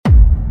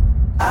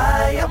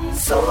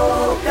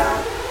Soca.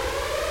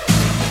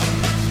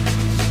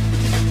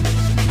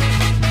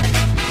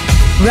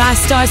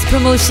 Rastars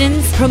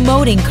Promotions,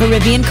 promoting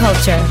Caribbean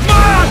culture.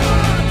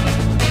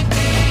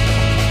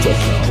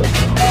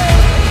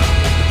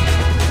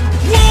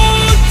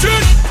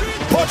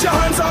 Put your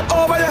hands up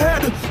over your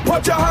head.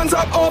 Put your hands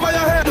up over your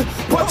head.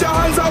 Put your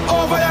hands up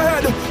over your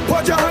head.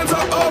 Put your hands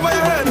up over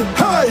your head.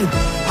 Hey!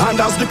 And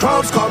as the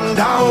crowds come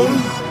down,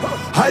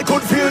 I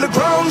could feel the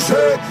ground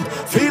shake.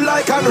 Feel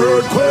like an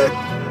earthquake.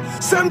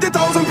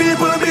 70,000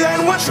 people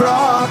behind one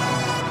track,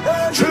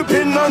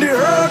 tripping on the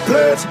earth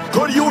plate.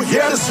 Could you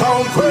hear the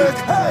sound quick?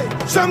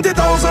 70,000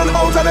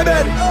 out of the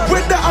bed,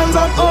 with the hands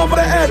up over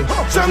the head.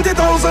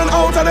 70,000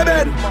 out of the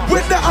bed,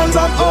 with the hands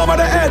up over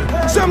the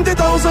head.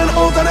 70,000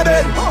 out of the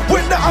bed,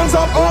 with the hands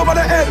up over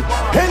the head.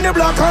 In the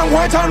black and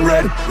white and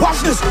red.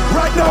 Watch this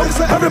right now.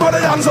 Everybody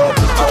hands up.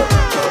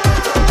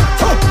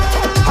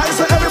 I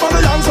say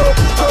everybody hands up.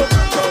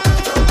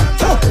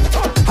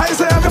 I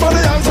say everybody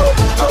hands up.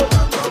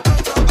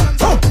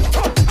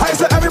 I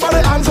say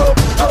everybody hands up.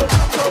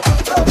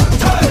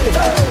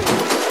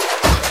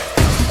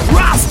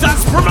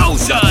 Rastas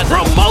Promotion,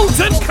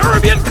 promoting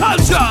Caribbean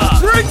culture,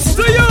 brings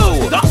to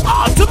you the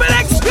ultimate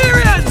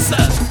experience.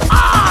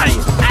 I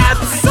am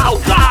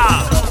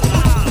Soca.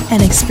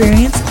 An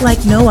experience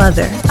like no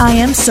other. I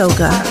Am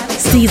Soca,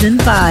 Season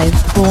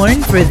 5,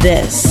 born for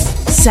this.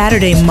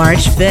 Saturday,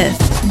 March 5th.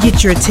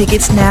 Get your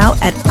tickets now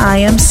at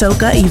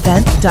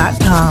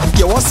iamsocaevent.com.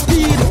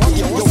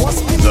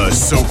 The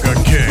Soca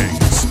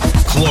Kings.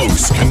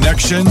 Close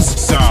Connections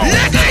Sound.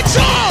 Let it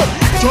jump!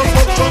 Jump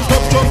up, jump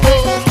up, jump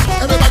up.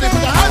 Everybody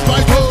put your hands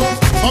right up.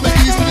 From the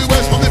east to the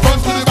west, from the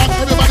front to the back.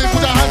 Everybody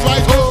put your hands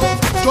right up.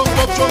 Jump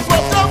up, jump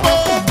up, jump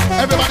up.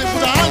 Everybody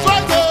put your hands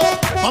right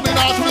up. From the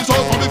north to the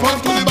south, from the front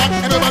to the back.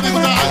 Everybody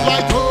put your hands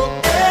right up.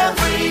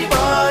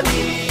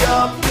 Everybody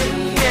up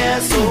in here,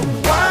 so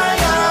why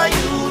are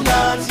you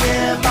not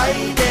here, my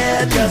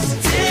dear? Just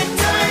take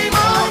time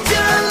out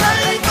your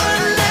life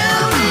and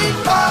let me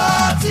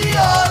party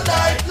all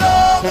night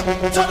long.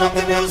 Turn up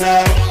the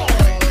music.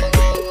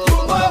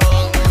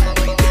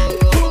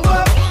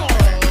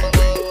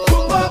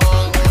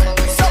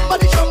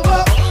 Somebody jump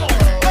up.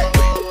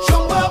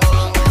 Jump up.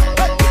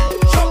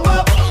 Jump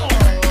up.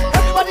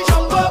 Everybody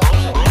jump up.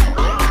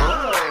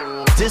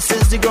 This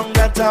is the ground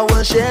that I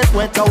worship,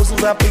 where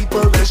thousands of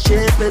people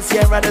worship. It's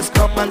here and just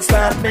come and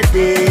start me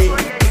day.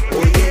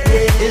 Oh yeah,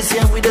 yeah. It's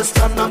here we just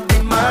turn up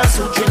the mass,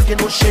 who drinking,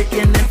 who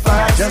shaking and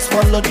fast. Just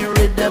follow the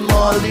rhythm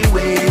all the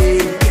way.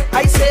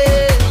 I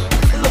say,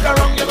 look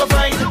around, you go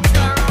find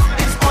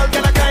it's all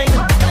kind of kind.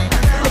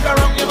 Look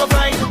around, you go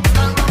find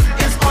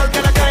it's all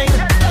kind of kind.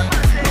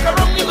 Look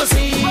around, you go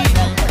see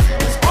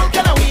it's all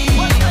kind of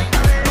weed.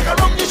 Look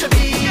around, you should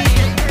be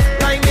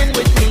rhyming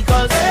with me,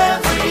 cause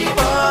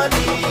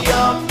everybody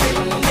up in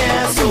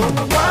here. So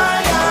why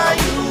are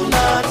you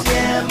not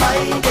here, my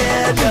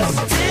dear? Just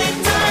take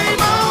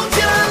time out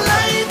your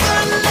life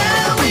and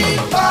let me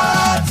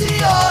party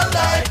all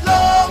night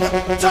long.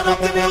 Turn up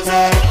the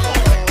music.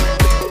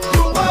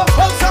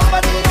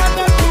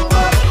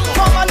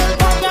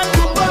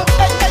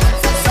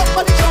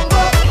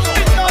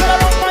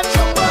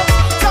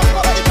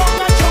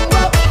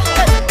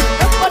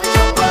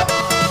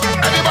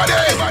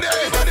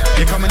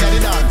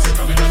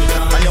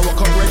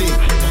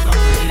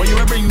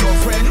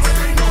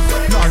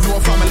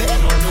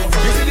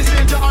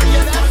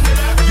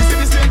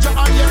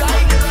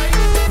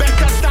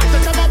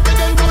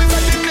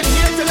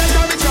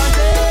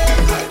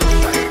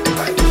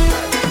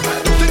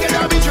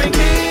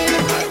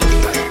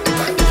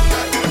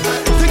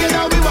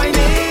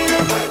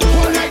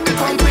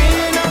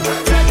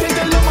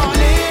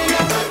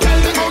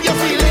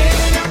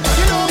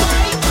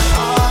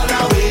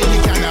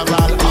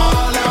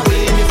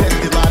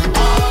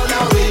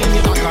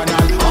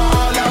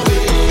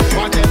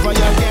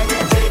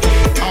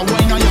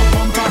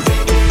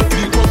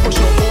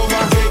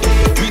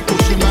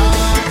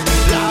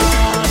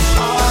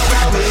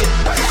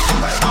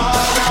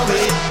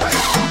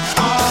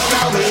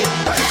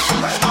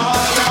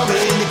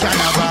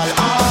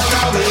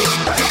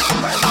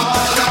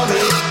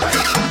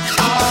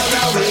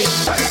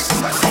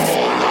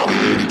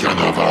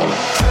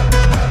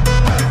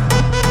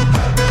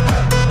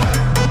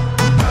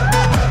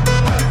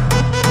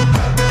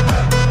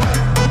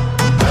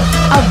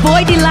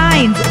 Avoid the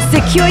lines.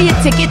 Secure your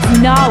tickets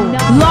now.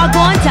 Log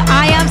on to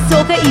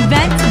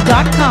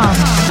iamsocaevent.com.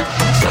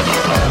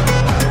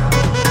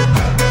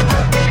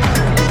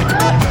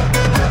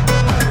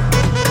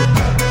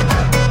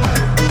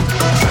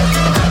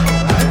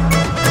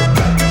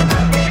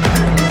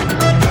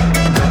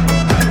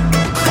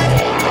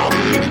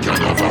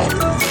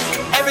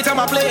 Every time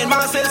I play in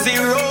my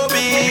zero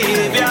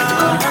behavior,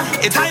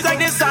 it's times like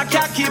this I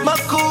can't keep my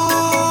cool.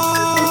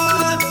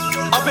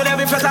 Up in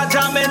every fest I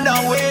jamming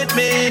down with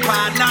me,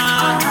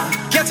 partner.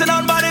 Getting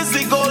on bodies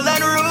the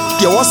golden rule.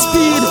 Yo, what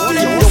speed?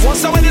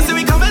 So when you see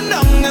me coming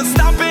down and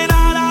stomping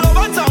all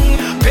over town,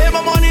 pay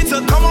my money to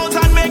come out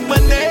and make my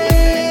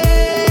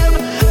name.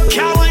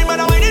 Can't wine when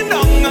I'm winding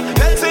down,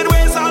 belted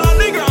waist all on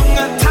the ground.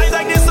 Ties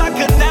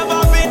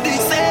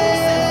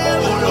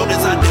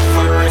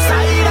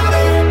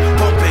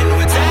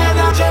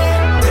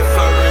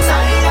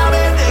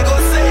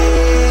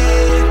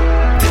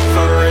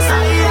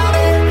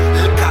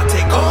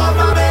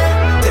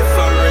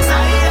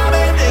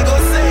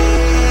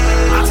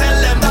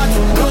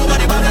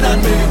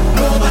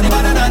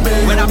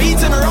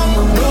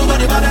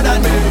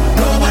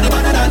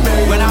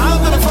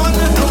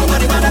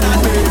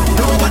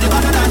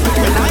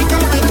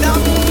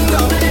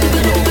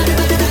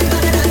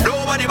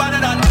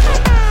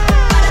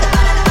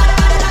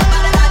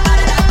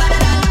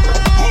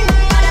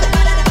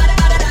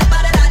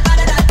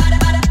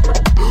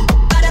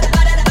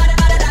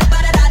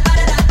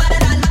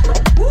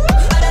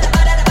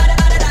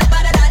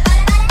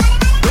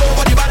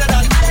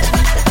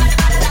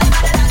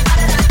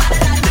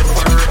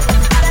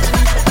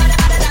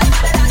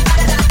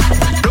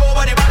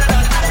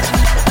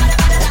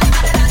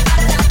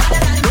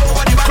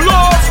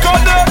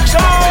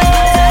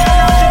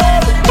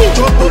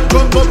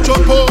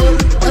jump up.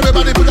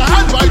 Everybody put your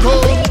hands right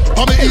up.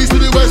 From the east to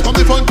the west, from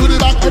the front to the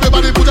back.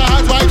 Everybody put your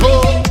hands right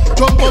up.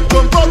 Jump up,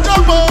 jump up,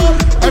 jump up.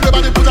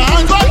 Everybody put your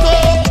hands right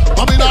up.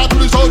 From the north to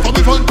the south, from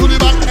the front to the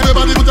back.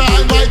 Everybody put your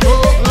hands right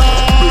up.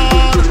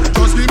 Lord,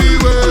 just give me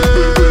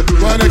way.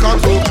 When it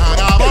comes to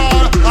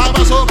carnival, I'm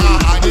a soca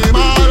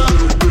animal.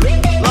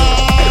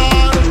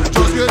 Lord,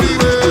 just give me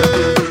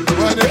way.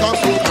 When it comes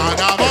to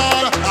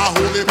carnival, I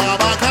hold it for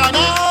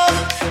bacchanal.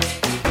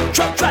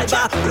 Truck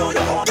driver, blow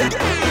your horn.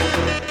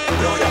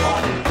 Blow your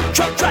horn.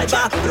 Truck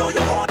driver, blow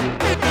your horn.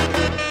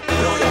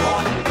 Blow your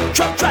horn.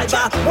 Truck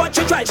driver, what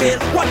you driving?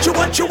 What you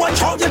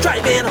how you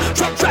driving?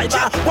 Truck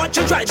driver, what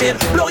you driving?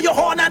 Blow your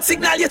horn and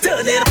signal you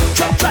turning.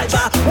 Truck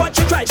driver, what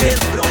you driving?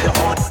 Blow your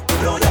horn.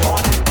 Blow your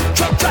horn.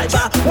 Truck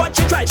driver, what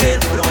you driving?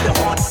 Blow your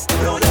horn.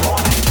 Blow your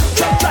horn.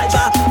 Truck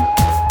driver,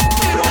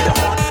 blow your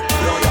horn.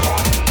 Blow your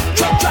horn.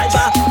 Truck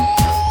driver,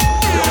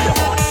 blow your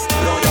horn.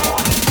 Blow your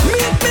horn.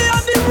 Meet me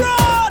on the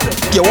road.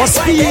 You want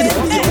speed?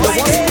 Meet me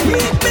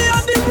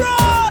on the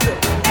road.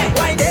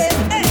 Wind it.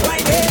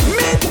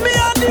 Meet me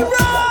on the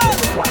road.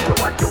 What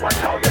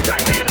how you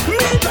driving?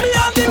 Meet me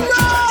on the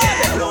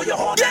road. Blow your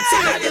horn and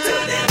signal you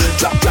turning.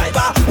 Truck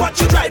driver, what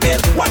you driving?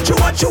 What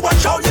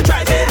how you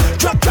driving?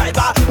 Truck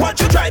driver, what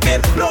you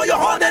driving? Blow your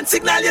horn and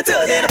signal you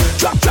turning.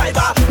 Truck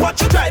driver,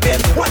 what you driving?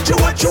 What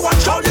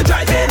how you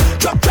driving?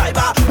 Truck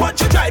driver, what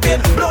you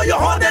driving? Blow your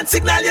horn and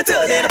signal you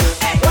turning.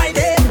 Wind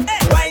it,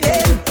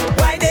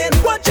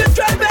 what you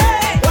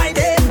driving? Wind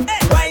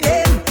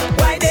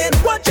it,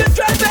 what you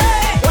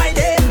driving? Wind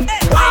it,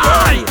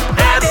 I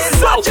am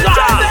Soca.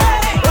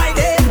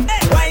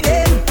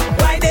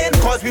 Wind it,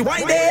 cause we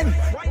windin'.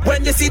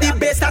 When you see the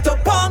bass start to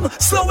pump,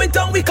 slow it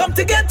down, we come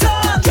to get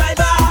on.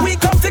 Driver, we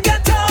come to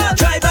get on.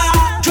 Driver.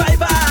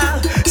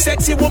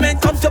 Sexy woman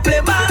come to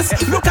play mass.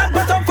 Look at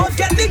bottom,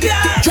 forget the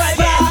gas.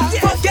 Driver,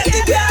 forget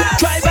the gas.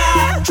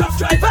 Driver, truck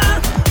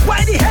driver.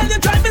 Why the hell you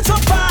driving so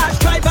fast?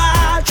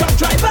 Driver, truck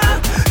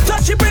driver.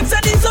 Touch the brakes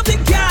and ease up the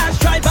gas.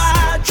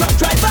 Driver, truck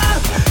driver.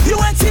 You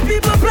ain't see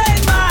people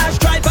playing mash.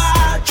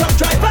 Driver, truck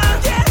driver.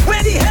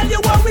 Where the hell you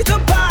want me to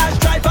pass?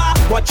 Driver,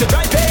 what you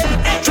driving?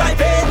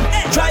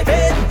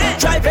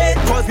 Driving,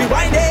 cause we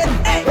windin'.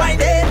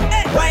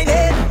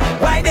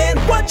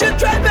 What you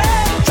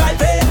driving?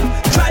 Driving,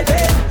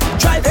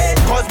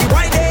 cause we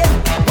windin'.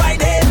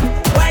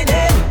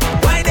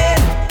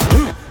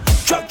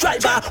 Truck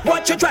driver,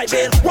 what you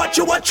driving? What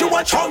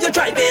how you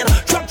driving?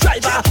 Truck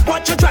driver,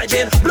 what you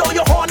driving? Blow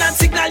your horn and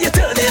signal you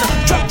turning.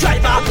 Truck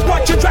driver,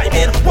 what you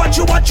driving? What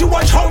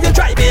how you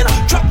driving?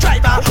 Truck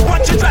driver,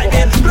 what you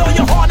driving? Blow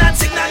your horn and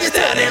signal you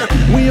turning.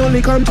 We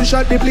only come to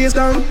shut the place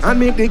down and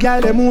make the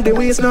girl them move the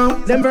waist now.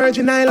 Them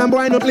Virgin Island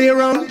boy no play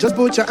around. Just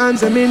put your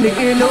hands them in the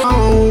air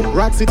now.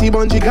 Rock City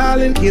Bungee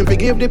Garland came to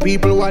give the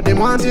people what they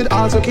wanted.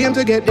 Also came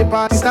to get the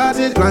party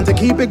started. Plan to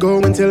keep it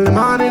going till the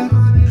morning.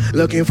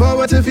 Looking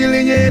forward to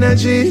feeling your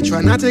energy.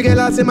 Try not to get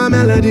lost in my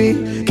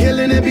melody.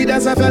 Killing the beat,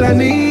 that's a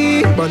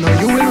felony. But now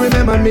you will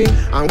remember me.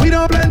 And we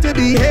don't plan to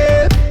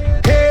behave.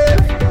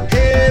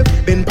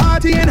 Been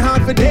partying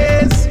hard for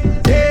days.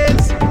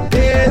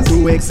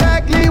 Do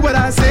exactly what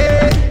I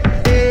say.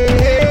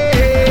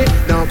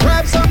 Now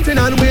grab something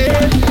and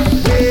wave.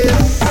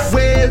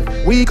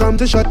 We come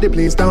to shut the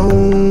place down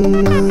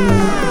and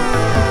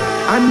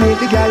make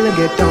the gal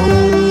get down.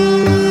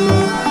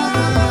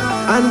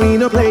 And we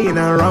no playing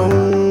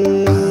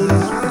around.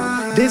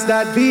 This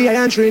that VA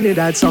and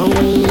Trinidad song.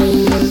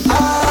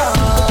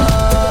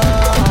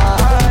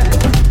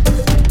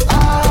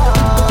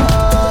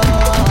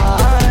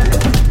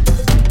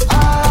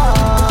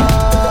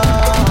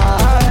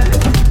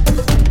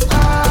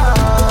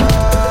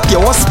 You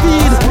want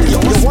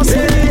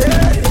speed?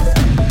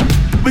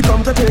 We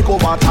come to take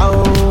over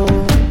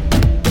town.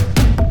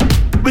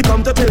 We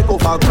come to take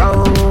over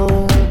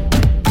ground.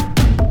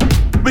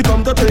 We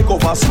come to take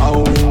over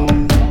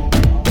sound.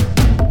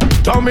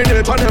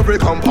 Dominate on every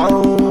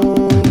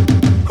compound.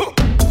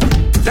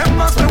 Them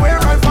must be where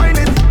I find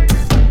it.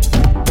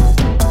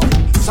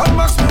 Some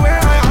must be where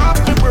I have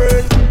the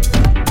brain.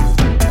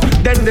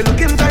 Then they look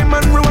in time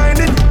and rewind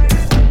it.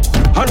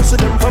 Answer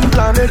them from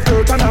planet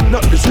Earth and I'm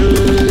not the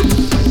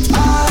same.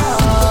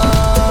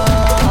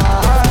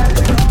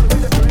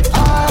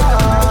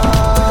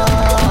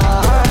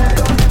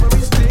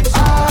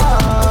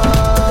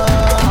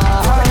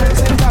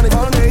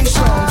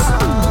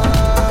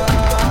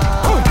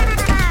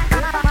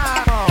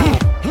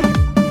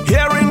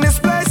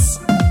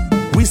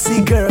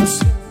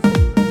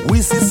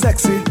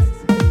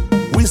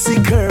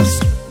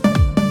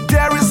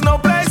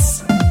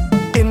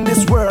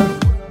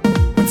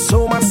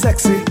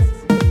 Sexy,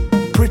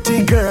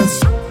 pretty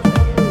girls.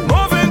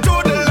 Moving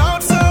to the loud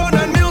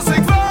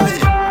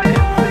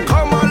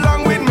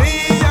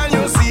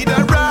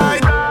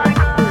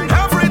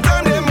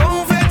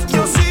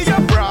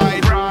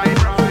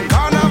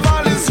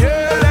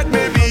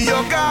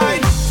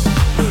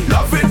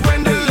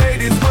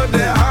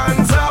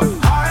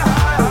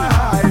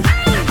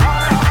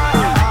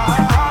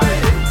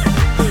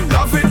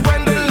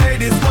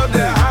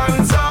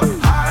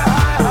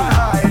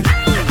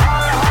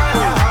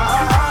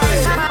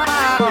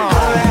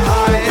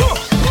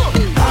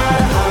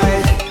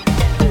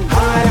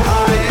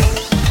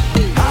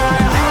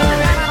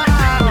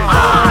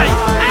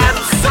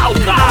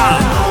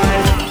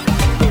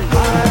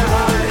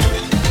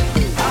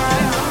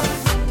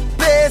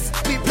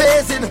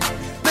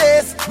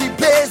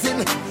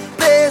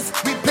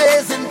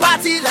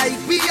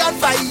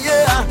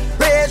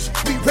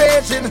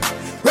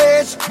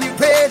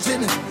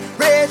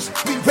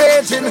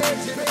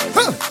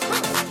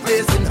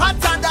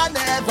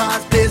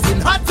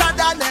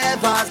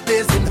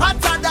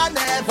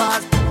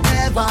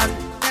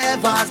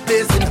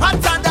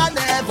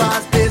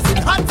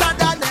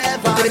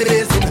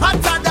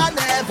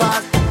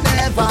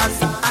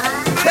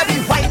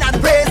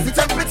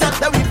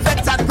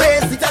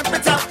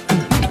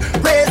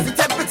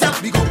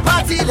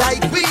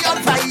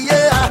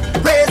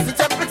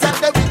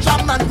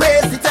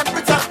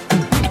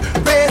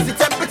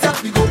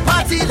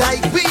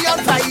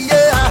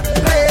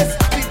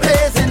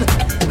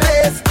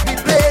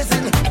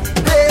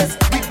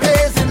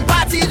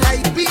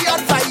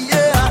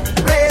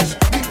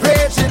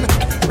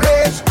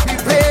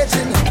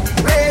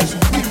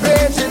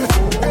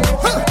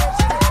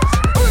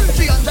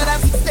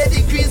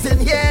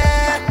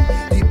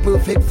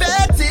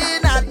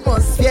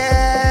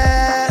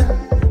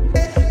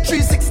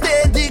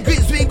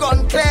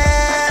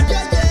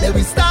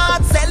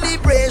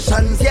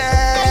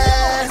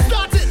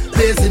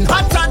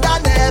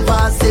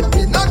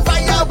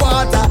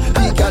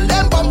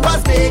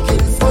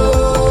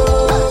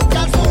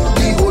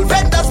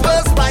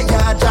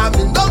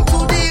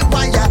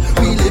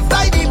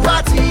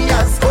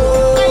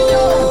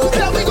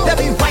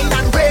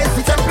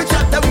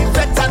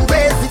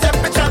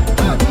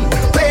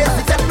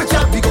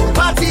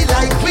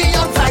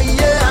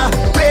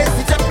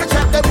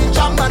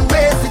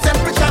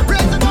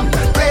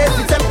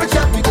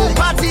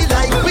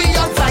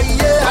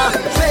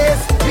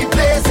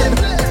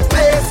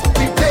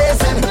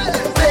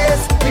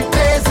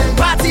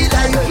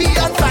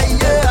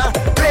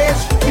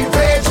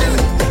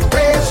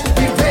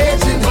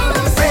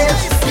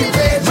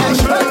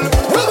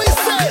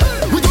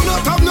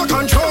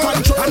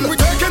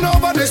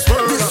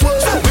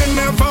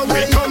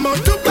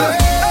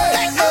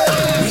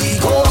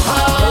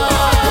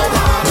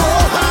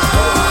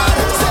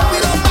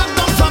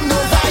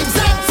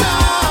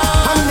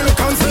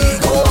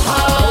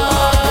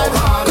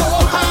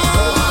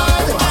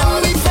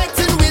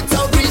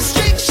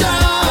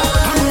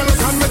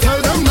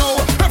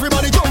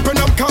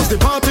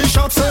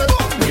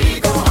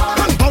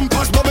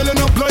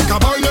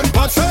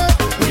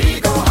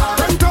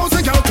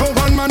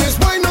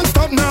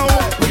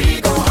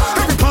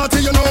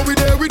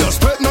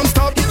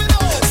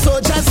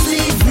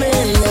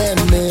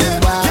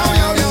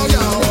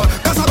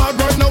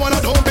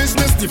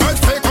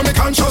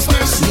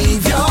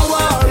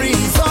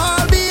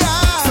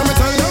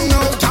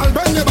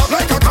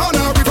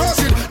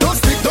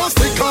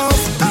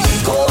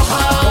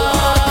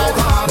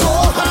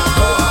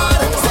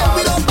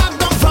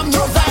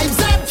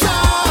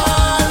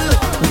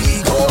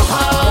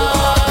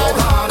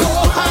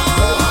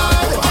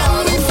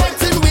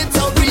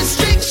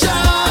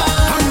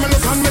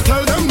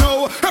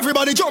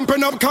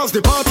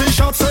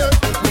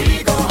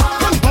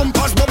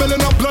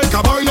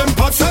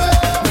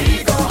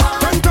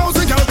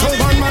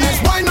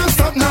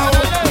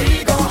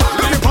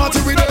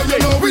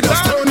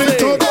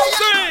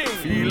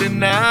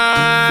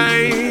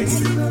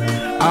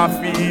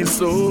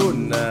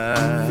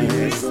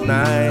nice,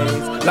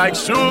 nice, like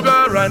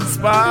sugar and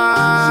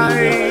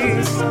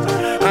spice,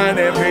 and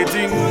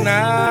everything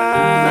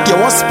nice.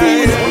 Yo, what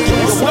speed?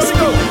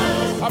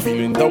 I'm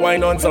feeling the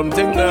wine on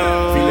something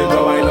now. Feeling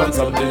the wine on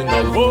something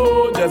now.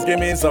 Oh, just give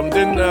me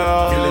something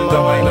now. Feeling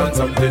the wine on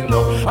something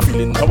now. I'm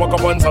feeling the walk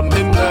up on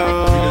something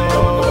now. Feeling the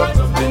walk up on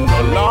something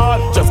now.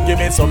 Lord, just give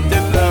me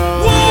something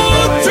now. Feeling the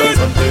wine on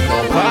something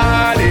now.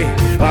 Party,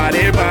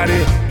 party,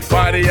 party,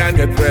 party and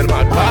get real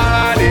mad.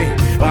 Party,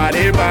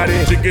 party,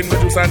 party. Chicken the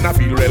juice and I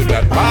feel real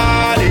glad.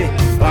 Party,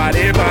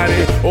 party,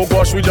 party. Oh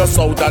gosh, we just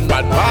out and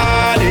mad.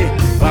 Party,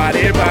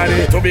 party,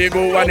 party.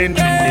 Tobago and in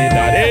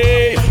Trinidad.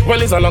 Hey.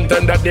 Well, it's a long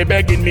time that they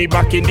begging me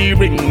back in the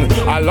ring.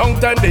 A long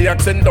time they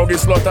asking Doggy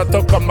Slaughter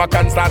to come back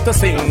and start to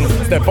sing.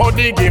 Step out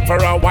the game for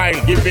a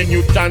while, giving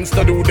you chance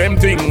to do them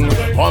thing.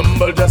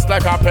 Humble just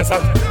like a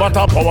peasant, but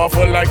a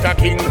powerful like a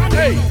king.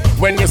 Hey,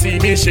 when you see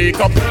me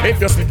shake up, if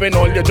you're sleeping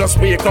all you just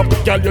wake up.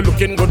 Girl, you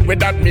looking good with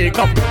that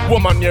makeup.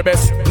 Woman, your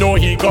best, no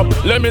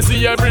hiccup. Let me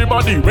see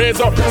everybody raise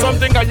up.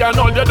 Something I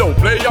all you don't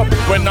play up.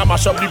 When I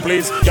mash up the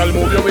place, girl,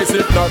 move your waist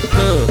if not.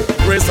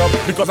 Raise up,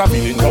 because I'm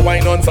feeling the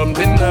wine on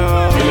something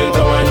now. Feeling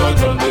the wine on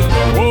something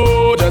now.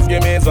 Oh, just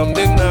give me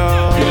something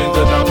now. Feeling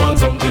the jam on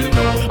something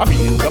now. I'm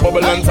feeling the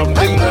bubble on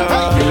something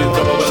now. Feeling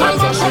the bubble on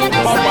something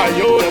now. Papa,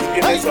 yo, just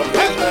give me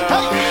something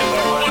now.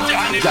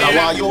 Girl, I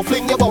want you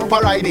fling your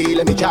bumper ID,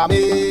 let me jam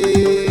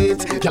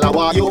it. Girl, I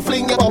want you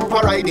fling your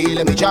bumper ID,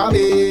 let me jam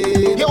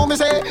it. You me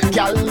say,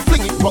 girl,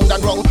 fling it round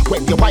and round.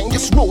 When you wind,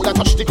 just roll and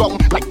touch the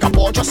ground. Like a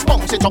ball, just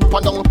bounce it up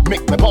and down.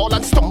 Make me ball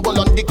and stumble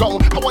on the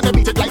ground. I wanna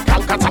beat it like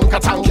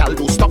Katang. Girl,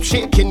 do stop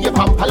shaking your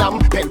pampalam.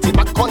 Bend it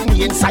back on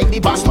me inside the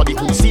bar. Study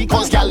who see,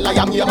 cause girl, I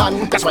am your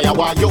man. That's why I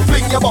want you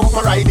fling your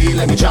bumper ID,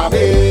 let me jam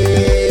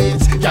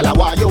it. Girl, I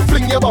want you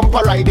fling your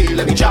bumper ID,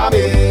 let me jam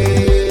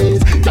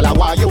it. Girl, I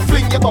want you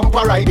fling your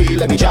bumper ID,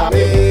 let me jam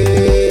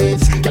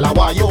it. Girl, I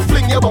want you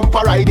fling your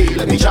bumper ID,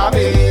 let me jam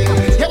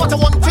it. Yeah, what I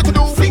want you to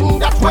do, fling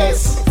that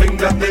waist, fling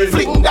that waist,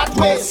 fling that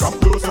waist,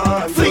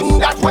 fling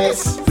that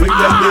waist, fling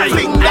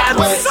that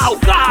waist,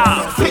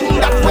 fling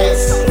that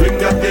waist,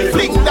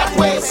 fling that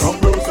waist,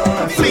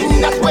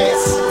 fling that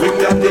waist,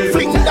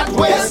 fling that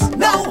waist.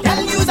 Now,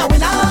 girl, you's a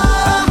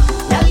winner,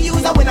 girl,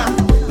 you's a winner.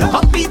 The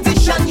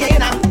competition, yeah,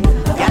 now,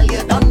 girl,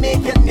 you done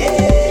make your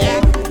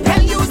name.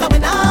 Girl, you's a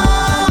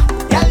winner,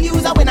 girl,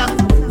 you's a winner.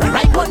 The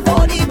right one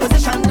for the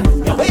position.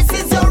 Your waist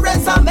is your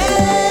resume.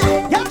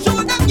 Girl, show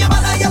them your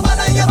banner, your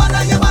banner, your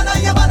banner, your banner,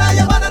 your banner,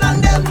 your banner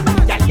than them.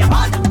 Girl, you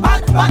bad,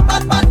 bad, bad,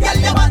 bad, bad. Girl,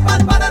 you bad,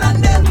 bad, badder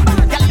than them.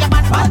 Girl, you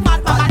bad, bad,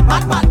 bad, bad,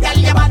 bad, bad. Girl,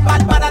 you bad,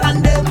 bad, badder than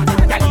them.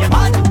 Girl, you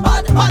bad,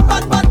 bad, bad,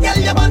 bad, bad. Girl,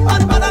 you bad,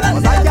 bad, badder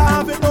than them. I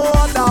have it no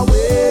other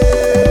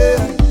way.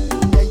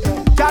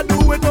 Can't do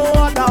it no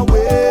other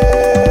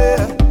way.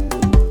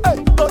 Hey,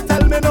 don't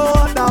tell me no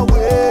other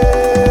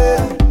way.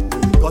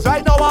 Cause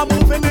right now I'm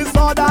moving this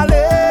other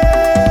lane.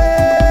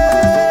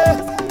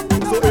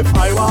 So if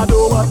I want to do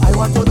what I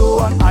want to do,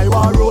 and I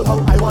want roll how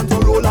I want to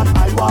roll, and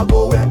I want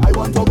go where I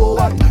want to go,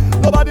 and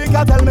nobody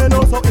can tell me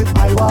no. So if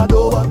I want to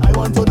do what I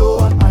want to do,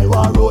 and I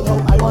want roll how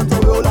I want to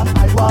roll, and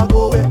I want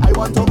go where I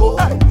want to go,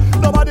 hey,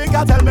 nobody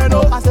can tell me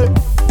no. I say,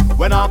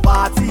 when I'm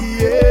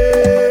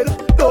partying,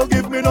 don't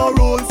give me no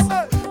rules.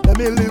 Let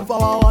me live how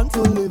I want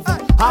to live.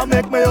 I'll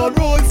make my own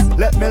rules.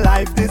 Let me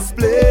life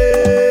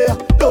display.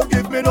 Don't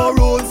give me no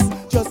rules.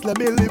 Just let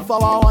me live how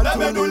I want to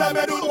live. Let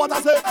me do what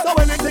I say. So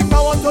anything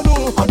I want to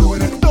do, I'm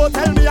doing it. Don't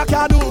tell me I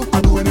can't do,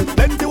 I'm doing it.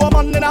 Plenty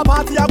woman in a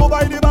party, I go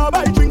by the bar,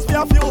 buy drinks for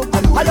a few.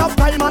 I have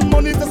time and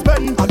money to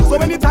spend. So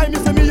anytime you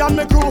see me and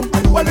my crew,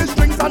 well, it's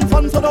drinks and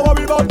fun, so don't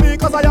worry about me,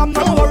 cause I am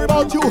not worry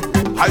about you.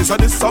 I said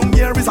this song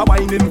here is a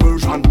whining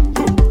version.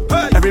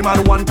 Every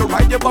man want to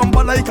ride your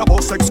bumper like a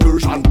bus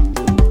excursion.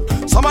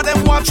 Some of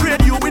them want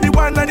trade you with the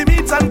wine and the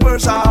beats and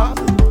Persia.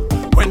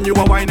 When you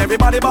a wine,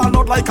 everybody ball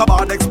out like a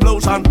bad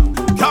explosion.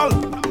 Girl,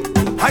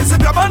 I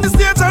said grab on the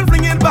stage and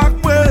bring it back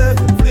way.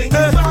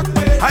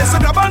 I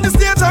said grab on the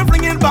stage and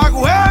bring it back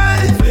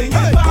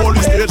way. Hold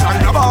the stage and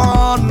grab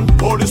on.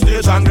 Hold the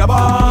stage and grab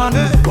on.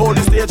 Hold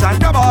the stage and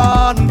grab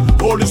on.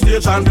 Hold the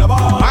stage and grab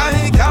on.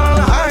 My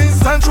girl, I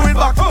stand throw it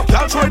back.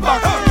 Girl, throw it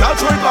back. Girl,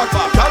 throw it back.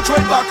 Girl, throw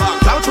it back.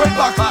 Girl, throw it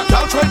back.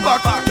 Girl, throw it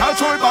back. Girl,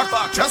 throw it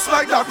back. Just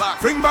like that.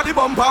 Bring body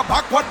bumper,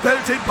 backward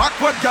belted,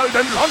 backward girl,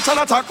 then launch an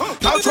attack.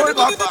 Girl, throw it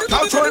back.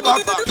 Girl, throw it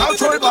back. Girl,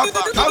 throw it back.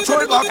 Girl,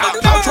 throw it back.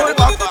 Girl, throw it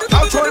back.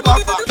 Girl, throw it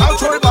back. Girl,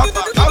 throw it back.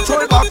 Girl,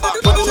 throw it back.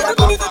 Girl, throw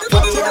it back.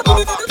 Girl, throw it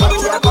back. Girl,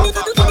 throw it back.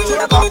 Girl,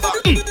 throw it back.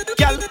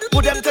 Girl,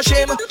 put them to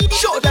shame.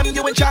 Show them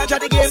you in charge of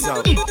the game.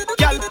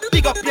 Girl,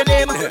 pick up your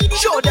name.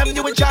 Show them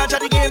you in charge of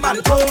the game.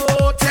 And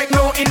don't take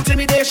no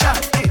intimidation.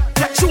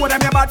 Show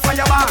them you're bad for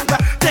your man.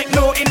 Take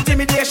no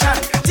intimidation.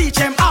 Teach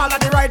them all at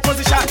the right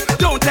position.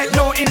 Don't take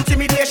no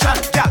intimidation.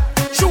 Girl,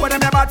 show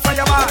them you're bad for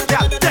your man.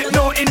 Girl, take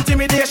no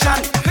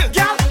intimidation.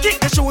 Girl, kick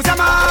the shoes them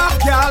off.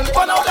 Girl,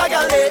 burn out the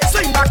galley.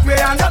 Swing back way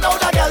and turn out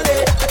the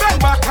galley. Bend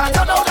back and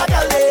turn out the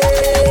galley.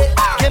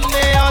 Give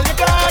me all you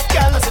got,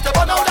 girl. Sit up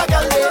on out the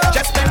galley.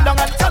 Just bend down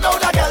and turn out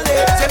the galley.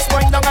 Just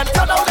wind down and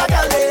turn out the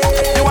galley.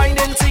 The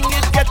winding thing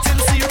is getting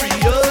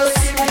serious.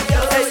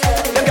 Hey,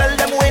 the girl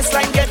them way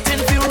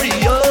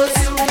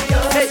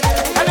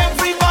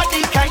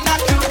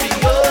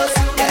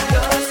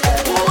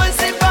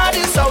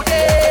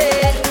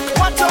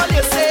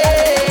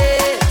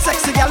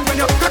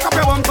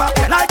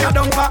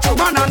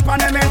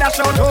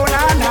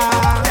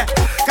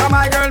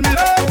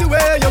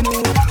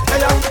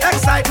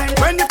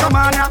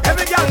wanna.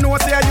 Every girl know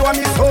say you are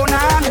me so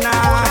nana.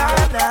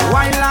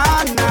 Why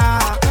nana?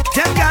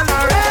 Them girls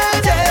are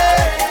ready.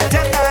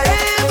 Them are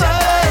evil.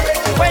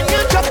 When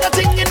you drop the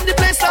thing in the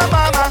place of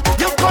mama,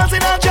 you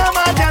causing a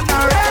drama. Them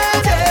are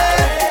ready.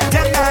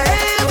 Them are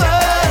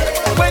evil.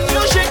 When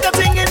you shake the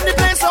thing in the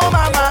place of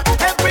mama,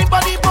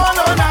 everybody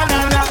follow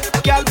nana.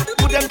 Girl,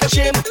 put them to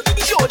shame.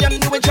 Show them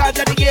you in charge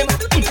of the game.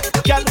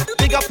 Girl,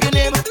 big up your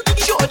name.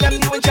 Show them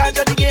you in charge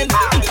of the game.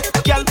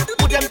 Girl,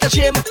 put them to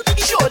shame.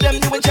 Show them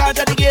you in charge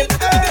of the game.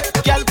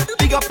 Girl,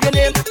 big up your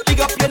name. Big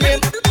up your name.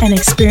 An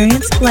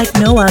experience like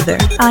no other.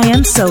 I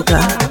Am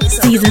Soca,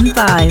 Season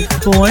 5,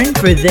 Born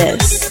for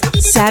This.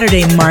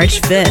 Saturday,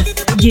 March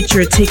 5th. Get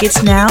your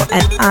tickets now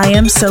at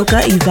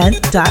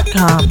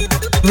IamSocaEvent.com.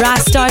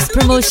 Rastars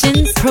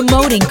Promotions,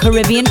 promoting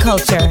Caribbean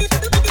culture.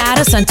 Add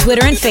us on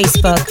Twitter and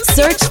Facebook.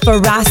 Search for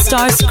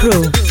Rastars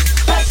Crew.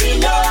 But you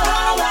know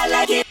how I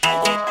like it.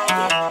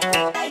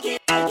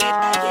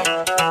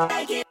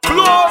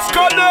 Close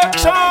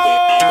connection.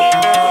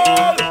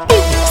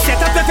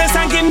 Set up the face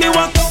and give me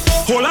work.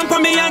 Hold on for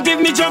me and give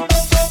me jump.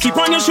 Keep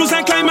on your shoes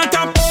and climb on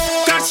top.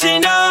 Cause she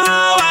know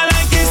how I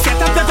like it. Set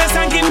up the face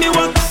and give me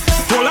work.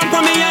 Hold on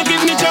for me and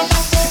give me jump.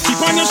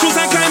 Keep on your shoes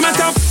and climb on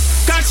top.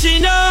 Cause she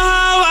know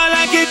how I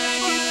like it.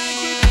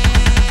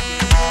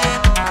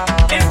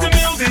 It's the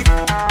music.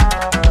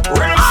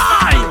 I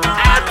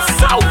am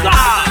Soca.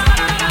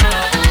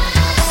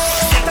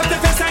 Set up the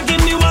face and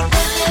give me work.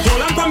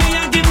 Hold on for me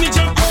and give me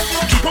jump.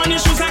 Keep on your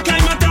shoes and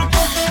climb on top.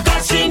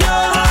 Cause she know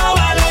how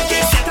I like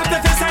it. Set up the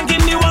face and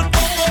give me work.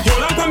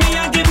 Hold on for me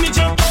and give me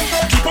jump.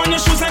 Keep on your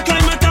shoes and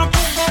climb on top.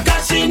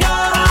 Cause she know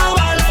how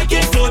I like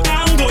it. Go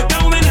down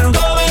when I'm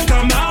going.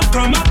 Come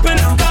up and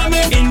I'm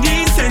coming. In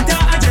the center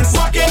I just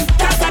walk in.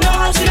 Cause I know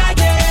how she like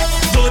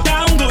it. Go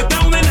down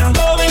when I'm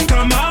going.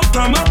 Come up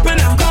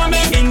and I'm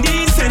coming. In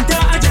the center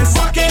I just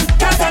walk in.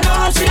 Cause I know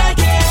how she like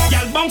it.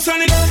 Y'all bounce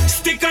on it,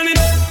 stick on it,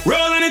 roll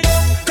on it,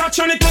 catch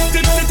on it, tip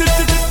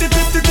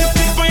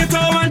on your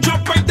toe and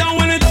drop right down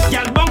on it.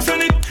 Y'all bounce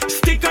on it,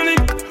 stick on it,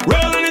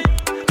 roll on it,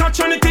 catch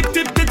on it, tip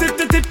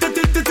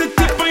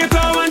on your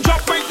toe and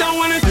drop right down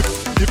on it. Dip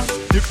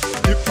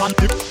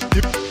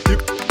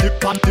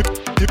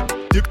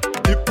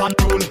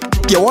and roll.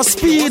 Yo, what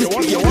speed?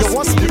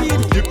 What speed?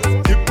 Dip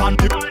and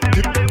dip and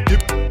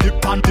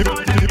dip.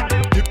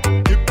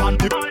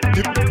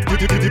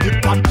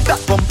 That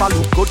bumper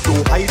look good,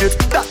 don't hide it.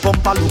 That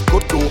bumper look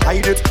good, don't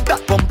hide it.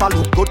 That bumper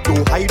look good,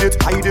 don't hide it.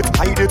 Hide it.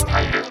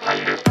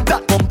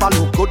 That bumper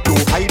look good,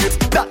 don't hide it.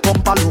 That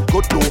bumper look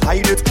good, don't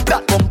hide it.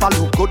 That bumper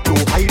look good,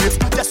 don't hide it.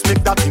 Just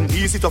make that thing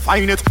easy to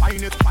find it.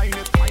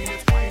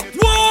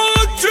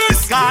 What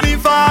This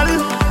carnival,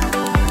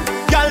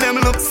 girl them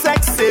look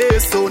sexy,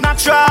 so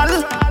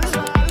natural.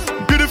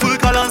 Beautiful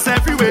colors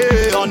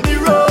everywhere on the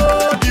road.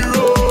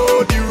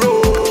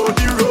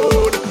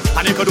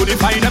 And you could only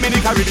find them in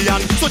the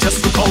Caribbean. So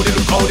just look how they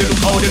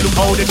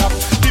up.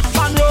 Dip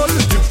and roll,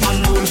 chip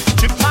and roll.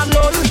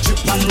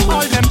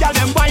 All them girl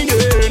them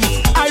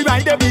whining, I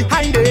ride them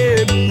behind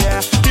them.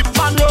 Yeah. Dip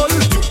and roll,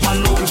 chip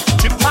and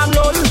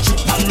roll.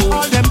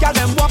 All them girl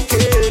them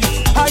walking,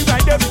 I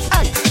ride them.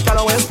 Hey, girl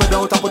I want spread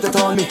out and put it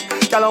on me.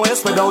 Girl I want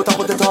spread out and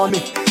put it on me.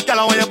 Girl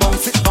I want you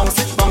bounce it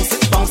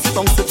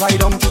right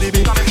down to the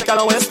beat. Girl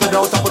I want spread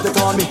out and put it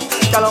on me.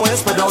 Girl I want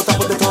spread out and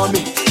put it on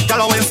me.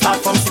 Girl I want start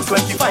from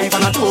 6:25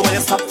 and I do when you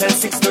stop till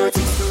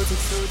 6:30.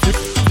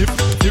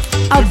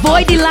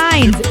 Avoid the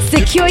lines.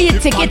 Secure your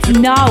tickets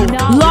now.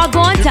 Log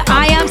on to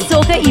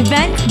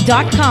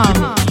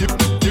IamSocaEvent.com.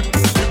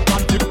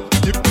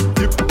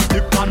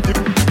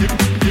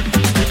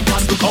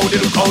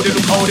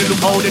 Look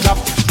how they up.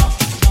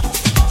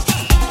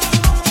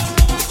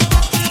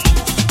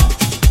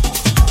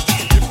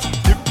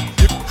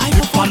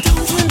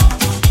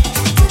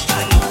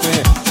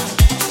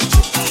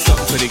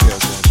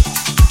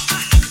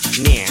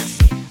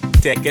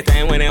 Take your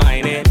time when you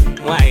whine it.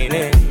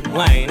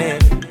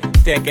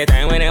 Take your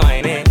time when you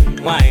whine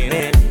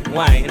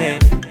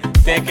it.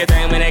 Take your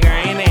time when you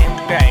grind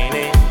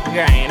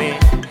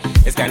it.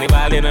 It's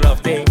carnival, you know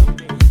love thing.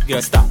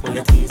 Just stop when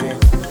you teasing.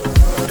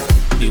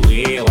 The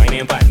way you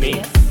whining for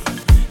me,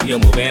 you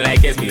moving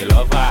like it's me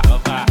lover.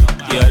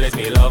 You always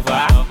me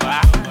lover.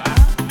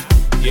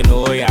 You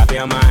know you have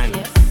your man,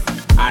 and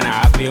I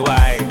have your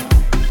wife.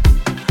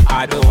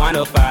 I don't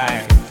wanna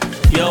fight.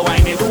 You're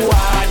whining too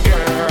hard,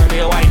 girl.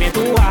 You're whining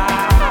too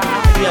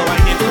hard. You're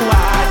whining too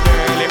hard,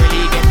 girl. Let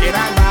me get it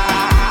on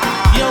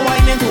back. You're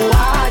whining too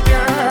hard,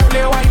 girl.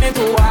 You're whining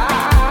too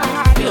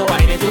hard. You're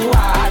whining too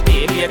hard,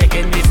 baby. You're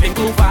taking this thing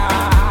too far.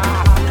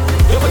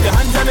 You put your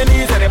hands on the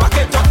knees and the back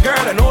it up,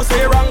 girl. I know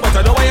say wrong, but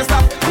I know why you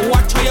stop.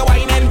 Watch how you're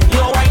whining.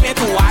 You're whining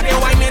too hard.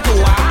 You're whining too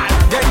hard.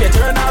 Then you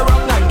turn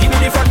around and give me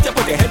the front. You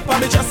put your head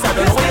on the chest. I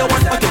don't know what you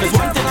want, but there's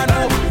one thing I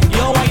know.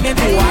 You're whining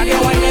too hard. You're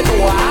whining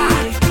too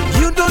hard.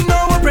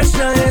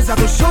 Pressure is, I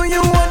go show you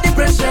what the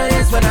pressure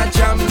is when I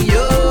jam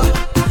you.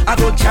 I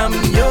go jam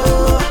you.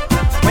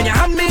 When you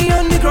have me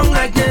on the ground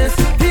like this,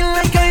 feel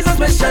like I'm a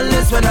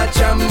specialist when I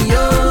jam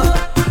you.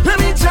 Let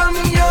me jam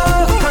you,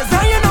 cause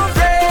I ain't no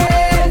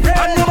afraid.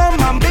 I know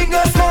I'm big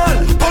or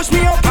small, push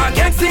me up again.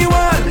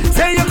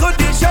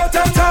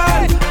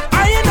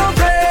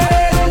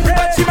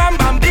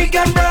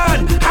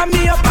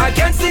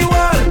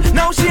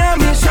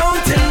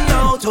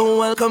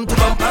 welcome to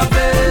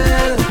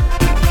Bumperville,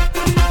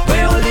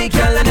 where all the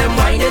girl and them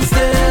whining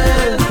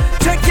still.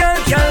 Check girl,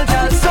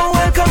 so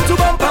welcome to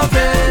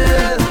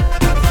Bumperville,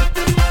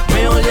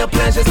 where all your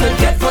pleasures will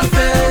get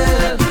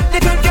fulfilled. They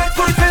can get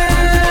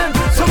fulfilled.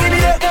 So give me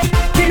that,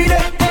 give me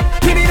that,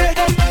 give me that,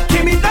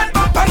 give me that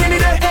bumper, give me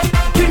that,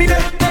 give me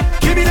that,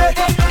 give me that,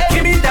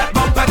 give me that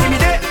bumper, give me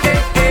that.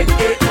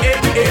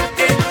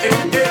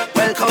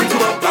 Welcome to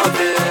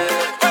Bumperville.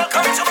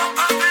 Welcome to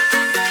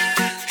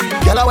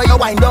Bumperville. Girl, how you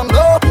wind down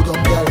low? Put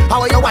on, girl.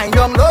 How you wind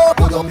down low?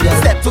 Put on, girl.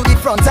 Step to the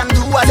front and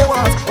do what you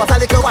want. What a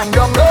little wind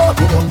down low?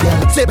 Put on,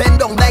 girl. Say bend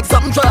down like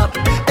something trap.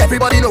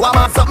 Everybody know I'm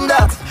on something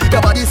that.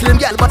 Your body slim,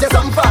 girl, but you're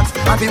some fat.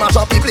 And we mash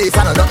up the place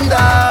and I done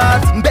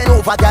that. Bend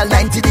over, girl,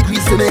 90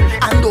 degrees to me.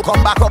 And don't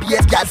come back up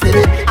yet, girl, stay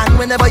me. And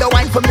whenever you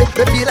whine for me,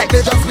 they feel like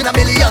they just win $1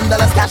 million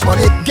cash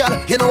money. Girl,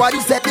 you know why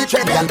you set the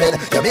trend, girl, bed.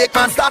 You make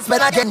man start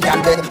spend again, girl,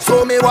 bed.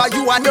 So me why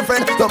you and your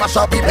friend don't mash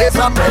up the place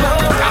from bed.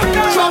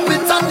 Drop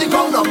it on the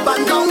ground, up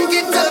and down,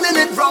 keep turning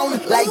it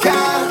round like a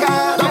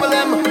double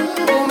M,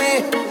 oh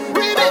me.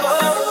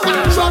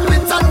 Drop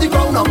it on the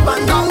ground, up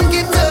and down,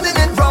 keep turning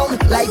it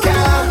round like a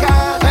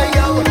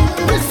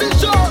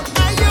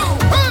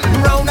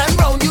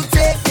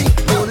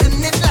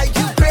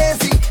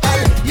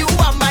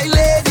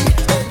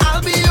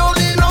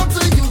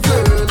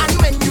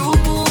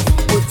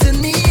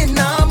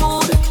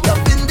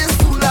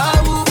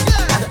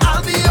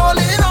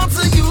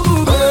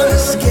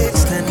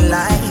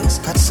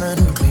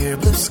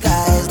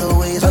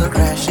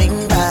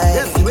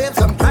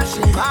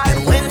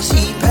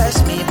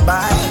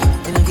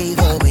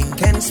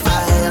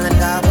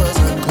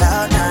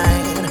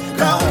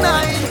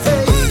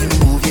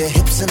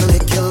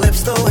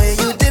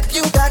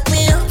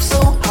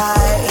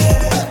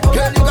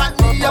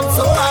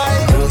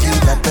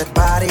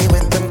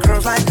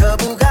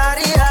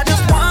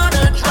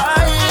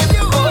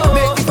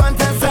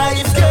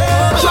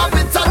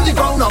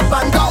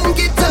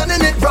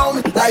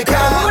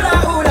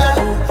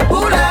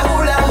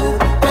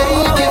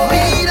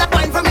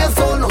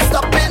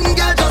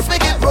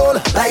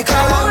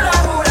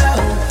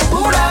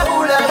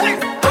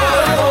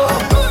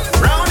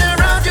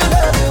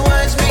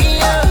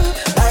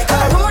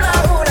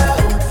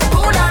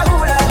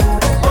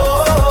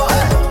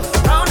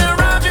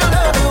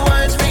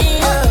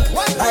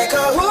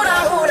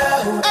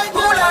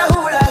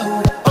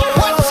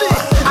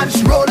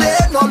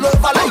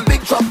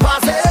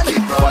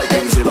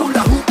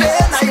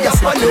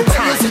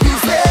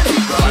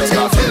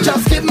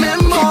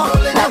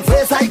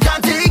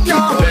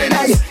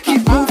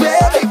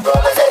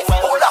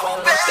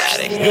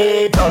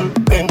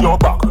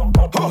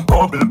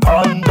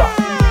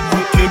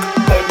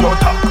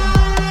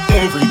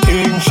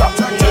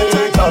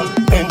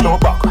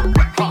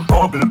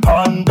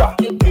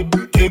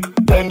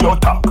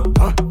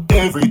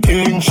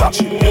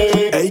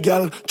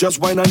Just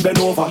whine and bend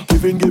over,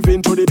 giving to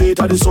the beat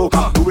of the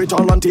soca. Do it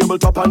all on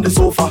tabletop and the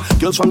sofa.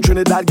 Girls from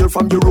Trinidad, girl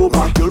from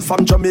Europa, girl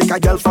from Jamaica,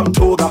 girl from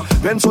Toga.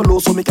 Bend so low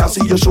so me can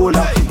see your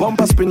shoulder.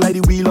 Bumper spin like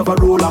the wheel of a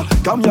roller.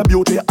 Come your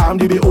beauty, I'm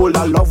the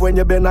beholder. Love when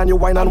you bend and you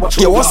whine and watch.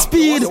 You want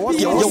speed? You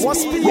want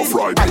speed? Rough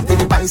ride. Right in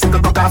the bicycle,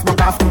 broke off.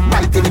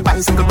 Right in the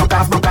bicycle, broke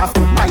off.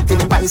 Right in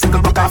the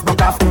bicycle, broke off.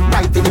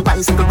 Right in the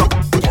bicycle, broke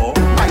off.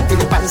 Right in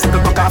the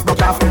bicycle, broke off.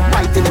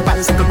 Right in the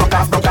bicycle, broke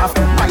off.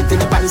 Right in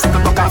the bicycle,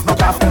 broke off.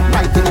 Right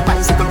in the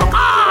bicycle, broke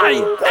off. I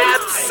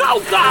am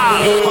Soca.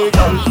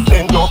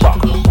 Bend your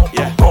back,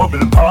 yeah.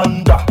 Double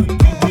panda,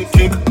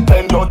 kick,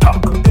 bend your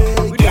tack,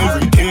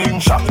 everything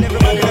shot.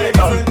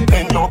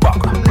 Bend your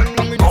back,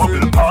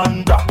 double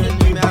panda,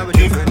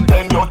 kick,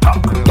 bend your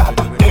tack,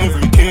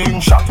 everything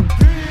shot.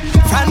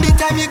 From the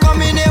time you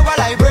come in here while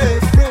I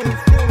breathe,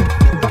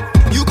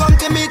 you come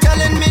to me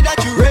telling me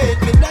that you rate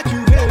me.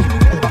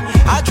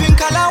 I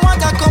drink all I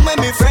want, I come with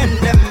me friend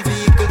them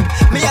vehicle,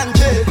 me and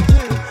Jay.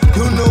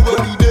 You know what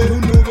we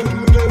do.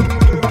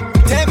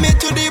 Take me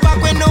to the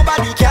back when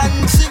nobody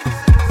can see.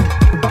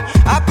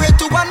 I pray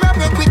to one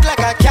real quick like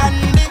a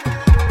candy.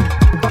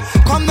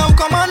 Come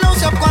on, no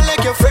stop one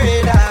like you're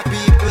afraid.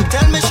 People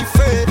tell me she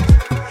afraid.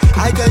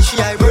 I guess she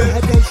I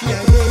break.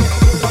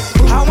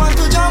 I want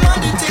to jam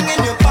on the thing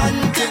in your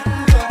panty.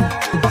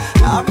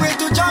 I pray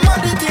to jam on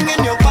the thing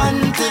in your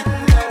panty.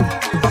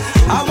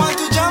 I want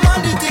to jam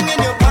on the thing in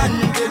your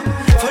panty.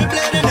 Full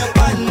blade in your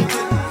panty.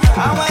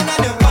 I want on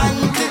your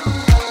panty.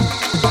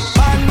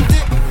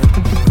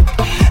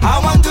 I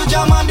want to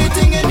jam on the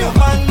thing in your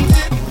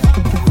panty.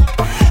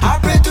 I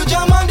pray to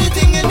jam on the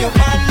thing in your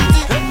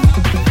panty.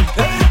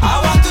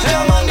 I want to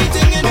jam on the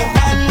thing in your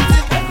panty.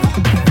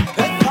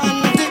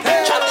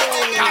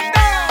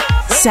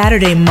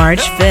 Saturday,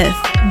 March 5th.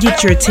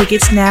 Get your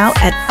tickets now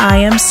at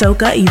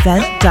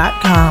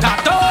IamSocaEvent.com.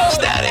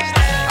 Static.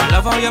 I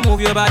love how you move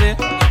your body.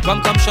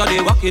 Come,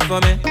 shorty, walk it for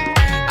me.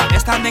 I'm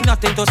standing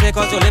nothing to say,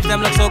 cause your lips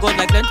them look so good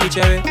like plenty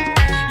cherry.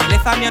 You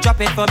lift and you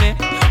drop it for me.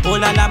 Oh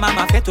la la,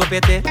 mama, fit to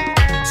pity.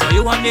 So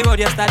you on the road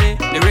yesterday.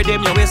 The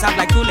rhythm your waist up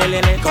like two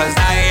lele. Cause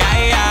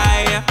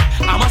I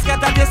must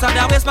get a taste of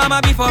that waist, mama,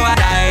 before I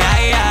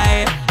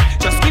die.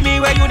 Just keep give me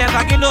where you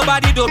never give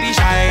nobody, don't be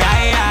shy.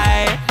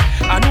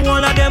 And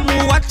one of them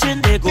who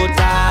watching, they go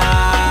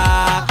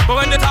talk. But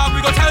when they talk,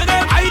 we go tell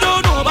them, I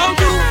don't know about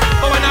you.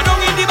 But when I don't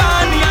in the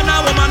band, me and a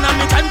woman and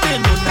me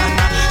chanting, no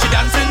nana. She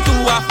dancing to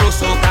Afro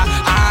soca.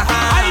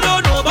 I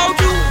don't know about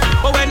you.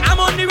 But when I'm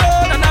on the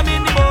road and I'm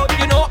in the boat,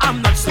 you know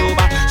I'm not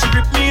sober. She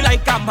grip me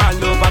like I'm all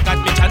over,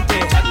 got me chanting.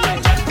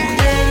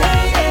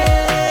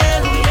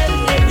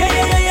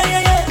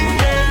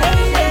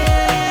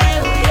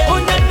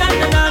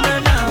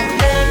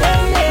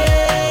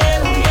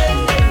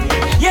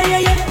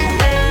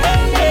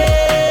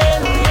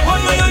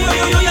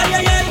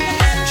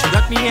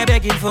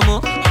 Begging for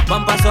more,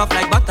 bumper soft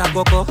like butter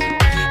cocoa.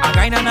 I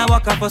grind and I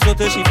walk up for so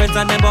till she friends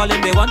and them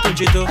ballin', they want to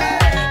cheat too.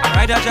 I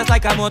ride her just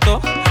like a moto,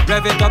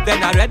 rev it up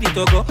then I ready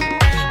to go.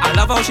 I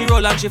love how she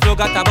roll and she flow,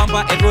 got a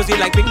bumper head rosy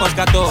like pink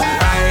Moscato.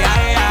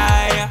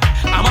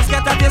 I must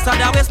get a taste of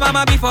that waist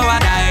mama before I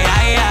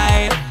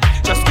die.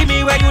 Just give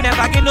me where you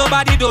never give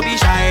nobody, don't be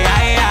shy.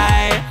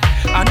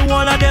 I know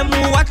all of them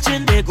who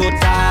watching, they go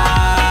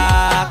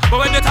talk. But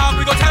when they talk,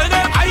 we go tell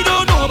them, I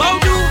don't know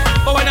about you.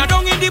 But when I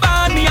don't in the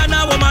band, me and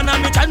a woman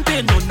and me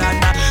chanting, no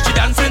nana. She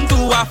dancing to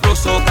Afro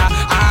soca.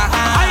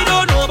 I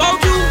don't know about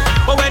you.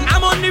 But when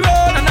I'm on the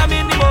road and I'm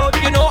in the boat,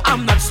 you know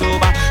I'm not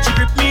sober. She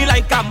grip me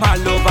like I'm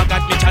all over,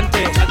 got me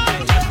chanting.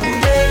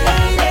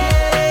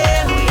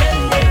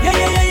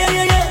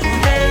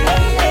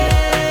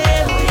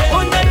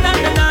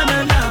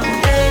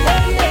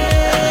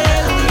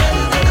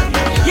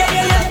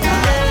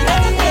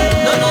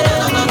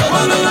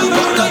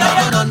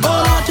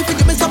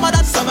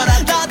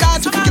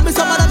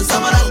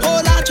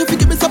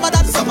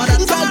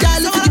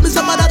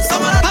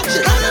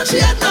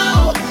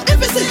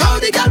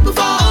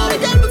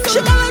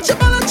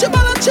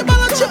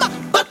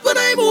 But when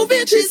I move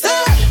it, she say,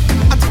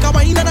 I take a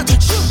wine and a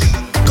touch.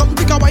 Come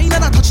take a wine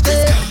and a touch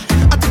there.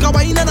 I take a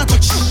wine and a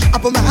touch. I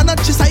put my hand on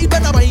she side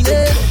and a wine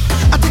there.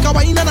 I take a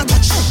wine and a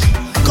touch.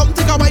 Come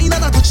take a wine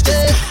and a touch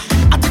there.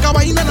 I take a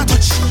wine and a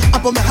touch. I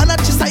put my hand on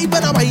she side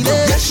and a wine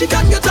there. Yes, she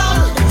can get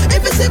on.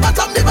 If you say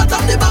bottom, the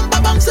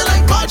bumper bounce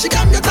like ball, she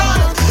can get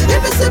on.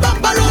 If you say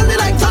bumper roll me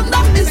like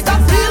thunder, it's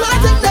that feel I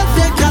think that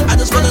fake girl. I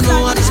just wanna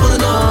know. I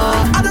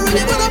don't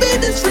really wanna be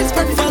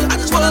disrespectful. I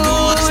just wanna know.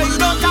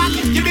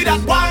 Give me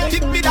that wine,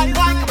 give me that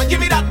wine, come on, give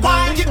me that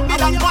wine, give me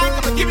that wine,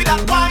 come on, give me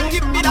that wine,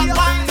 give me that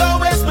wine. Don't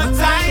waste my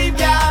time,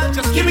 girl.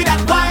 Just give me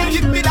that wine,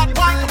 give me that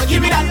wine, come on,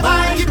 give me that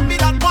wine, give me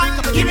that wine,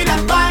 come on, give me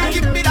that wine,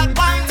 give me that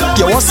wine.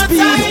 Don't waste my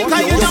time,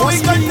 'cause you know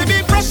it's going to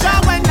be pressure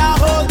when I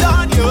hold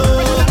on you.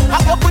 I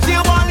go put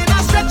you on in a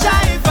stretcher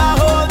if I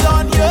hold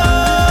on you.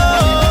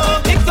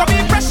 It's gonna be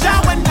pressure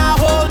when I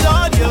hold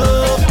on you.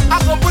 I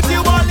go put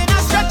you on in a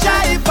stretcher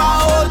if I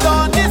hold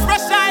on. This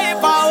pressure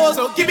if I hold.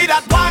 So give me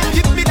that wine,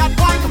 give me that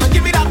wine, come on,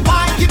 give me that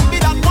wine, give me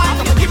that wine,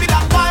 come on, give me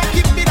that wine,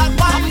 give me that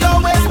wine.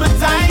 Don't waste my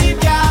time,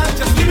 girl.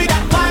 Just give me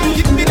that wine,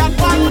 give me that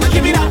wine, come on,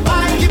 give me that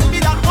wine, give me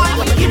that wine,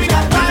 come on, give me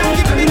that wine,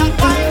 give me that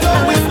wine.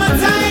 Don't waste my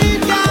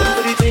time, girl.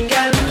 For the thing,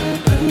 girl.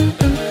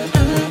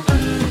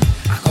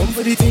 I come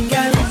for the thing,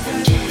 girl.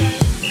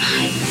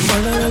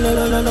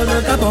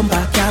 The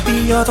bumper can't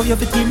be out of your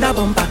fit in the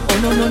bumper.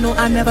 Oh no,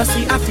 I never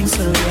see acting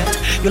so yet.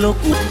 You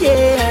look good,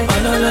 yeah.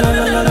 Oh no,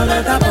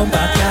 the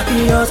bumper can't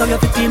be out of your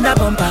fit in the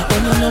bumper. Oh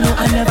no,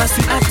 I never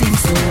see acting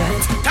so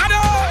yet.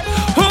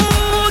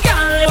 Oh,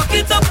 girl, walk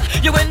it up.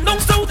 You went down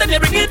south and you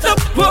bring it up.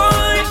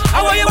 Boy,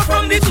 how are you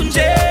from the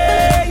Tunje?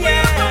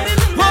 Yeah.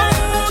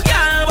 Oh,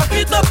 girl, walk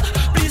it up.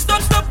 Please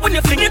don't stop when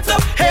you fling it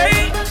up.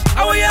 Hey,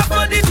 how are you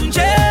from the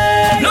Tunje?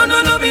 No,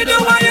 me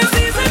don't want you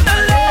season the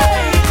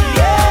late.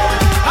 Yeah.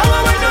 How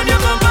are we on your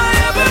bumper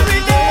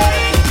every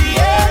day?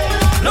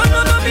 Yeah. No,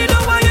 me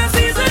don't want you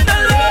season the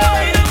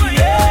late.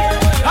 Yeah.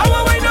 How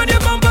are we on your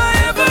bumper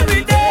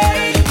every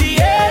day?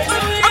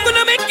 Yeah. I'm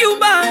gonna make you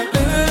buy.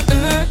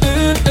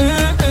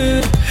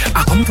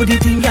 I come for the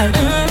thing, girl.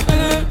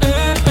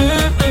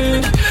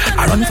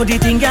 I run for the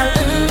thing, girl.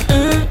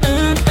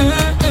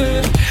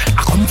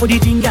 I come for the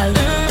thing, girl.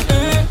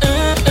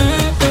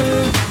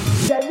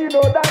 Then you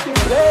know that the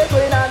play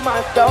going on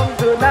my song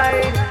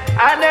tonight,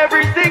 and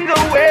every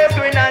single wave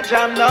going on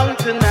jam long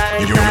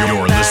tonight.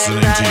 You're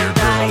listening to your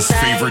girl's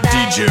favorite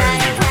DJ.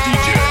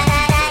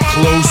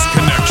 Close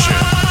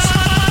Connections.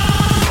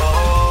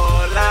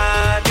 All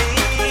I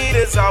need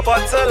is a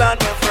bottle and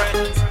my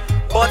friends.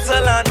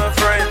 Bottle and my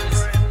friends.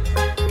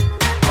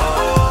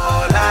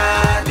 All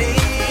I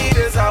need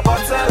is a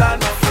bottle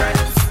and my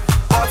friends.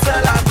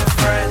 Bottle and my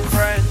friends.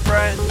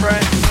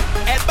 Friend.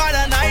 And bad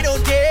and I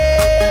don't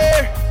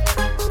care.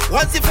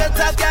 Once you felt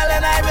that girl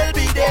and I will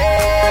be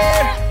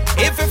there.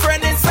 If a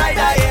friend inside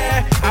I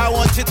hear, I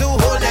want you to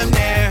hold them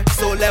there.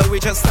 So let we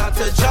just start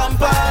to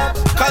jump up,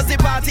 'cause the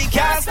party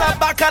can't stop.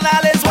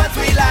 Bacchanal is what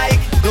we like.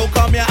 Don't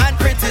come here and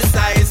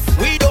criticize.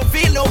 We don't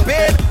feel no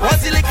pain.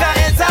 Once the liquor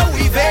enter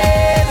we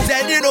vein,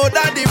 then you know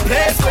that the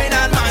place when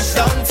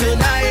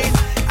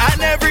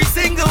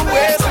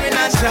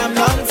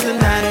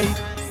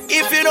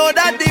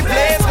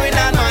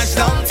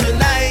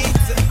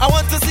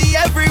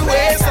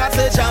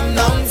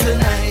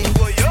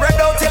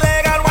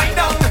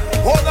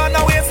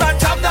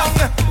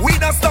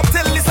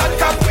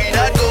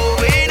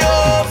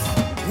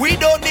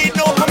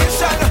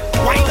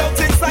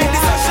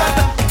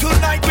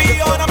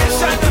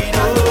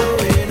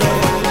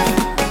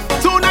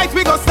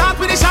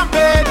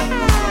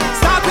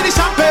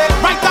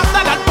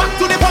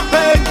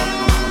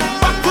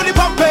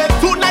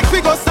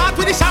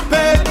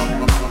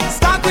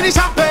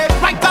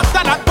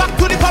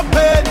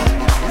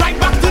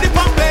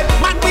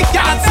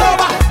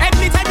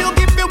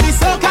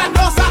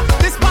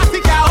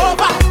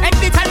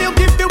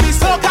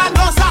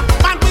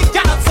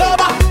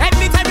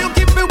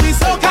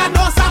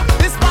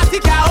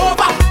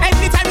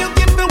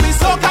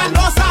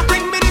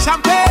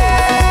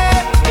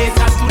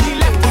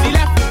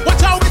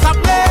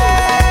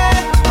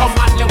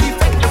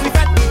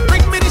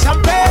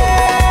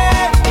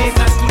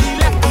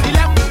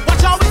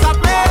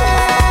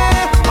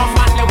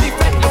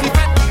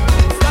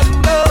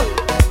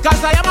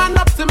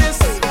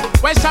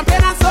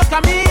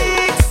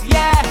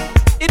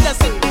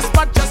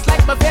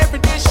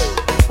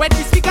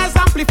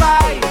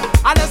amplify.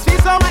 I just feel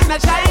so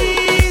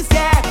energized,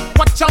 yeah.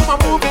 Watch how I'm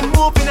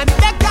moving, and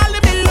they're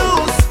calling me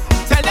loose.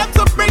 Tell them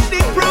to bring the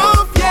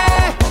proof,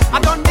 yeah. I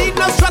don't need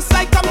no stress,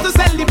 I come to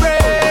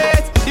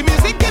celebrate. The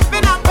music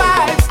giving up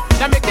vibes,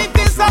 that make me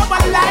feel so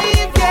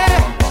alive, yeah.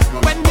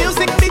 When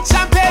music beat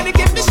champagne, it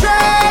give me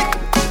strength.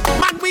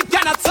 Man, we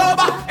cannot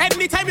sober.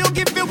 Anytime you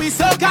give me, we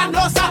so can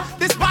no, sir.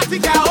 This party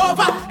can't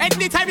over.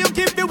 Anytime you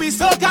give me, we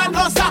so can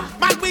no, sir.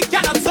 Man, we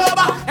cannot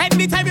sober.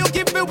 Anytime you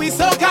give me, we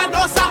so can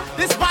no, sir.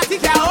 This party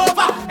can't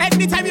over.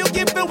 Anytime you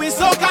give me, we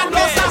so can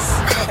no, sir.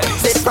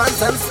 Say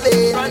France and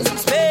Spain,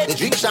 they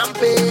drink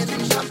champagne,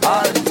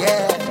 all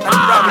yeah.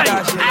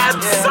 I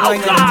am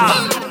Soca.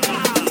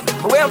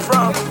 Where I'm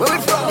from? Where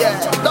we from? Yeah,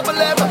 double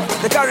level.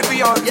 The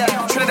Caribbean,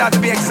 yeah. Trinidad to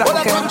be exact.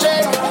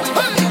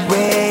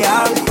 Where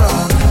I'm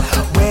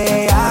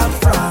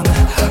from,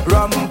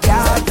 rum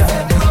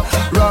garden,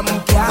 rum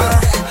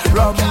garden,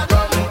 rum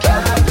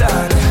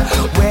garden.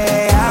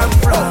 Where I'm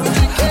from,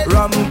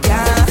 rum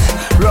garden.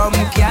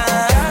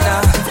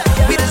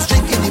 We just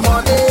drink in the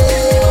morning.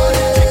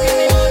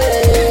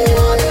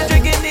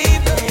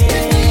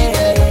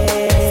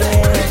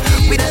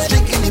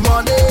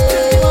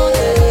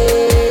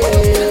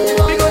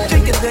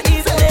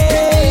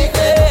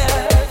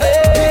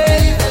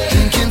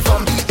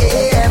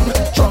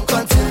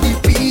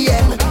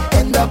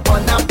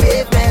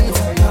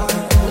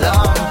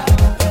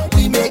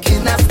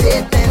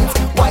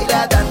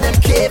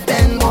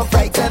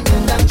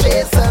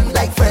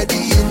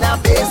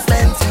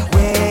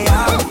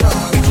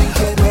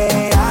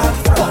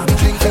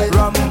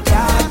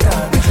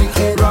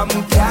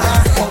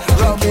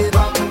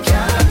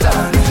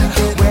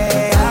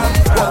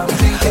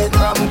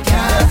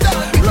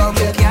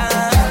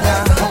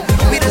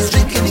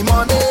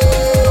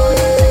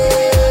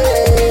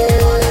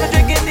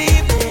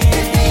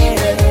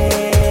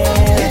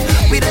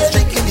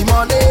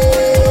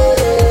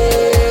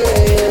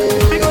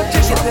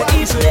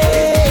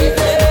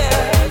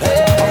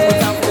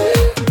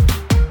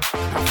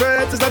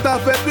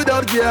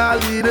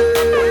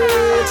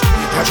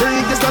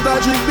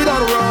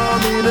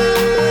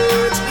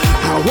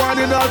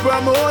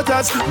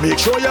 Make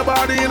sure your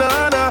body in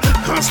order.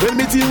 Cause when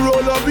me team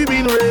roll up, we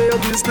been real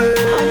business.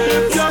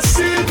 If you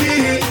see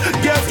me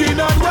getting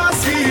on your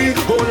seat,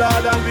 oh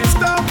Lord, and we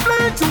stop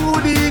playing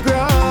to the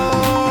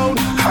ground.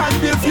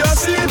 And if you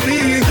see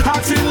me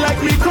acting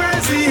like me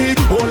crazy,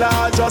 oh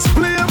Lord, just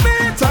play me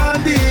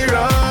on the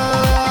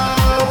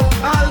round.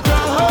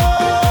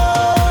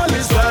 Alcohol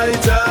is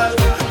vital.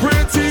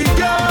 Pretty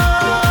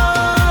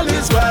girl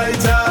is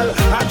vital.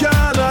 I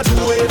cannot do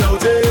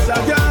without it. I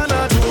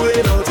cannot do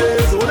without it.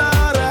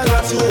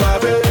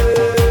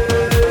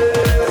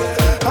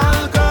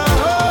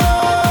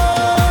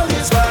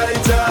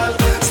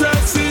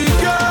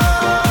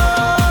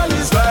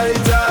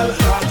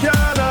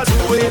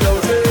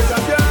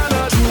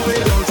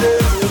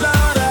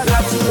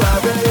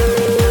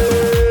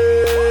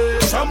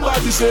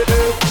 Say,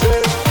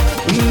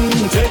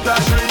 take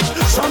that drink.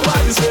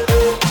 Somebody say,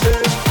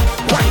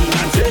 wine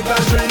and take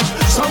that drink.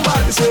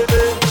 Somebody say,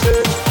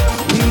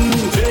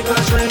 take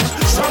that drink.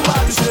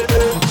 Somebody say,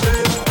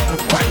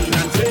 wine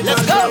and take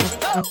that drink. Let's go.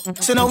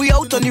 So now we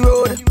out on the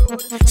road.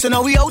 So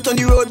now we out on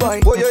the road,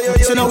 boy. Oh, yo.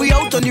 So now we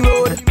out on the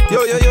road.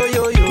 Yo.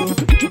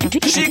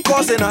 She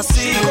causing a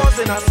scene.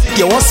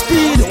 Yo, what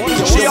speed?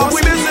 She on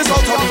we business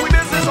out on.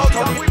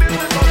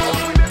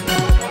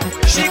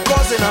 She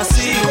causing a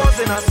scene.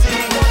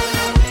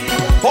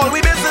 All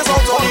we business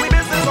out.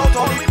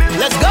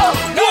 Let's go.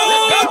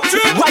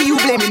 Why you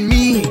blaming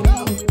me?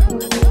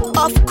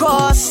 Of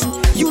course,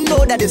 you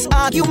know that this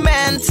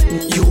argument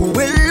you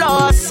will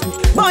lose.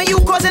 Boy, you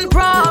causing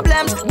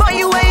problems. Boy,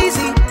 you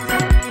lazy.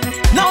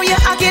 Now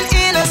you're acting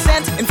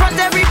innocent in front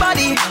of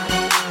everybody.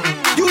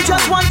 You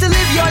just want to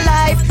live your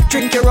life,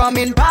 drink your rum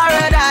in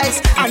paradise,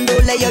 and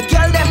don't let your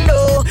girl them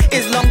know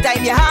it's long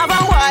time you have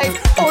a wife.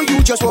 Or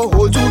you just will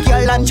hold two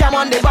girl and jam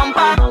on the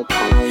bumper.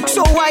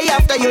 So why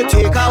after you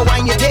take her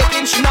wine, you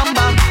taking she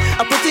number?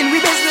 I put in we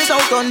business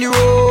out on the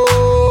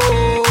road.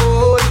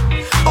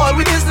 All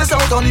we business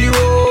out on the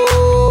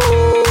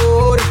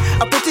road.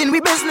 I put in we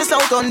business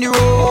out on the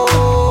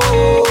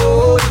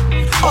road.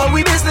 All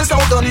we business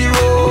out on the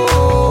road.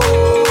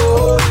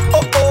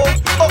 Oh.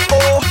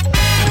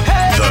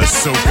 The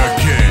Soca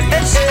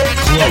Kings.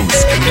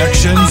 Close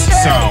Connections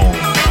Sound.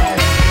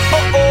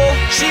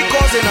 She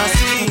causing a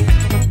scene.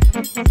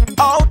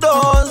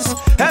 Outdoors,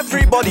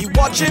 everybody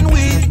watching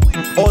we.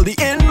 All the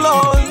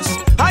in-laws.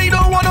 I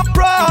don't want no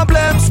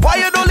problems. Why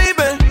you don't leave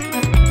it?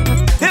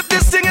 If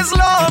this thing is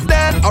love,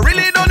 then I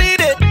really don't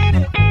need it.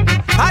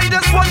 I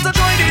just want to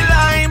join the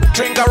line.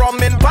 Drink a rum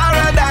in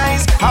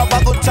paradise. Have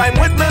a good time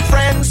with my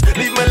friends.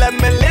 Leave me, let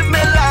me live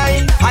my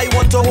life. I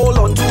want to hold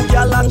on to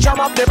y'all and jam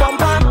up the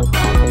bumper.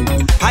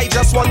 I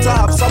just want to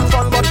have some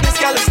fun, but this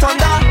girl is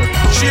thunder.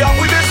 She have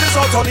we business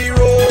out on the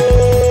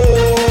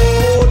road.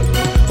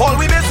 All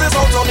we business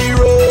out on the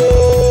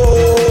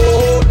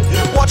road.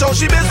 Watch out,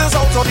 she business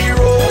out on the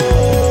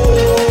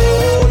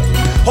road.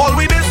 All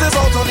we business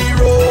out on the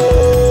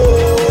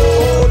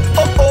road.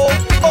 Oh.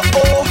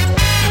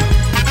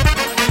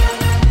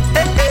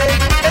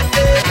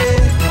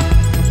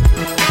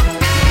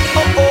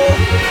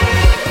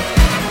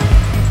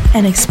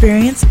 an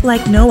experience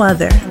like no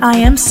other. I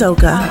Am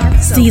Soca,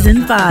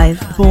 Season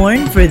 5,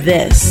 Born for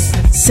This.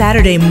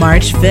 Saturday,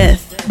 March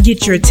 5th.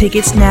 Get your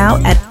tickets now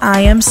at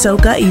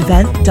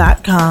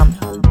IamSocaEvent.com.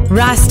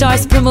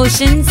 Rastars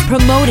Promotions,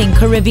 promoting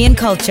Caribbean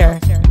culture.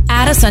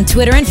 Add us on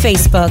Twitter and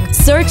Facebook.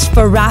 Search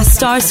for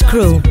Rastars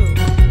Crew.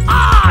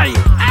 I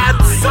am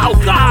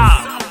Soca.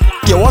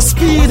 You want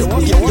speed?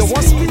 You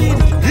want speed?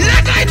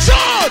 Let it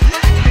show.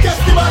 Guess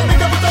the man,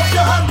 make up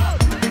your hand.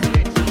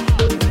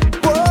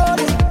 Whoa,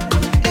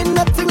 ain't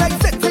nothing like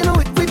fitting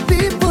with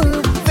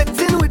people.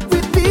 Fitting with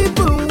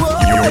people.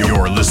 Whoa.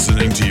 You're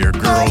listening to your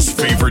girl's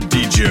favorite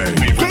DJ.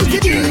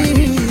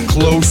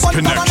 Close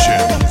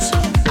Connections.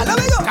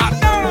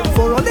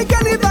 For all the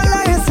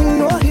cannibalize and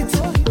no hit,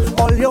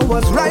 all you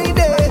was right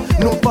there.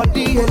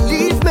 Nobody will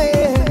leave me.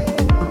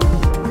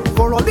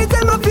 For all the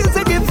time I feel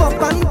to give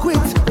up and quit.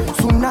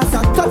 Soon as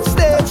I touch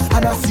stage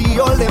and I see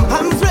all them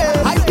hands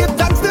raised, I give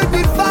thanks to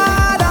the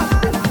Father.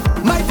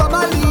 My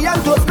family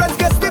and those friends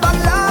get the bad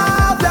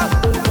laughter.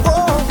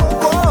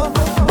 Oh,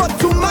 but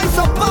to my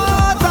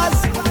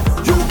supporters,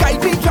 you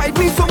guide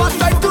me, so I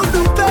try to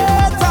do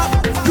better.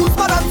 Use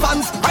my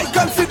advance, I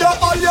consider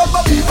all your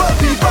people.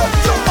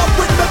 Jump up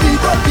with the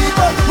people.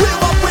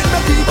 Wave up with the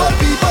people.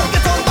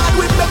 Get on bad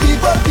with the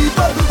people.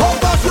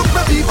 Almost look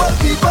the people.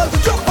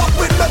 Jump up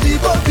with the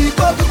people.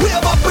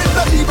 Wave up with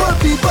the people.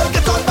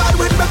 Get on bad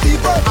with the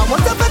people. I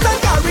want to fit and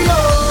carry on.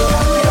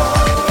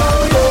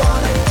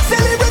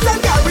 Celebrate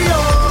and carry on.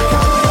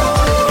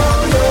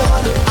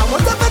 I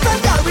want to fit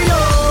and carry on.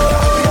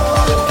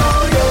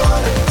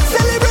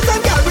 Celebrate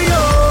and carry on.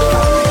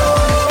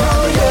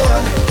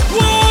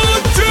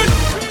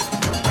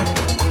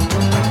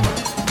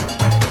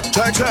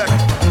 Check.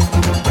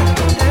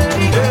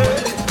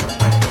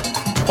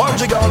 One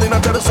jig all in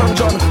until the sun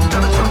done.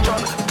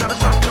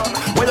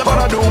 What you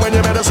gonna do when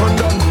you met the sun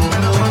done?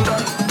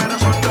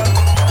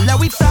 Now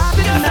we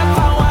started to step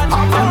forward. I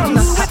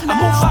move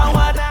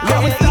forward.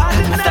 Now we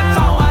started to step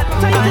forward.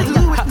 I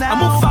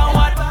move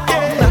forward.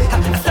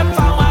 Step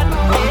forward.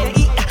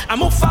 I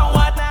move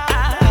forward.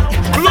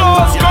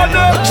 Close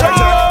Connection.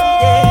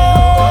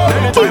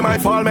 Many time I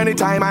fall, many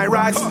time I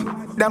rise.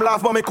 Them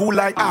laugh but me cool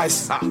like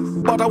ice.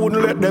 But I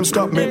wouldn't let them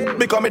stop me,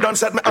 because me done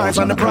set my eyes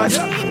on the price.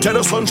 Tell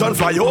the sunshine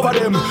fly over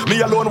them.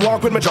 Me alone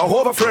walk with my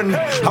Jehovah friend.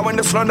 And when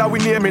the sun that we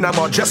name in a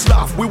mud, just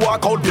laugh. We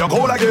walk out big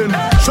hole again.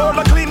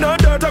 Shoulder clean, no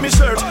dirt on me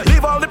shirt.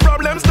 Leave all the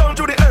problems down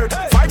to the earth.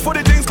 Fight for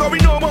the things cause we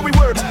know what we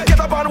worth. Get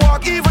up and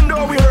walk even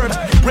though we hurt.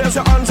 Raise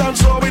your hands and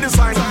show me the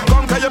sign.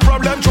 Conquer your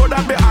problem, throw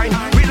that behind.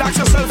 Relax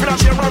yourself in a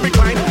chair and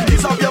recline.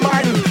 Ease up your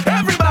mind.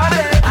 Everybody.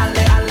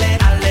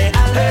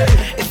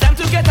 It's time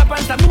to get up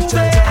and start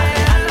moving.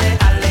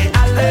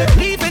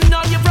 Leaving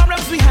all your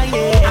problems behind.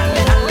 We're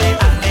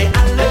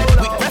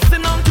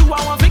pressing on to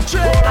our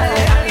victory. Oh,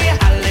 yeah.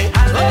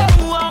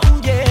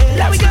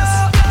 There we go.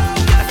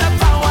 Step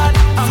forward.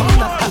 I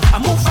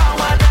move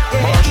forward.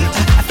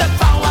 Step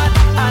forward.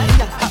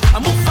 I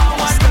move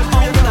forward. Step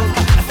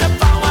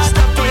forward.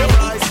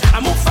 I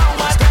move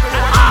forward.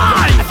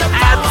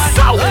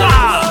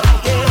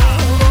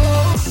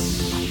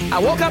 I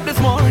woke up this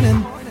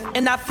morning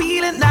and I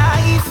feel it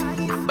nice,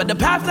 but the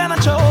path that I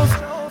chose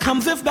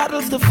comes with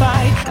battles to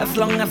fight. As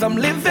long as I'm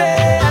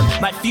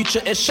living, my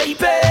future is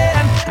shaping,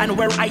 and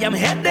where I am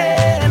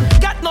heading,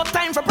 got no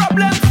time for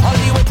problems. All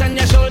the weight on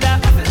your shoulder,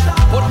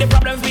 put the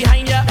problems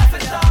behind you.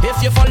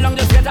 If you fall long,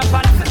 just get up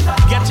and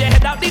get your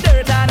head out the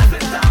dirt. And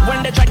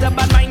when they try to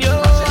bad mind you,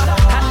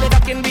 hand it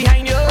up in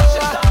behind you.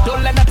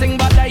 Don't let nothing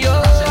bother you.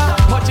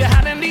 Put your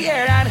hand in the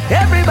air and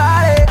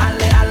everybody,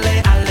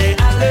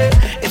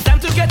 it's time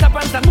to get up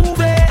and start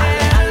moving.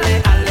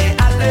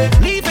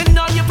 Leaving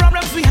all your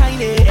problems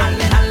behind it.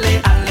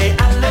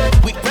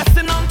 We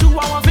pressing on to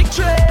our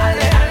victory.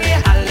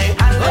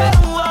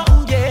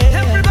 Oh, yeah.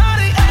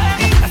 Everybody,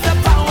 step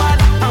forward.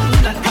 I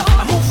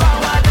move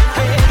forward.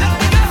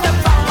 Step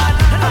forward.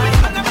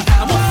 I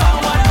move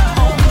forward.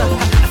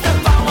 Step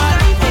forward.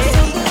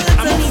 I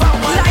move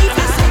forward. Life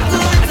is so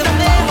good to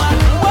me.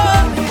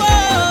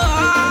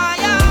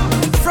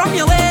 From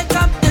your wake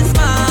up this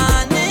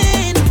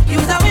morning, you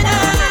was a winner.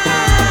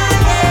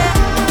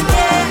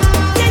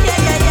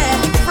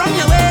 From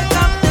your wake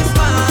up this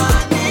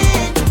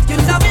morning, you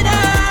was a winner.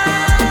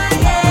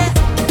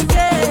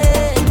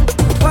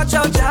 Watch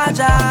out,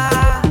 Jaja.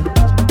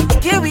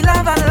 Here we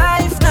live our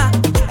life now.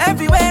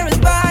 Everywhere is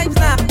vibes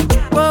now.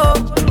 Whoa,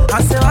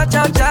 I say watch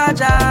out,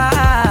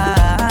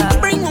 Jaja.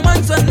 Bring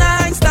woman so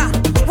nice now.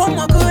 What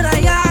more could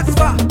I ask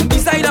for?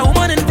 Beside a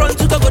woman in front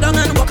to go down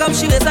and walk up,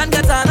 she waist and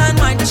get on and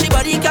mind. She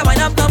body can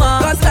wind up no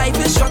more. Cause life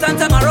is short and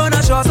tomorrow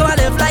not sure, so I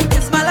live like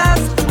this my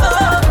last.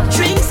 Oh,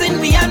 drinks in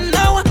me and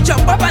now.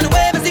 Jump up and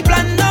wave as the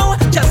plan now.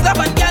 Just love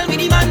and girl with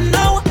the man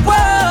now.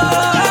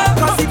 Whoa,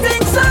 cause he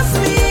thinks so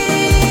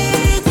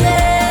sweet,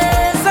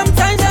 yeah.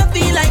 Sometimes I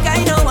feel like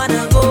I don't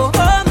wanna go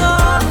home,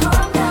 no.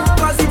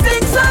 Cause he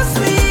thinks so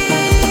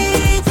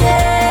sweet,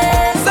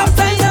 yeah.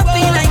 Sometimes I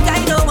feel like I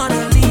don't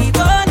wanna leave,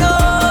 oh no.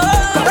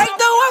 Right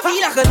now I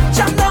feel like I could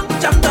jump down.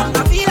 I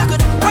feel like I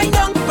could wind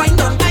down.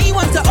 I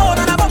want to hold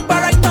on a bumper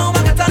right now. I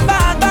got on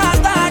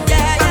bad,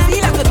 yeah.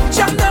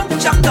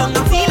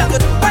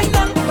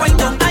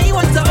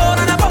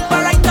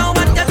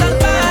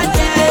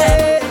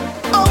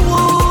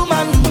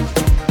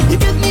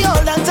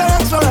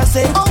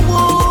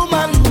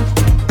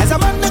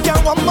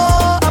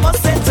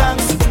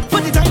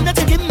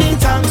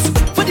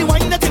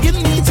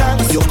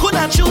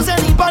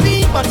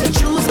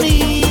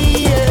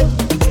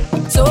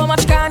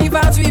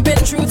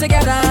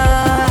 together.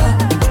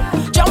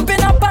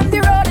 Jumping up on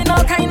the road in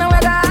all kind of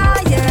weather,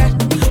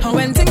 yeah. And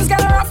when things get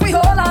rough, we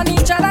hold on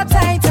each other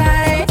tight,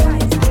 tight.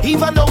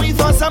 Even though we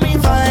fuss and we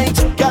fight,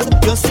 girl,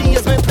 you see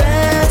as my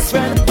best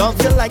friend.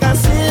 Love you like a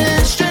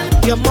sister,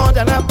 you're more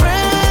than a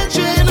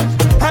brethren.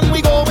 And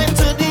we go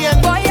into the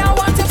end. Boy, I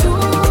want you to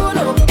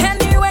know,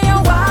 anywhere you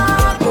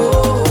walk,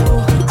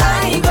 oh,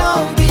 I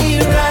gon' be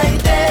right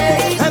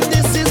there. And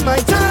this is my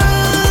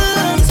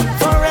terms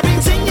for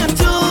everything you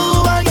do.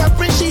 I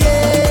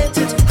appreciate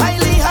it,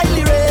 highly,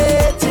 highly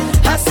rated.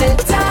 I said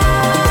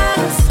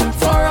thanks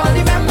for all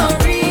the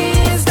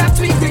memories that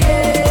we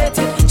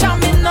created,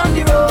 jamming on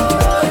the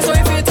road. So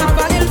if you talk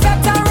a little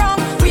better wrong,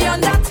 we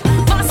on that,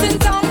 passing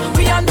down,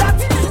 we on that,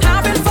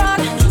 having fun,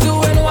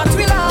 doing what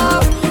we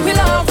love, we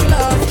love, we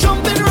love.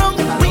 Jumping wrong,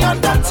 we on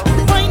that,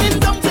 winding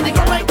down to the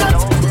ground like that.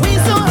 We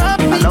so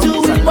happy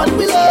doing what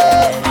we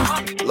love.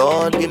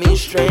 Lord, give me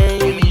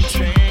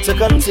strength to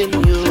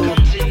continue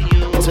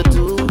to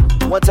do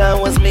what I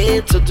was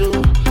made to do.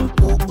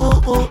 Ooh,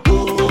 ooh, ooh,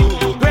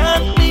 ooh.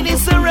 Grant me the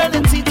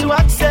serenity to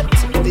accept.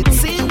 It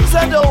seems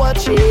I don't want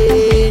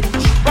change.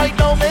 Right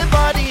now my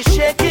body's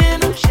shaking,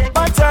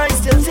 but I'm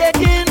still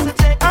taking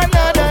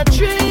another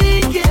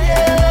drink.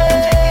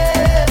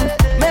 Yeah.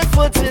 My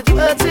foot is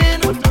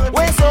hurting,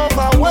 waist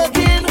over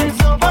working,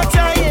 but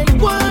I ain't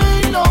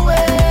going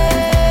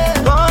nowhere.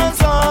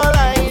 'Cause all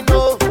I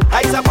know,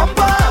 I's a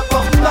bumper,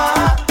 bumper,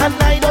 and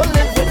I don't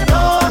live with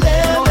no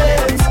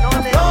limits,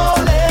 no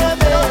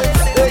limits.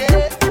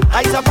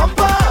 I's a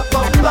bumper,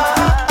 bumper,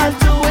 I'm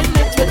doing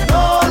it with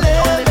no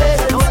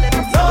limits,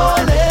 no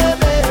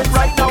limits.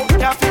 Right now,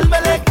 can't feel my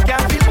leg,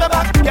 can't feel my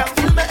back, can't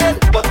feel my head,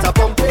 but I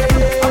bump it,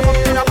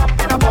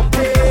 I bump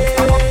it.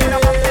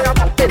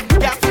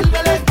 Can't feel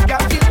my leg,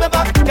 can't feel my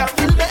back, can't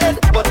feel my head,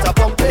 but I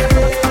bump it,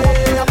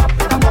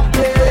 I bump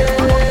it.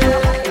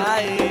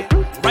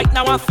 Right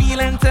now I'm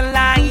feeling to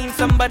line.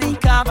 Somebody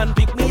come and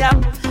pick me up,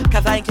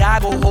 'cause I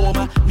can't go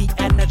home. Me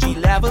energy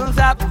levels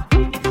up.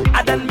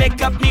 I done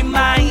make up me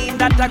mind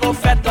that I go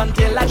fed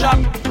until I drop.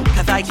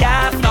 'Cause I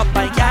can't stop,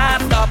 I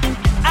can't stop.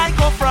 I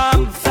go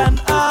from sun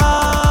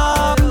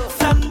up,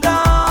 sun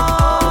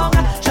down,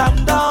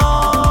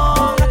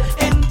 Shandong,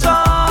 in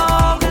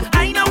town.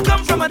 I now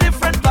come from a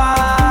different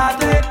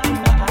party.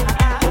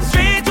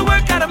 Straight to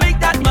work, gotta make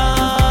that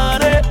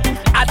money.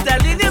 I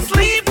telling you,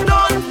 sleep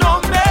don't know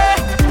me.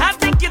 I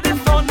think it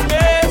is on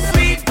me.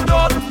 Sleep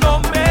don't know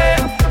me.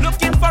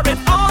 Looking for it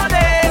all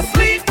day.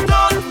 Sleep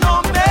don't know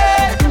me.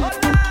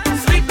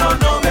 Sleep don't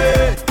know me.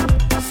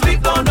 Sleep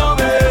don't know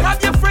me.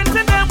 Have your friends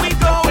and then we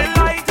go and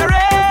light a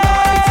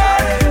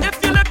ray. If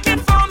you're looking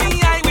for me,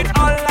 I with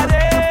all of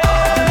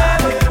them.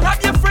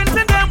 Have your friends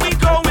and then we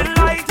go and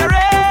light a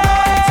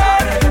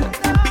ray.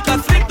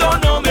 Because sleep don't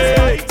know me.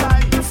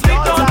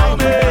 Sleep don't know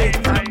me.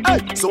 Hey,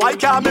 so I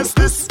can't miss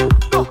this.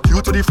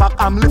 Due to the fact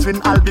I'm living,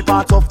 I'll be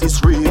part of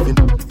this raving.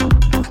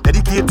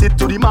 Dedicated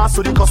to the mass,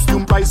 so the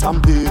costume price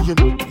I'm paying.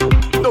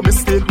 No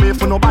mistake made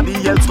for nobody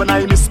else when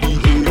I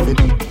misbehaving.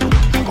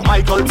 For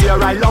my culture,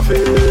 I love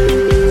it.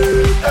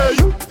 Hey.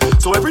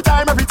 So every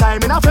time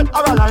in a fete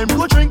or a line, we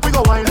go drink, we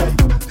go wine.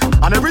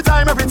 And every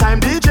time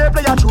DJ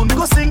play a tune, we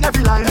go sing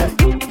every line.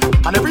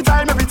 And every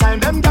time,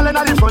 them gal in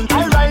the front, I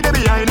ride it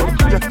behind.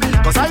 Yeah.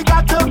 'Cause I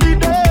got to be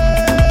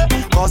there,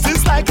 'cause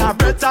it's like a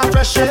breath of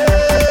fresh air.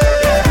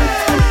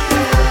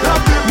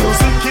 Love the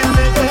music in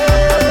the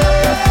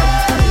air.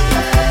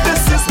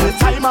 This is the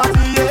time of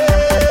the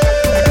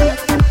year.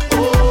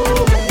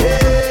 Oh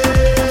yeah.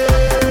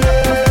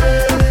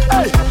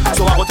 Hey,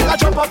 so I go take a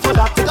jump up for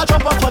that, take a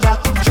jump up for that,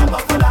 jump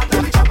up for that,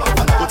 jump up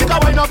for that. Go take a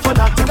wine up for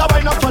that, take a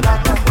wine up for that,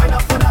 wine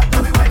up for that,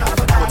 wine up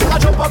for that. Go take a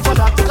jump up for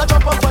that, take a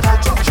jump up for that,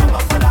 jump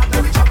up for that,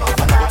 jump up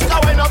for that. Take a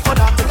wine up for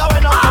that, take a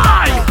wine up for that.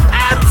 I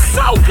am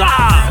Soca.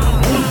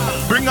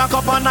 Bring a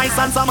cup of nice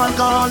and some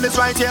alcohol, it's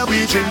right here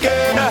we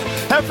drinking.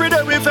 Every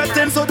day we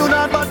fetting, so do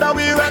not bother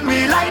we when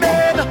we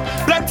lighting.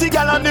 Plenty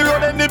gal on the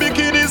road in the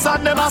bikinis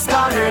and them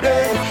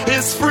masquerading.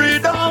 It's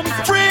freedom,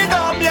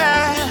 freedom,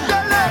 yeah.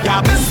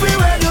 Yeah, miss me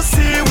when you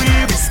see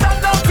we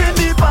stand up in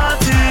the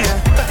party.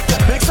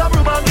 Make some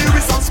room and give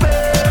me some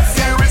space.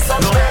 Give me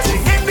some space.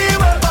 In the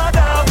world, but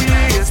we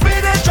is we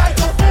they try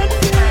to end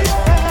it.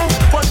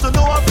 Want to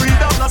know what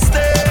freedom not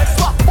stays.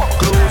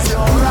 Close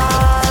your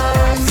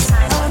eyes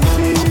and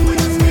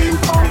feel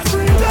on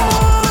freedom.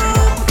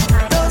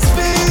 Just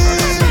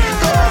feel.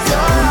 Close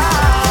your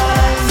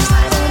eyes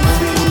and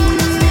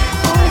feel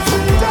on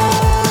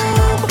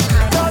freedom.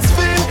 Just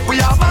feel. We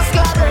are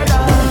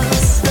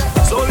masqueraders,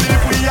 so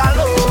live we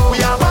alone. We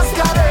are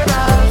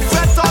masqueraders.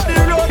 Set up the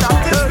road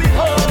until we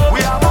home. We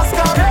are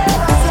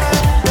masqueraders.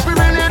 We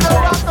really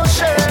don't have no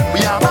shame. We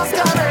are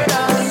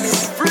masqueraders.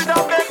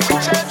 Freedom make we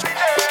change the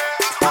game.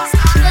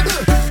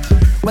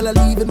 Well, I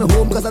leave in my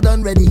home 'cause I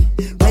done ready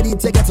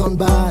to get on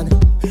board,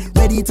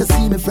 ready to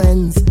see my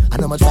friends. I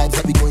know much vibes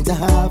that we going to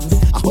have.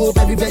 I hope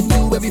every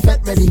venue, every fete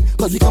ready,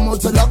 'cause we come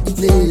out to lock the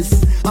place,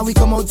 and we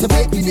come out to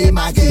make the name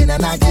again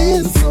and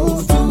again.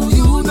 So do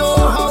you know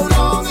how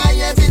long I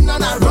have been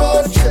on a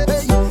road trip,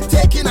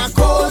 taking a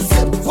cold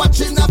sip,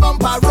 watching the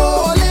bumper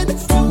rolling?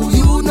 Do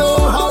you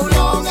know how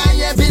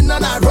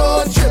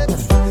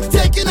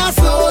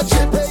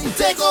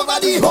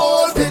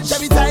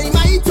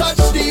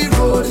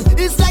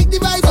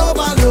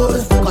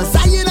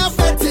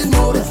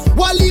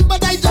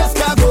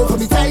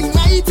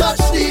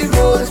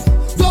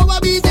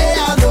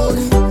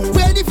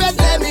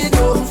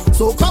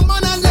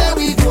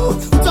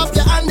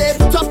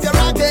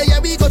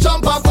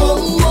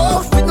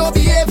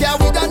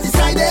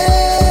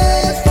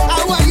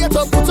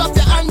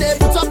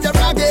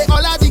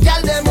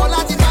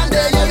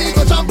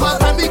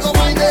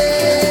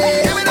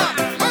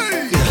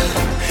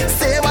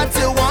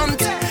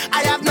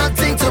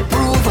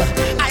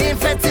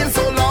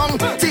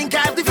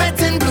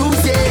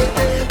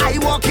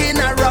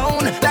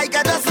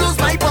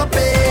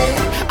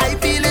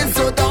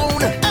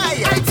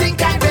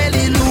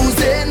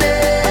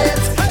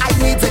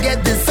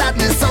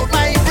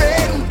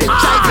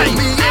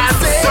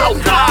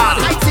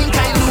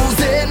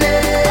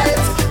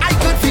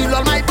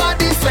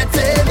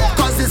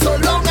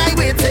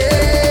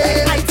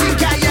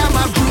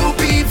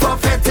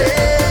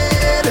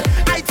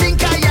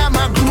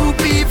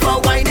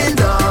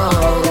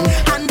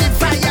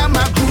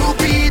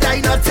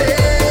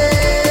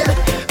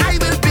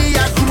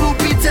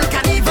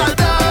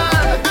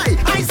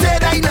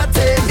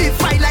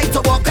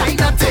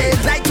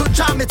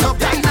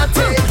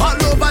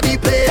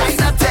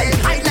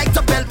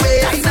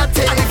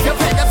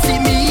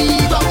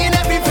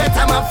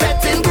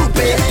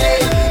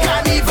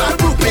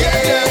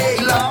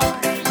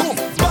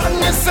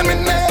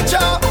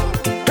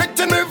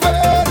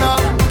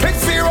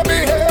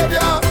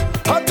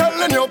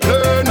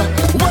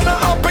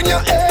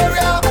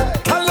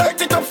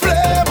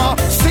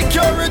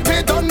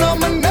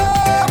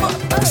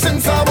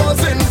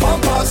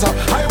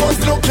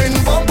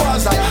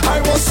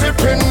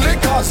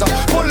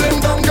knickers, pulling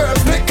down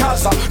girls'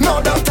 knickers.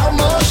 Now that I'm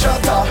a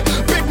shutter,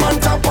 big man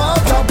tapper.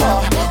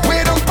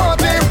 We don't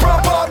party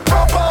proper.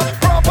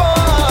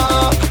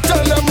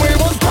 Tell them we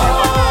was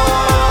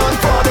born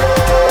for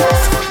this.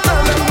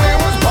 Tell them we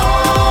was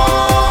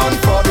born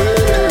for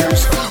this.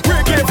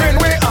 We're giving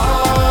we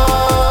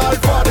all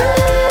for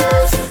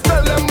this.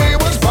 Tell them we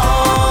was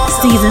born.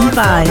 Season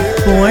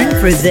 5, Born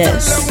for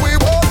This. We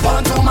was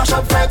born to mash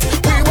up fret.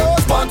 We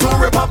was born to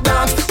rip up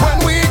dance.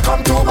 When we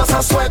come to bust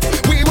a sweat,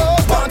 we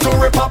was born to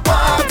rip up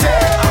party.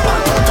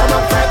 Born to turn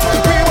up fret.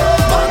 We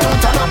was born to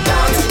turn up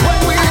dance. When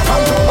we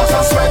come to bust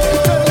a sweat,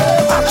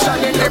 action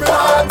in the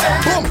party.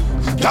 Boom,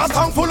 gas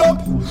tank full up.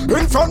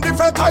 In front the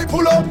fret I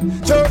pull up.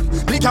 Yeah,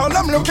 the girl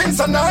them looking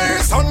so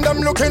nice and them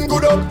looking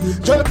good up.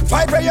 Yeah,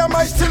 5 a.m.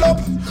 I still up.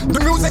 The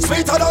music's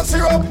sweeter than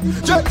syrup.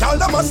 Yeah, girl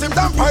them massive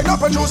them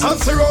pineapple juice and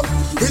syrup.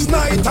 It's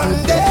night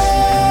and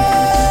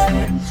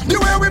day. The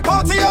way we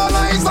party all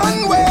eyes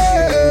and way.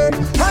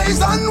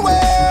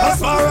 As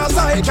far as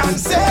I can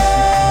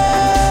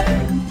say,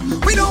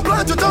 we don't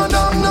plan to turn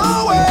down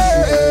no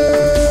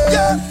way.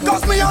 Yeah,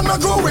 cause me and my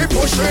crew we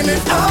pushing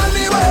it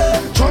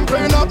alleyway,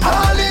 jumping up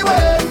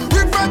alleyway.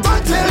 We fret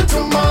until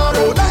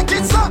tomorrow like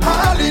it's a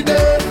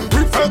holiday.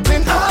 We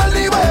fretting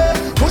alleyway,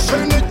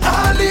 pushing it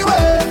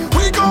alleyway.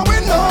 We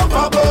going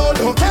overboard,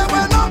 don't care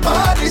what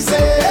nobody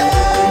say.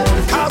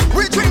 Cause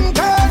we drink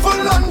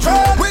full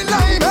 100, we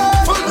lime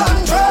full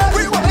 100,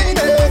 we wine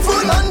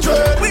full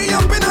 100, we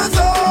up in a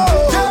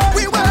zone. Yeah,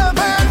 we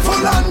waving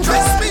full 100,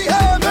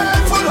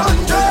 misbehaving full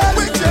 100,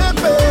 we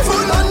jumping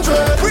full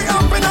 100, we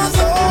up in a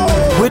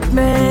zone. With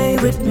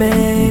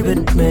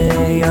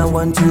me, I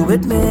want you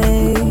with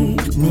me,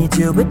 need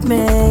you with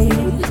me.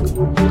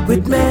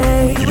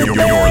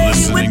 You're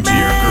listening to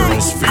your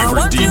girl's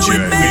favorite DJ.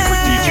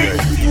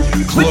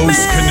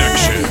 Close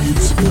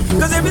Connections.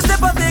 Cause every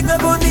step I take I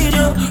go need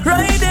you,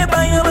 right there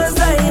by your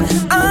side.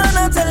 And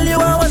I tell you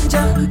I want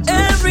you,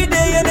 every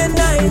day and at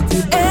night.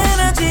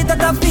 Energy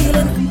that I'm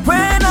feeling,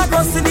 when I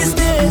cross the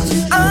stage.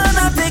 And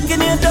I'm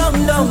taking you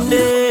down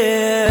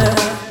there.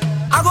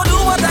 I go do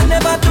what I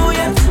never do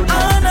yet,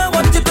 and I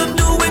want you to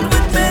do it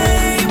with me.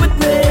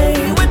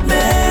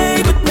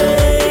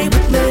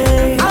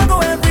 I'll go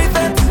every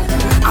vet,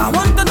 I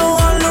want to know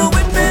all who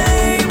with me.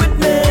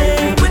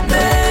 Put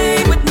me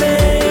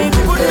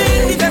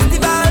in the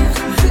festival,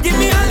 give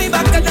me all the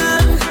back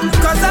again.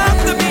 Cause I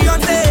have to be on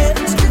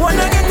stage,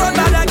 wanna get on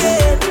bad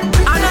again.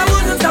 And I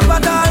wouldn't stop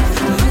at all,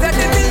 let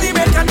it till the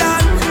break of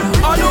dawn.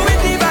 All who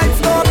with the vibes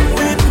come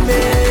with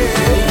me.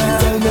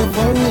 Tell me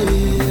for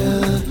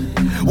real,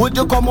 would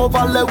you come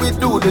over, let we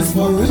do this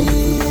for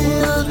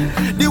real?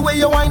 The way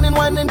you're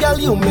whining, girl,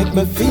 you make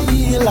me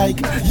feel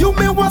like you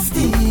may want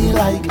steal,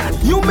 like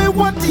you may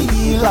want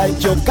deal,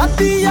 like you got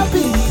the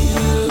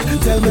appeal.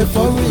 Tell me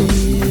for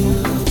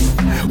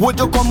real, would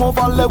you come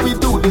over, let we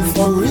do this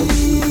for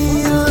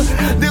real?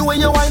 The way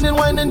you're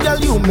whining, girl,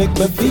 you make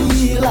me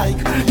feel like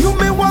you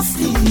may want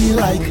steal,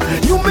 like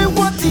you may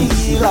want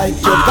deal, like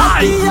you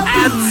got the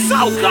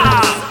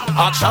appeal.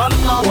 Action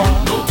now,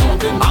 no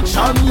talking.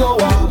 Action you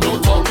want, no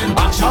talking.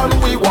 Action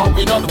we want,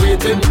 we not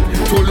waiting.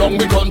 Too long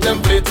we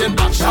contemplating.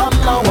 Action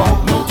now,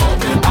 no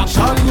talking.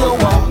 Action you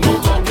want, no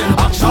talking.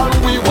 Action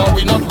we want,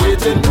 we not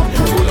waiting.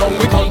 Too long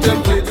we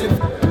contemplating.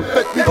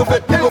 Fit.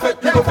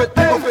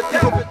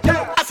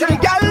 I see the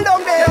girl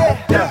down there.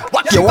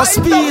 You want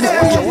speed?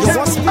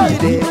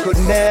 There could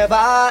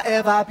never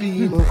ever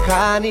be no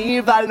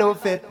carnival, no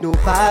fete, no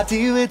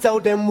party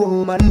without them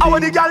woman. I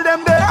want the girl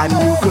them there. And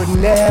you could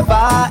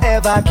never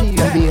ever keep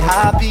me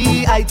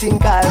happy. I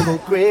think I'll go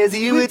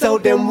crazy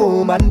without them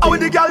woman. I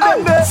want the girl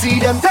them there. See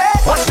them there.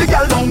 Watch the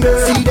girl down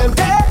there. See them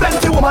there.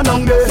 Plenty woman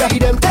down there. See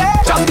them there.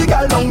 Jam the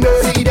girl down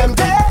there. See them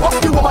there. Watch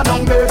the woman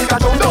down there.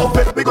 Because you know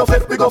fit, we go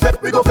fit.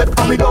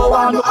 And we don't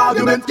want no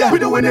argument. Yeah, we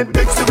doing it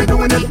big, so we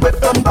doing it with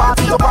them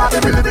party to party.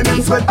 We living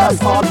in sweat.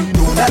 That's all we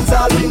know. That's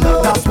all we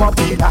know. That's what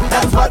we like.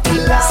 That's what we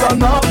like.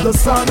 Sun up the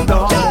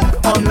sundown.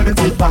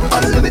 Unlimited vibe.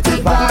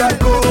 Unlimited vibe. Not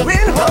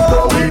going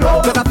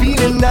home. Cause I'm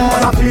feeling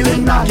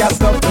nice. Can't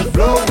stop the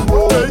flow.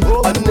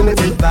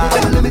 Unlimited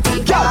vibe.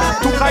 Unlimited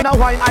vibe. Two kind of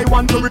wine I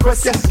want to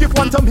request. Yes, give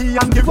one to me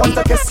and give one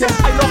to guess. Yes,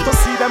 I love to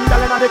see them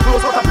gal in their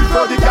clothes, but I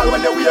prefer the gal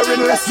when they're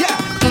wearing less. Yeah.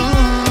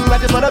 I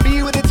just wanna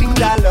be with the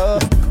things I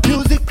love.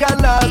 Music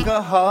and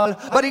alcohol,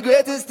 but the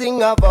greatest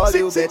thing of all,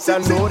 you better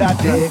know that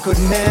there could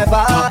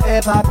never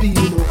ever be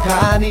no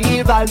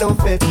carnival, no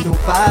fete, no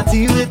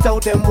party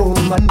without them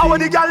woman. I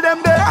want the girl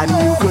them there. And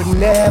you could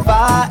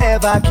never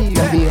ever keep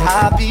me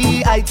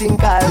happy. I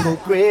think I'll go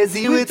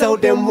crazy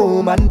without them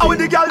woman. I want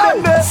the girl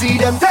them there. See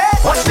them there.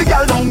 Watch the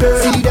girl down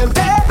there. See them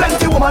there.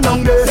 Plenty woman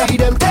down there. See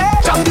them there.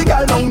 Jam the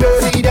girl down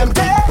there. See them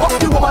there. Watch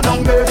the woman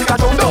down there.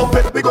 Because you know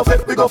fit, we go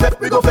fit.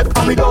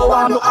 And we don't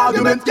want no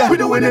argument. Yeah, we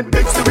doing it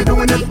big, so we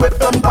doing it with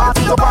them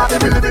party to party.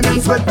 We living in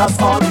sweat. That's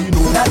all we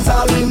know. That's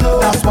all we know.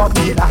 That's what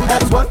we like.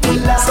 That's what we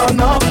like. Sun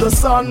up the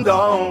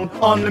sundown.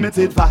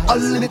 Unlimited vibe.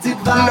 Unlimited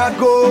vibe. Not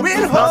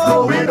going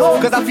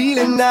home. Cause I'm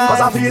feeling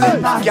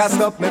nice. Can't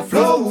stop me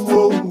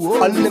flow.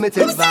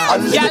 Unlimited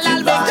vibe.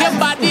 Y'all make your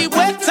body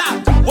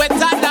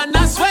wetter than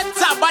a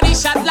sweater. Body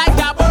shot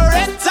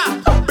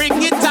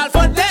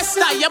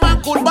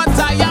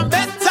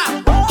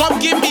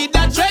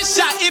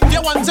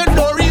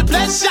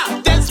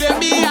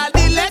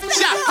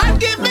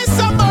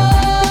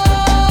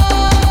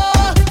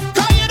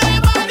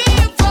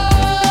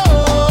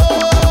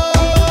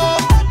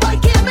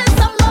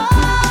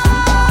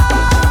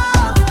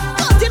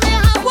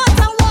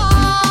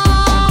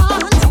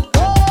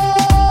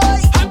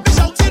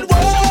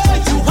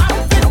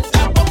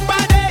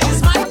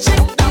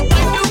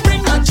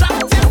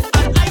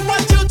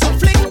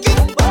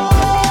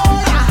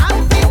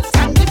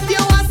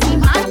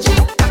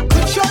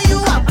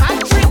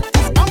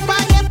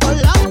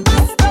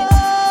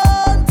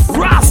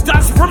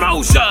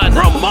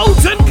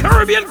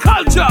Caribbean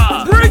culture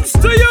brings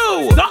to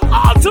you the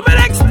ultimate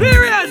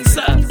experience.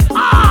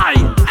 I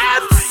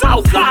am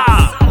Soca.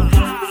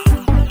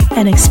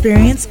 An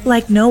experience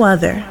like no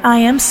other. I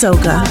Am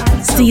Soca,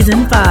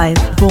 Season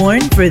 5,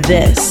 Born for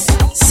This.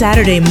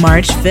 Saturday,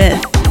 March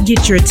 5th.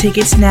 Get your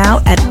tickets now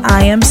at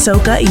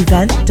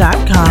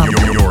IamSocaEvent.com.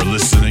 You're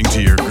listening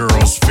to your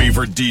girl's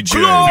favorite DJ.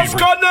 Close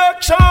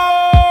connection.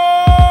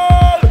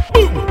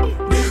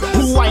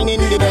 Who whining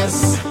the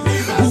best?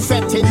 Who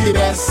fetting the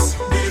best?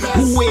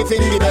 Who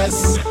waving the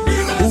best?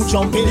 Who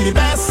jumping the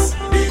best?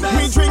 We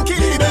drinking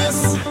the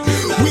best.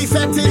 We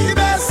fetting the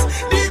best.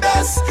 The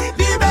best.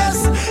 The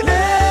best.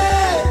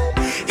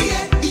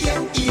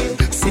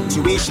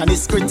 Situation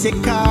is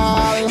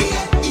critical.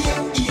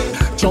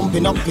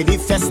 Jumping up to the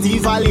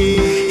festival.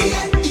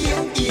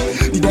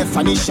 The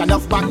definition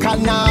of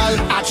bacchanal.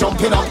 I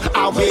jumping up,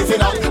 I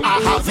waving up, I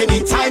having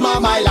the time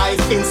of my life.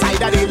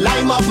 Inside of the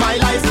lime of my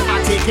life,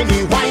 I taking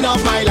the wine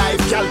of my life.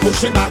 Girl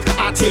pushing back,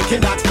 I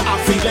taking that. I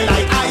feeling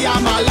like I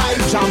am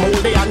alive. Jam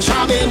all day and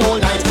jamming all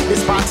night.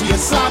 This party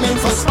is slamming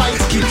for spite.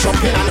 Keep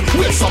jumping and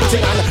wait something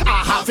and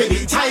I having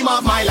the time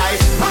of my life.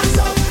 Hands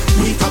up,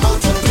 we come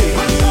out to play.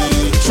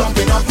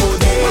 Jumping up all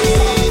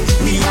day.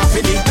 We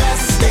having the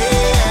best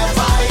day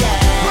ever,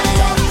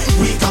 yeah.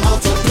 We come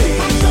out to play.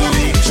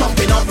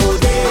 Jumping up all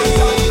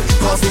day.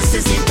 Cause this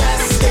is the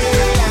best day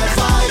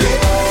ever,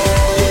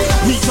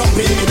 yeah. We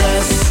jumping the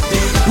best.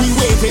 We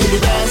waving the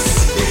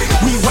best.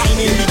 We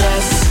whining the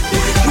best.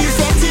 We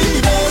setting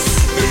the best.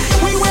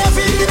 We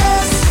waving the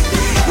best.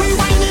 We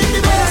whining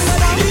the best.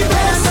 The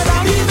best,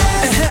 the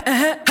best.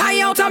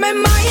 High out of my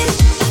mind.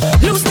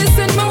 Looseness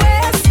in my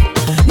waist.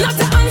 Not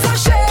the answer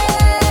shame.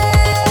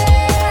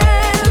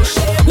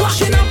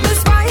 Washing up my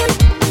spine,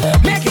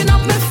 making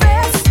up my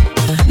face.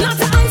 Not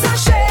the answer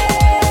shame.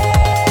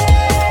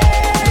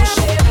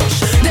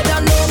 They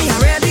don't know me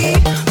already.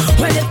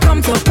 When it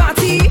comes to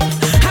party,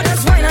 I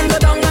just wine and go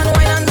down and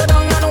wine and go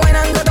down and wine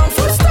and go down.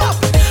 Full stop.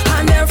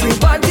 And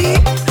everybody,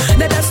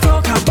 they just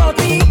talk about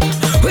me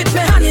with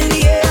my hand in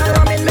the air and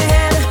rubbing my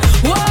head.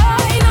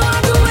 Why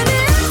not doing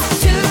it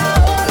till I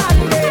hold on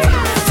me,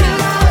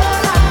 till I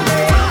hold on me,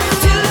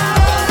 till I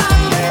hold on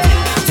me,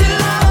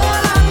 till I hold on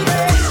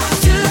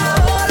me, till I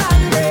hold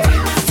on me,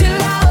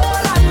 till I hold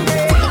on me,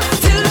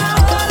 till I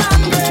hold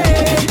on me.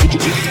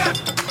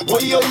 Oh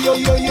yo yo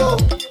yo yo.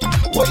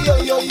 Oh yo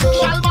yo yo.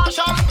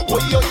 Oh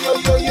yo yo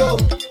yo yo.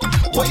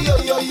 Oh yo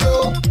yo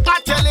yo.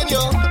 I'm telling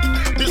you,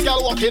 this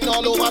girl walking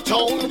all over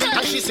town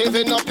and she's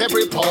saving up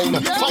every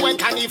pound for when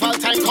carnival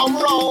time come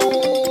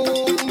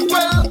round.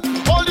 Well,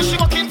 all this she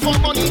working for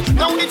money.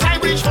 Now the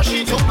time reach for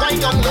she to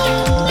grind on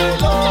low.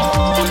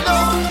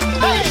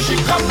 Hey, she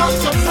come out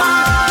to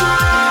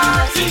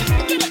party.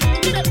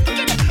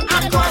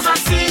 And cause I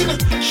seen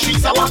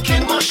she's a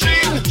walking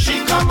machine.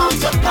 She come out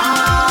to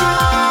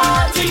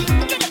party.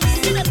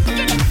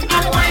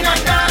 And wine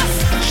and dance.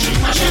 She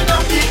mashing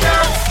up the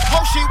dance.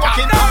 How she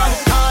walking hard,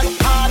 hard,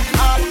 hard,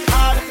 hard,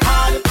 hard,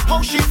 hard.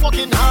 How she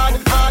walking hard,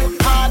 hard,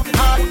 hard,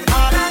 hard,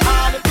 hard,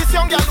 hard. This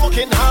young girl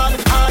walking hard,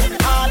 hard,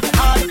 hard,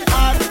 hard,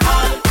 hard,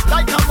 hard.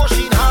 Like a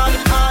machine hard,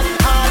 hard,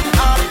 hard,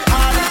 hard,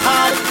 hard,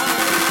 hard.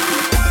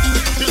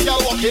 This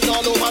girl walking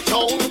all over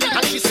town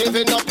and she's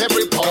saving up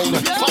every pound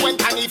for when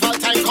carnival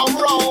time come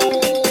round.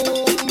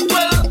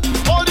 Well,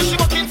 all this she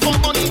working for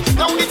money.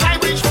 Now the time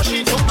reach for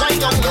she to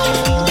grind on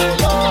low.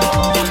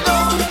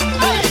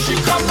 Hey, she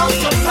come out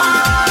to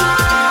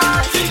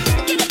party.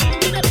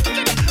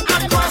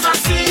 And cause I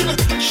seen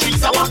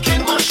she's a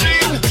walking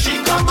machine. She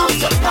come out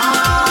to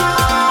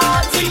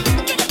party.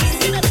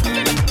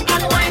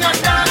 And wine and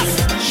dance.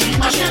 She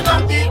mashing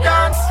up the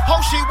dance. How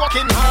she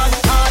walking hard,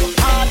 hard,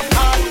 hard,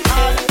 hard,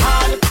 hard,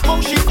 hard. How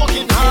she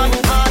walking hard,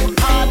 hard,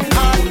 hard,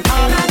 hard,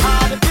 hard,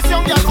 hard. This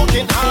young girl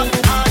walking hard,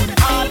 hard,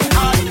 hard,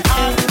 hard,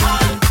 hard,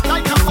 hard.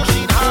 Like a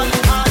machine hard,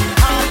 hard,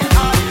 hard,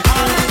 hard,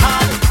 hard,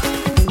 hard.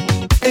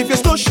 If you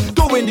stush,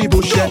 go in the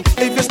bush, yeah.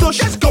 If you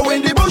stush, go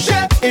in the bush,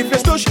 yeah. If you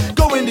stush,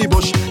 go in the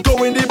bush.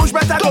 Go in the bush,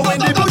 better go in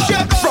the bush,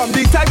 yeah. From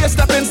the time you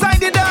step inside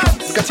the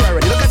dance. Look at you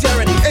already, look at you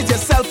already. It's your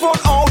cell phone,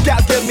 oh, girl,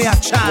 give me a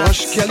chance.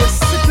 Wash, girl, you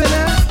sipping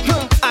it.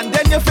 And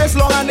then your face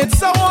long and it's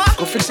sour.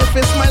 Go fix your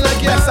face, smile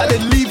like yes. I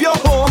did leave your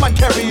home and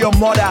carry your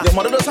mother. Your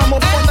mother does have more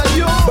fun than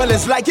you. Well,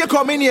 it's like you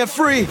come in here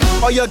free,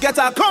 or you get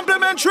a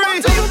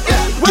complimentary.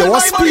 You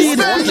want speed?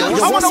 I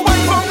wanna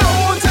wine from the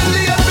hotel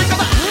the end because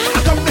I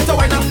come with the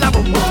wine and la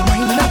boom boom. I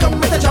come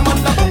with the jam on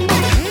the boom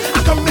boom. I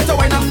come with the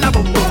wine and la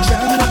boom boom. I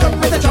come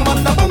with the jam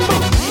on the boom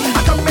boom.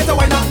 I come with the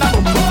wine and la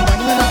boom boom. I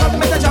come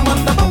with the jam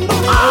on the boom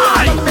boom. I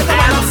am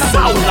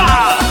Soca. I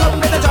come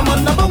with the jam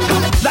on the boom boom.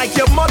 Like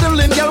you're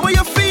modeling, girl, where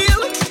you feel?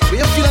 Where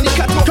you feel on the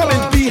catwalk?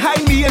 Coming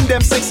behind me in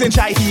them 6-inch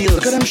high heels.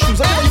 Look at them shoes,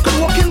 you can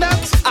walk in that.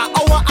 An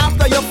hour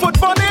after your foot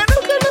burning.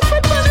 Look at the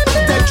foot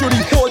burning. Then through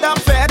the whole damn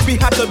fed, we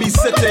had to be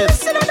sitting.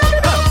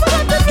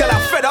 Girl,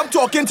 I'm fed up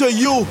talking to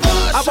you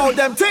about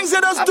them things you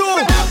just do.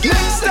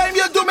 Next time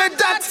you do me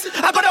that,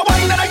 I gotta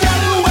wine and I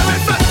get you every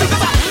flat.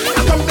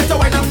 I come with the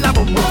wine and la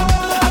boom boom. I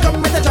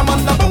come with the jam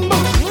on the boom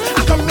boom. I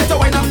come with the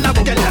wine and la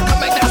boom. Girl, I come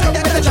with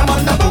the jam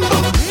on the boom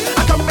boom. I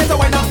come with the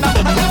wine and la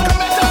boom.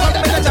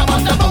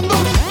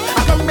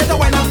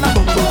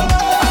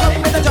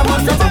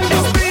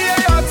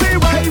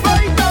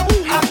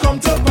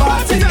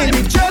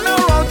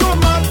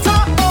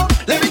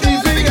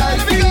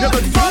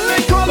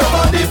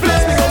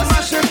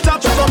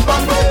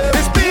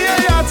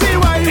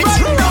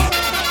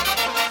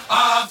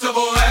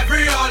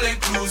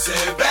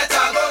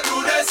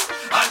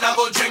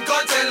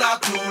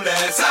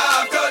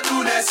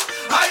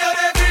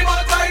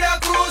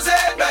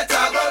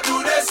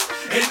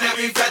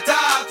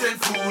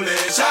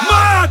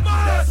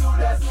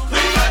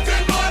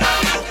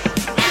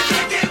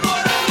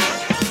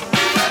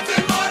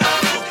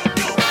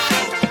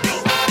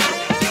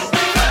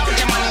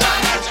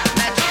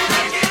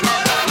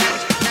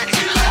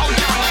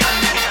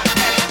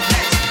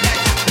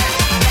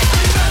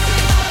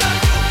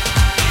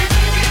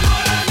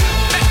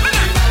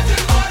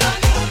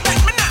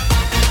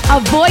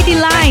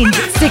 empty lines.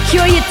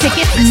 Secure your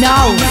tickets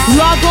now.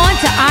 Log on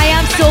to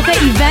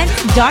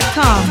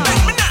iamsocaevents.com.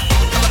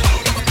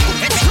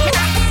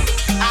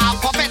 I'll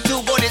pop it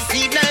to go this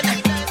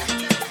evening,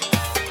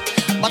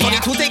 but only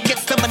 2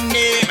 tickets to my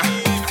name.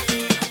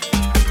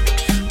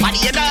 By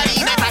the end of the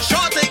evening, I'm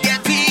sure to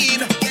get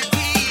in,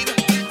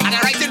 and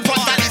I'm right in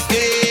front of the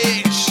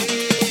stage.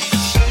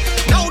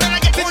 Now that I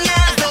get in,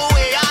 there's no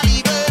way I'm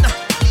leaving.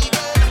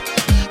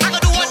 I'm gonna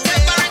do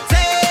whatever it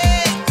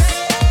takes,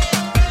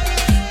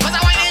 'cause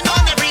I'm waiting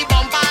on every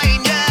bumper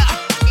in here,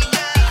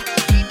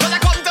 'cause I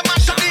come to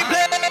mash up the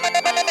place.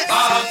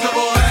 After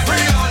boy,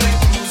 free all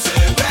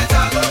inclusive,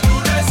 better go do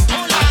this. I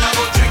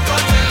go drink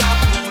until I'm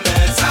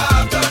clueless.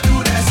 After do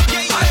this,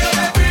 I am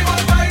every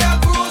bumper you're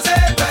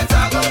cruising.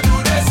 Better go do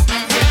this.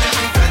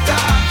 Better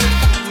after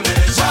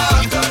foolish.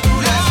 After do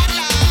this,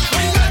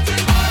 we let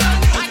it all on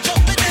you. We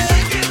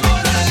take it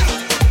all on you.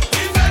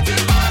 We let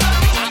it all on you.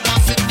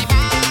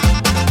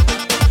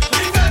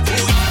 We let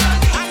it all on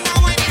you.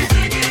 We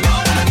take it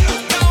all on you. We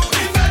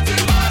let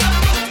it all on you.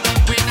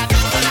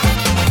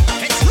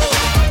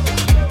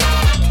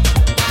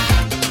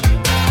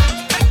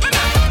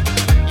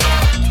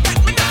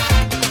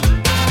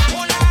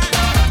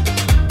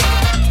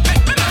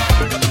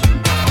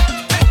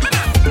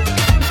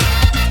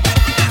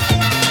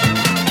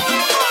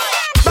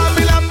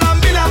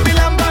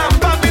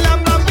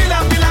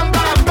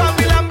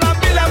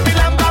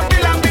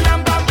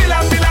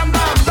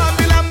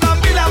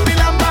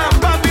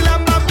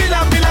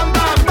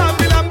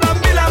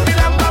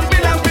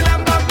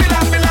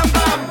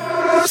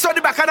 So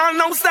the back and all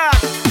now start,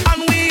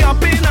 and we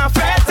up in a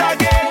fete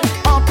again,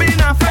 up in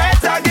a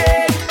fete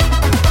again.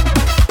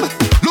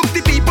 Look,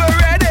 the people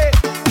ready.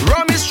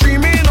 Rum is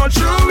streaming all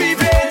through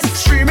events,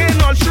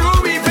 streaming all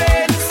through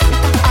events.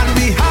 And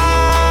we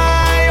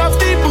high off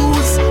the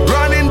booze,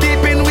 running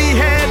deep in we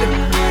head,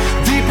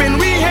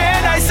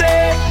 I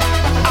say.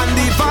 And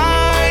the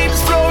vibes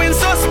flowing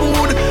so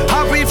smooth.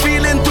 Have we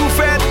feeling too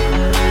fat?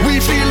 We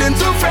feeling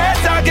too fat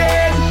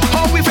again.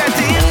 How we fetting?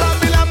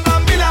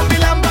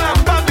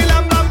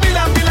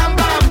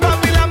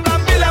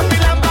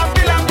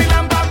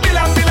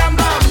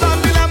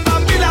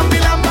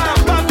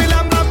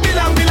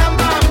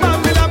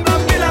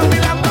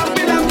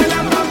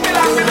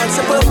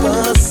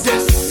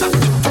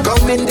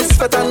 In this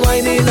fat and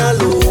whining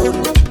alone.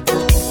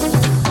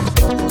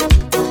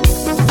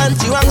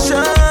 Aren't you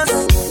anxious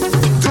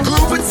to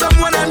groove with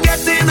someone and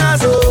get in a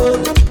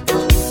zone?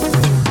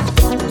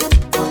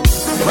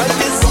 Well,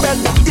 this spell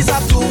is a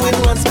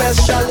 2-in-1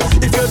 special.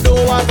 If you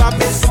don't have a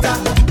mister,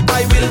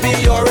 I will be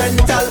your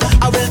rental.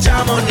 I will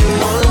jam on you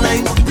all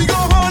night. We go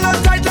hold on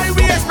tight like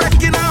we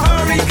expecting a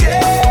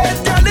hurricane.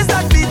 Girl, is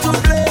that beat to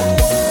play?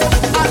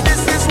 And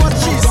this is what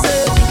she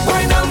said.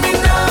 Wine on me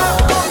now,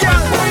 come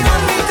girl, wine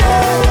on me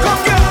there.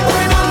 Come girl,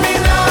 wine on me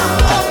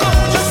now. Oh, come,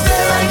 just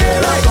stay right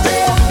there, right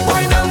there.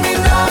 Wine on me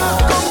now,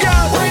 come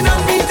girl, wine on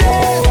me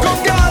there.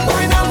 Come girl,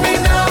 wine on me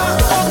now.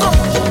 Oh, come,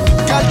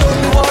 girl, don't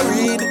be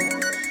worried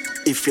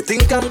if you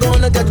think I'm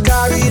gonna get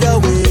carried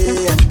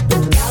away.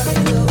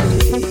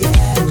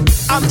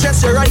 I'm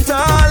just your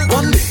rental.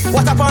 One day,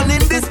 what happened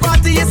in this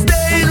party is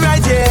staying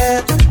right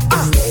here.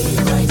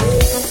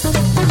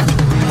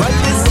 Well,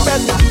 this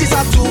spell is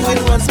a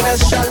 2-in-1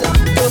 special.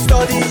 Don't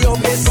study your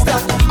mister.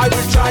 I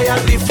will try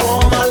and be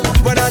formal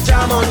when I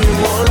jam on you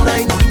all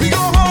night. We go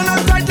hold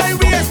on tight like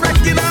we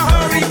expecting a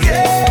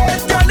hurricane.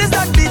 Girl, is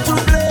that beat to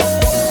play?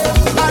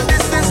 And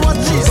this is what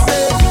she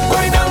said.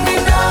 Wine on me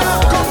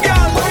now, come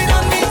girl, wine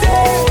on me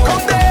there.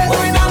 Come there,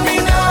 wine on me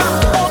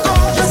now. Oh,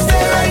 come, just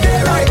stay right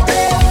there, right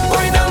there.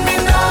 Wine on me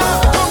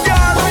now, come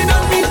girl, wine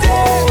on me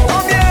there.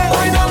 Come here,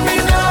 wine on me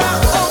now.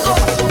 Oh,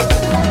 come.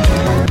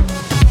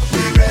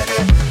 We ready,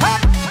 hey,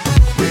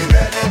 we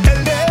ready.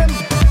 Tell them,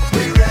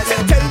 we ready.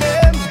 Tell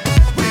them,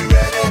 we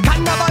ready.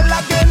 Carnival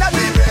again and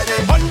we ready.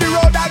 On the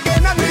road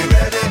again and we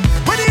ready.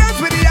 With the hands,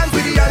 with the hands,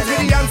 with the hands, with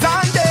the hands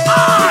on them. I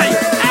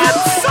am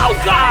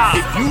Soca.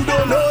 If you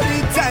don't know the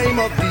time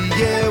of the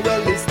year,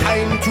 well, it's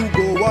time to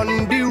go on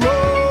the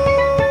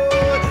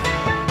road.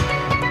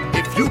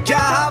 If you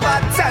can't have a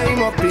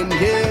time up in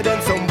here,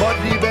 then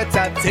somebody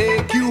better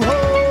take you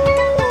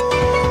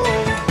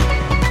home.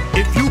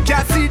 If you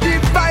can't see the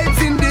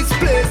vibes in this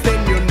place,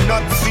 then you're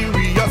not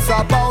serious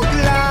about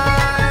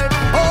life.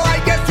 Oh, I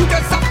guess you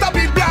just have to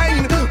be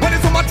blind. When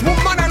there's so much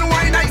woman and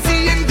wine, I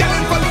see in girl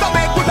in front of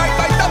me, good like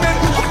vitamin.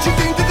 What she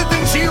think to the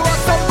thing, she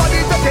wants somebody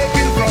to take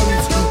in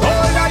front.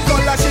 Oh, that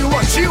girl that she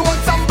wants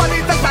somebody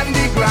to stand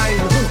the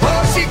grind.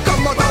 Oh, she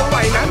come out and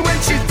wine, and when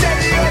she tell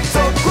you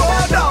to go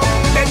down,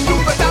 then you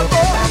better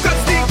go,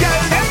 'cause the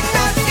girl them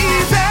not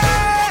easy.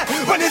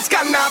 When it's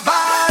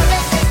carnival,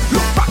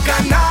 look back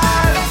and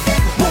all,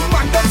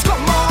 woman just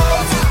come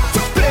out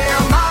to play a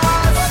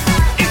mass.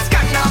 It's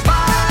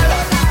carnival,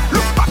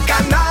 look back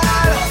and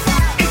all,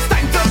 it's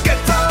time to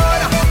get on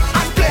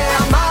and play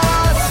a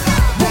mass.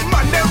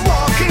 Woman them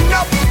walking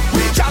up,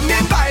 we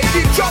jamming by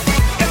the truck,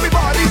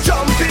 everybody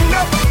jumping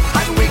up,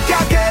 and we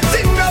can't get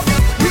enough.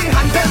 We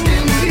hand them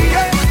in the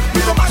air, we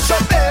go mash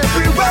up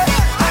everywhere,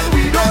 and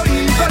we don't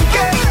even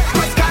care.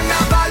 'Cause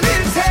carnival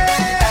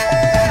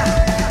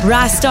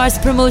Stars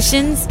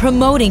Promotions,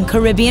 promoting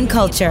Caribbean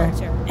culture.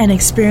 An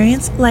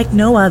experience like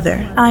no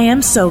other. I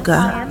Am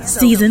Soca,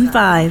 Season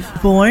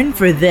 5, Born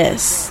for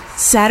This.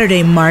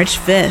 Saturday, March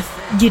 5th.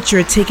 Get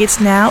your tickets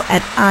now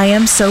at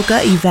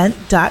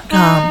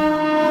IamSocaEvent.com.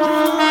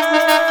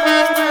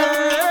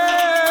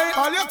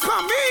 All you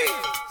coming,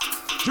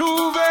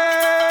 Juve,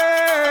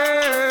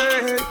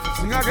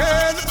 sing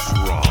again,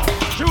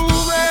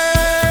 Juve,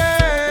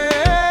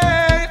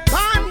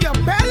 pan your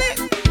belly,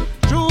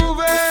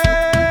 Juve.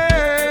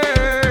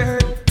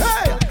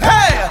 Hey,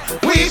 hey,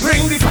 we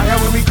bring the fire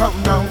when we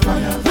come down.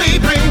 We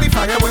bring the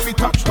fire when we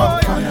touch down.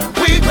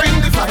 We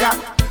bring the fire.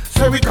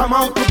 So we come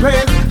out to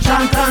play,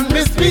 chant and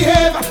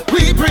misbehave.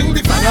 We bring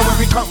the fire when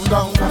we come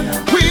down.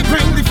 We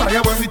bring the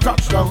fire when we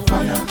touch down.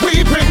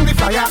 We bring the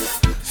fire.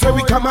 So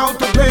we come out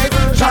to play,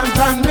 chant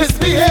and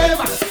misbehave.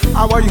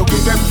 How are you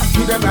give them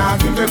now,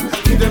 give them,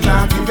 give them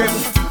now, give them.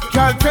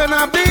 Can't turn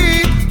a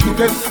beat. Give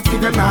them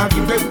now,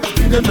 give them,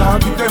 give them now,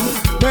 give them.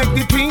 Make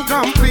the thing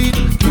complete.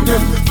 Give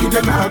them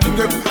now, give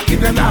them,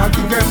 give them now,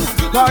 give them.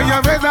 While you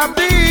raise a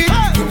beat.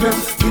 Give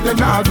them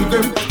now, give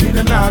them, give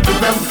them now,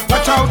 give them.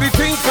 Watch how the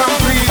thing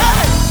complete.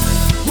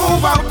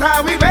 Move out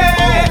how we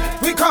way.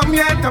 We come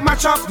here to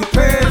match up the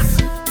place.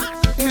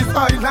 It's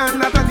oil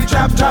and after the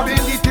chop in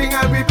the thing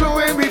and we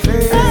blowing we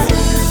face.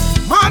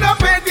 Man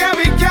up in there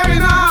we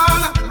carrying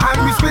on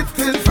and we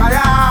spitting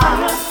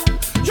fire.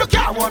 You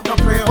can't want to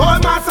pray whole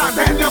mass and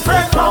then you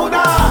pray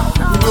louder.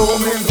 We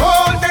roaming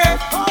all day.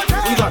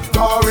 We got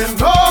going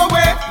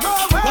nowhere.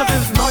 But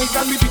there's noise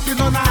and we beating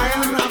on the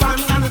island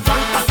and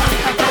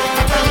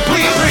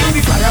we bring the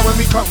fire when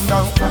we come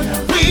down.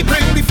 We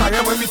bring the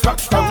fire when we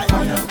touch down.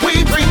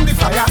 We bring the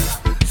fire.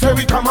 So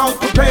we come out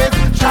to play,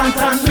 chant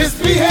and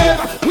misbehave.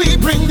 We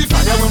bring the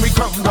fire when we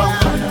come down.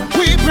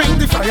 We bring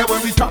the fire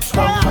when we touch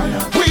down.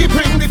 We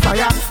bring the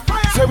fire.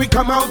 So we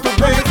come out to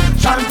play,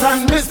 chant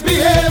and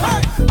misbehave.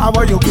 How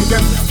are you give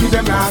them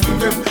now, give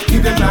them,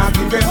 give them now,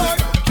 give them.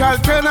 Girl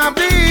turn a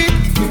beat.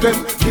 Give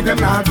them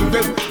now, give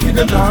them, give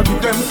them now,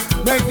 give them.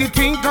 Make the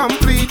thing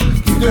complete.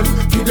 Give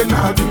them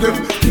now, give them,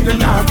 give them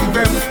now, give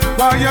them.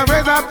 While you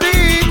raise a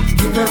beat.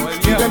 Give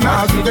them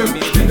now, give them,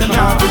 give them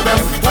now, give them.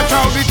 Watch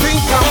how the thing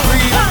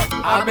complete.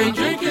 I've been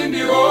drinking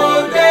the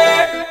whole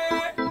day.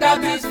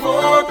 That is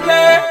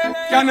foreplay.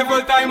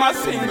 Carnival time a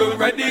single,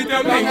 ready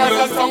to mingle.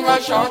 As a song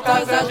as short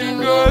as a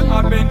jingle.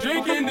 I've been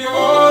drinking the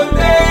whole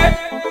day.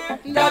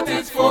 That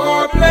is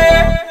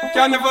foreplay.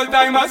 Carnival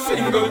time a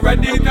single,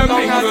 ready to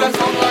mingle. As a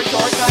song as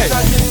short as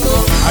a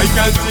jingle. I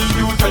can see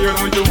you, so you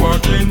know you're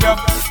working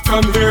up.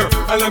 Come here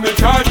and let me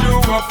charge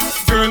you up.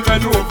 Girl,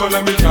 bend over,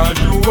 let me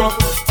charge you up,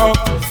 up,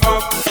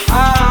 up.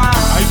 Ah,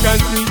 I can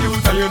see you,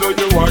 so you know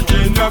you're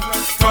working up.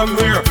 Come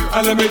here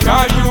and let me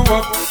charge you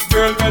up.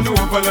 Girl, bend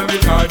over, let me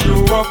charge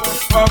you up,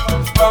 up,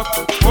 up.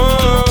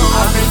 Whoa.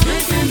 I've been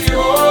drinking the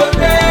whole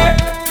day.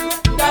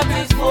 That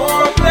is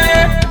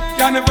foreplay.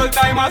 Carnival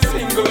time a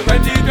single,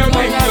 ready to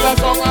mingle. As a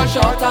song as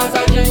short as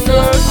a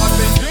jingle. I've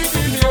been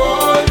drinking the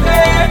whole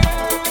day.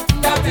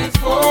 That is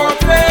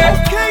foreplay.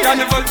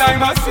 Carnival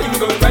time a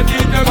single, ready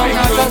to mingle.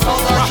 As a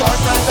song as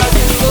short as a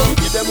jingle. We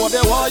give them what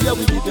they want, yeah,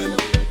 we give them.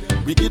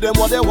 We give them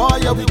what they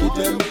want, yeah, we give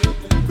them.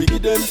 We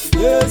give them,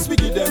 yes, we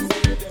give them.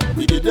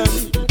 We give them.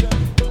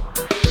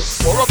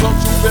 4 o'clock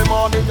Tuesday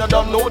morning, you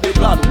don't know the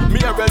plan. Me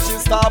a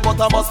register, but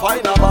I must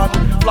find a van.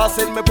 Plus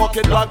in my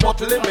pocket, black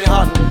bottle in my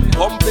hand.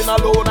 Pumping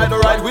alone, I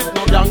don't ride with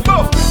no gang.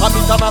 Go! I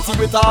meet a natty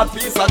with a hard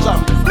piece of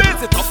jam.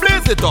 Blaze it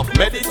up,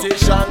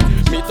 meditation.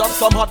 Meet up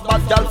some hot bad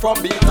gal from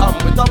Beatam.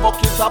 With a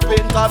bucket of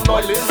paint and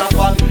oil in a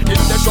pan.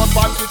 In the short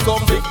pants with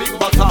some big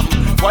bottom.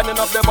 Winding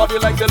up their body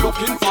like they're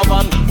looking for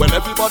man. When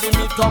everybody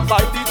meet up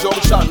by the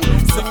junction.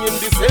 Singing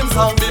the same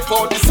song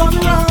before the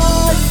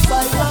sunrise.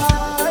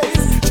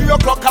 3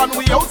 o'clock and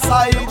we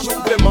outside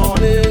Tuesday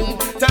morning.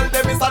 Tell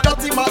them it's a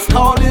dirty mass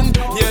calling.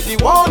 Hear the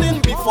warning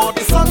before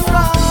the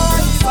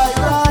sunrise.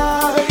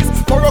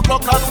 4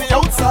 o'clock and we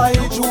outside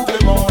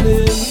Tuesday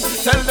morning.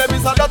 Tell them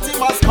it's a dirty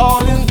mass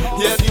calling.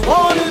 Hear the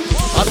warning.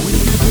 And we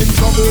give in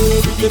trouble,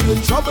 we give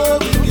in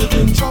trouble, we give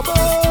in trouble.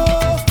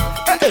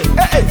 Hey,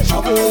 hey, hey,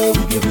 trouble,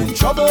 we give in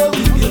trouble,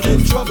 we give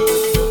in trouble.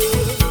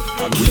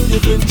 And we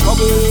give in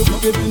trouble, we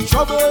give in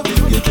trouble,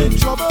 we give in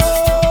trouble.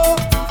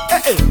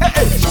 Hey, hey,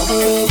 hey,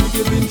 trouble, we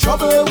give in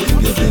trouble, we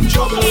give in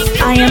trouble.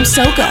 I Am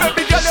Soca.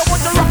 Baby girl, you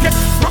want to rock it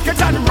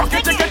and rock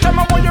it. Take your time,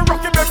 I want you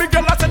rock it, baby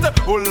girl. I said,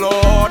 oh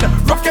Lord,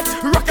 rock it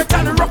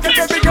and rock it,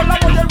 baby girl. I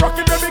want you rock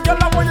it, baby girl.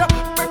 I want you,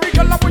 baby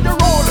girl. I want you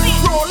roll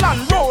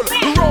and roll,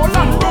 roll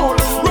and roll,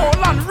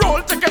 roll and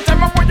roll. Take your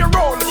time, I want you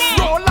roll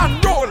and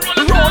roll,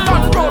 roll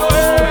and roll.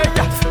 Hey,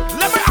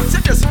 let me ask you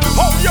this: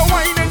 how you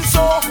whining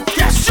so?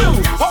 Yes, you.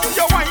 How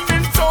you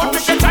whining so?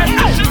 Take your time.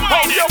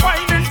 How you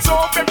whining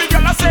so, baby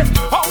girl? I said,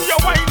 how you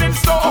whining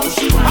so? I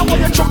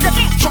want you chuck it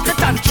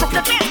and chuck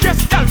it.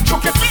 Yes, girl,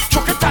 chuck it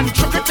and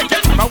chuck it. Take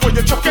your time. I want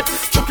you chuck it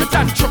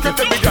and chuck it,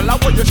 baby girl. I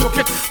want you chuck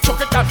it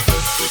and.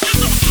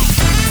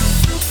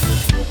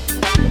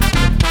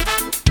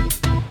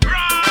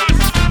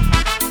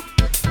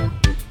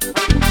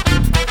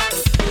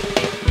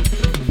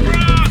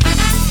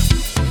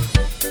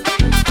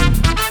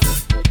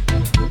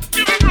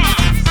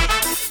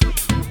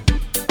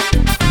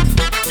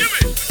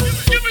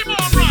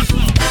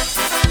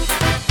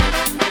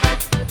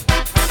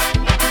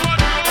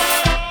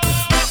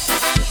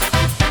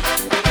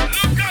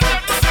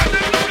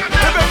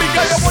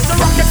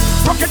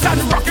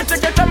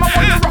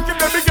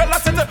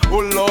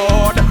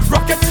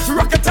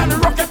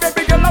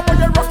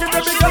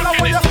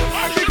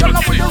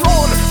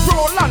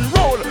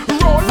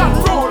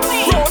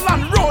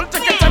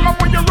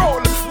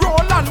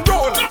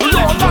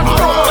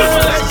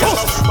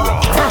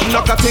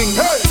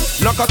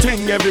 a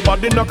ting,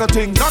 everybody knock a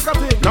ting, knock a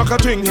ting, knock a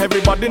ting,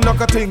 everybody knock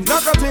a ting,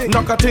 knock a ting,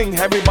 knock a ting,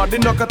 everybody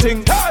knock a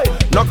ting, hey,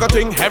 knock a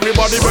ting,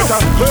 everybody better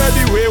clear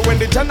the way when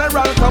the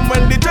general come,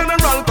 when the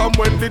general come,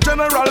 when the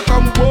general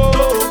come,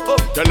 whoa.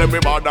 Tell them we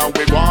bad and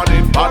we want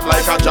it, bad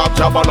like a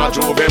job on a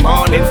Juve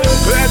morning.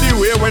 Clear the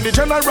way when the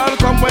general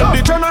come, when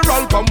the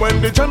general come,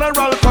 when the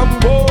general come,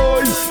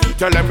 boy.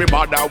 Tell them we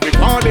bad and we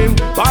want it,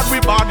 bad we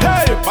bad,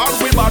 hey, bad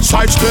we bad.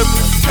 Sidestep,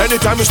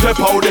 anytime we step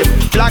out it,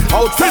 black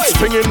outfits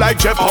swinging like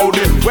Jeff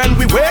Howdy. When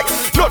we wake,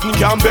 nothing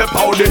can be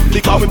powder.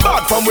 Because we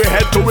bad from we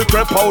head to we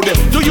crep powder.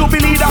 Do you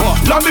believe that?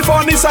 Long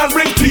before Nissan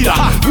bring Tia,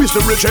 we's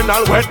the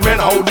original wet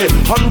men howdy.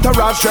 Hunter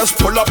Rash just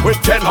pull up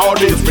with 10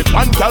 howdies. With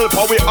one girl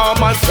for we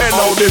arm and 10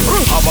 howdies.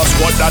 Have a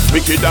squad that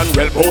wicked and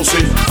well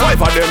bossy.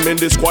 5 of them in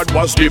the squad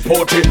was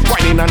deported.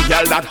 Whining and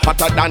girl that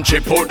hotter than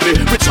Chipotle.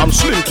 With some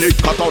slim cake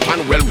cut out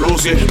and well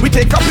rosy. We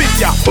take a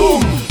picture,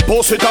 boom,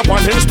 post it up on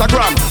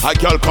Instagram. A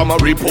girl come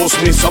and repost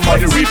me,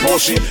 somebody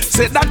repost she.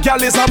 Say that girl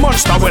is a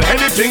monster. Well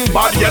anything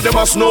bad, yeah they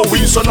must know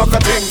we. So knock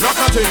a ting,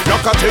 knock a ting,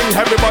 knock a ting,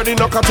 everybody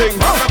knock a ting,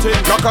 knock a ting,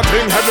 knock a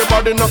ting,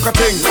 everybody knock a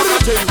ting, knock a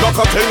ting, knock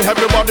a ting,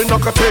 everybody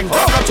knock a ting,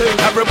 knock a ting,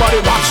 everybody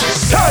watch.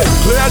 Hey,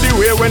 clear the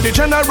way when the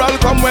general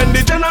come, when the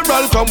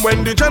general come,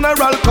 when the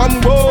general come,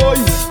 boy.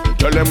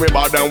 Tell them we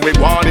bad and we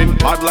warning,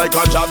 bad like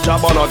a job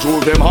on a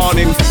Juve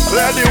morning.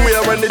 Clear the way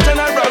when the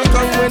general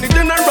come, when the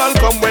general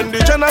come, when the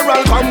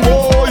general come,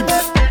 boy.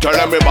 Tell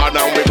them we bad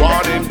and we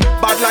warning,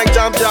 bad like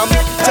jam, check.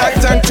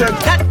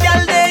 That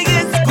girl day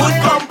is good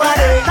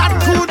company. That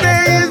crew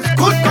day is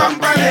good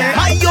company.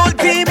 My old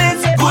team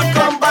is good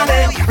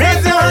company.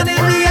 Raise your hand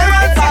in the air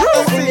and start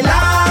to sing.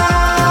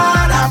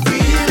 Lord, I'm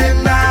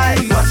feeling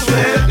nice.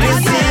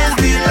 This is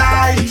the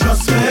life.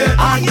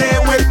 I'm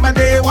there with my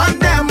day one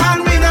day,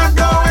 man. We not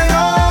going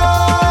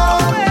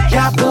home.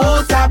 Can't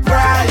put a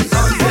price.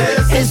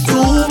 It's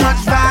too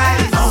much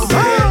vibe.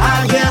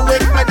 I'm here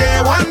with my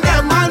day one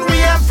day, man.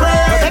 We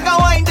afraid. Take a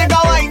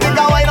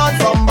wine on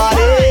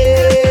somebody.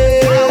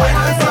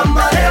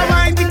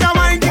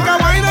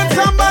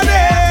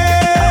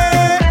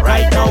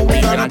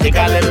 Take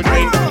a little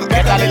drink,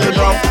 get a little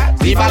drunk,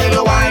 leave a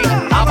little wine,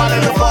 have a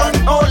little fun.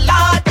 Oh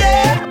Lord,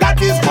 yeah,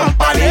 that is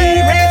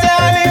company. Raise your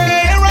hand in the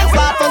air and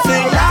start to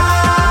sing.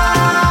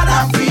 Lord,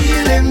 I'm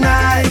feeling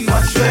nice.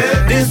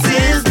 This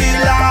is the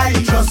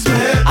life.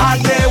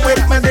 I'm there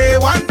with my day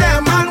one day,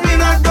 man. We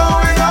not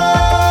going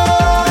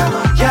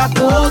home. Can't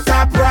put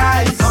a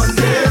price.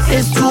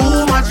 It's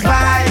too much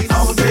vibe.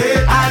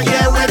 I'm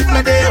here with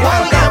my day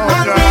one day,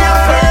 man. We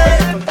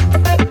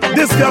afraid.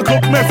 This girl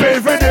cook my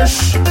favorite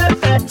dish.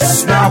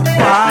 Snapper.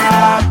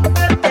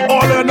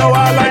 All you know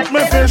I like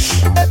my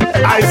fish.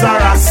 Eyes are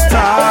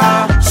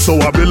rasta. So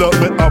I build up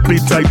my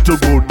appetite to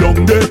go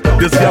down there.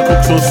 This girl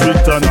cook so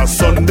sweet on a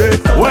Sunday.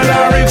 When I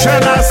reach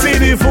and I see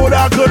the food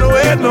I couldn't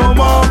wait no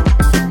more.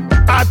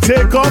 I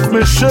take off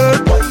my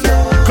shirt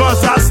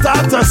cause I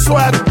start to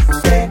sweat.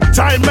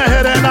 Tie my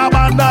head in a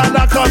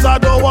bandana cause I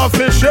don't want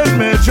fish in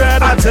my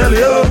dread. I tell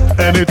you,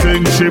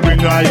 anything she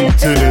bring I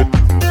eat in it.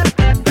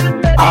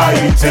 I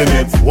eatin'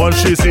 it. Once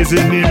she sees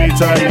in the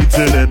meat, I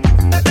eatin' it.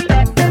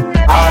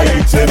 I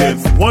eatin' it.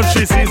 Once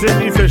she sees in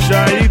the fish,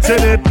 I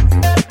eatin' it.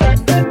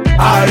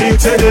 I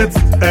eatin' it.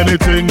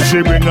 Anything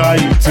she bring, I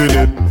eatin'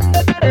 it.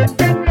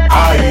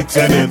 I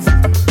eatin' it.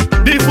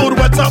 The food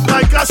wet up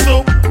like a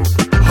soup.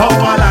 How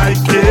I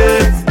like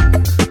it.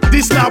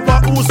 The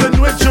snapper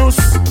oozing with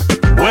juice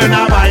when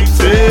I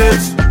bite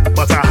it.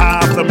 But I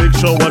have to make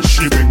sure what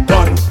she bring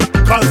done.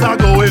 Cause I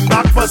going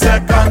back for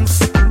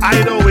seconds.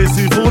 I don't waste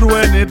the food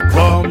when it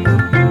come.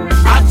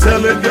 I'm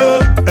telling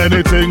you,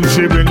 anything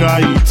she bring,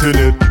 I eatin'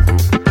 it.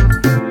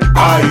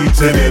 I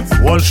eatin' it.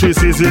 Once she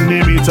sees in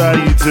the meat, I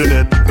eatin'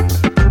 it.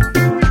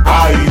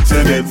 I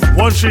eatin' it.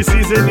 Once she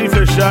sees in the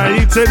fish, I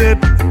eatin' it.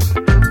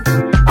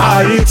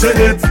 I eatin'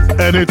 it.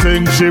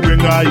 Anything she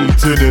bring, I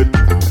eatin' it.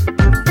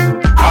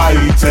 I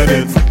eatin'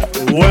 it.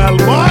 Well,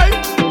 boy,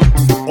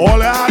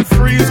 all I had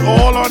freeze,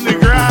 all on the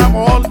gram,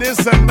 all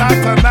this and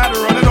that,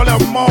 running all your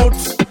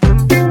mouth.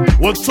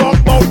 We'll talk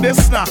about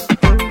this now.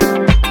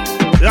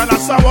 You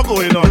understand what's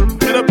going on in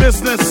the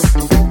business?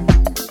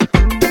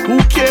 Who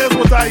cares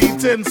what I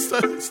eating?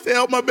 Stay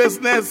out my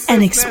business.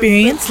 An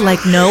experience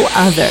like no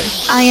other.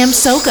 I am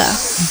Soca,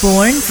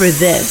 born for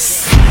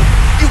this.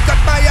 You got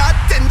my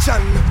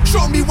attention.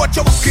 Show me what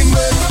you're walking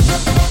with.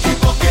 Keep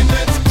walking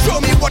it.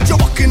 Show me what you're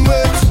walking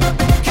with.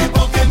 Keep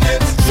walking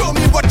it. Show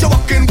me what you're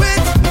walking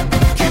with.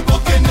 Keep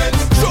walking it.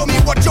 Show me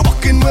what you're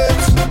walking with.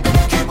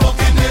 Keep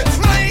walking it.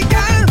 My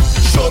girl.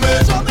 Show me.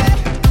 Show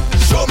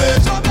me.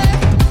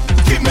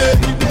 Give me.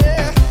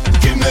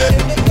 Give me.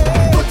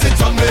 Put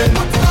it on me.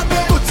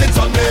 Put it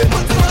on me.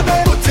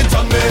 Put it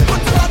on me.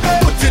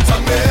 Put it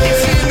on me. If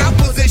she in a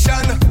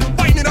position,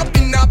 winding up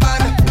in a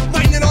band,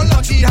 winding on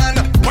lucky hand,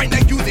 wine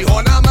like you the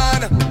honor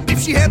man.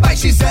 If she here by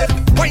herself,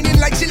 whining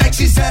like she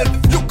herself,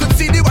 you could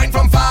see the wine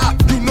from far.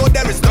 You know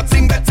there is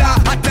nothing better.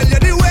 I tell you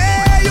the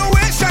way you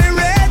wish I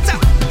rate.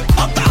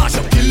 Oh gosh,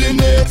 you're killing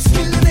it.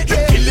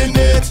 You're killing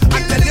it. I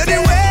tell you the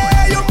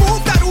way you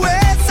move that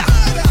way.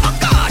 Oh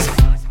gosh,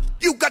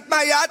 you got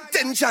my heart.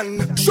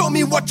 attention. Show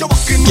me what you're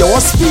walking Your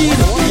with. speed.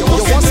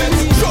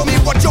 Show me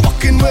what you're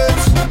walking with.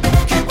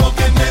 Keep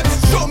walking it.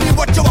 Show me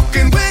what you're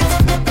walking with.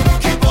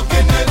 Keep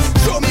walking it.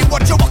 Show me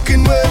what you're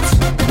walking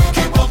with.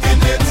 Keep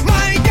walking it.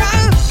 My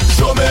girl.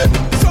 Show me.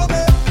 Show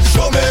me.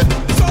 Show me.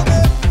 Show me.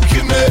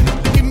 Give me.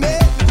 Give me.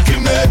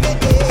 Give me.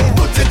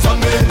 Put it on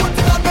me. Put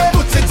it on me.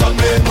 Put it on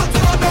me. Put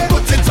it on me.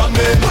 Put it on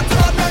me. Put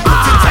it on me. I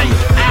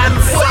am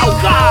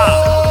Soca.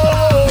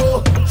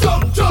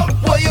 Jump, jump,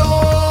 boy, yo.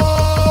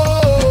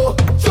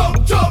 Jump,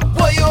 jump,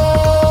 boy, yo.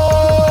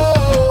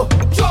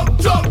 Jump,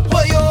 jump,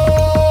 boy,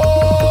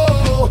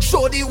 yo.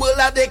 Show the world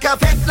that they can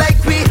flex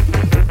like we,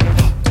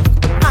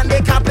 and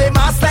they can play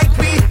mass like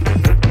we.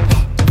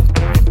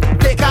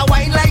 They can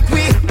wine like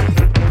we,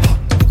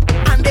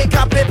 and they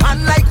can play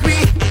pan like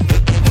we.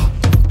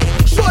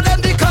 Show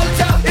them the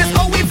culture. It's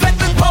how we fed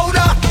with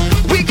powder.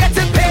 We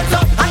getting paid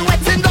up and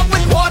wetting up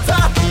with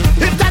water.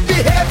 If that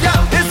behavior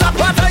is a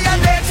part of your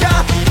nature,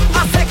 I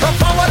say come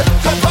forward,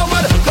 come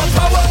forward, come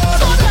forward.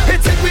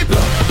 It's in we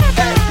blood,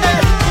 hey, hey,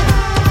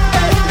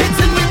 hey. It's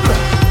in we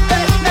blood,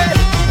 hey, hey,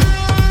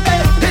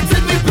 hey. It's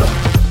in we blood,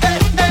 hey,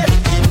 hey,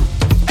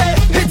 hey.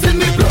 It's in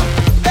we blood,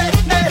 hey,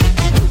 hey,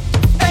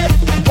 hey.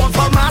 One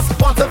for mass,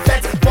 one to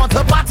fete, one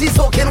to party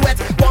soaking wet,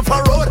 one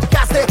for road,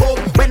 gas stay home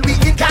when we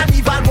in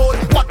carnival mode.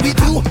 What we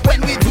do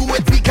when we do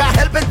it, we can't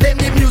help it. Them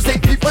the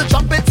music, people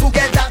jumping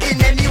together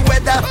in any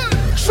weather.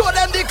 Show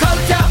them the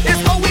culture.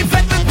 It's how we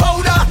fed with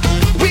powder.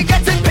 We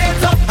getting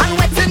paid up and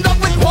wetting up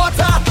with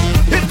water.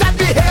 If that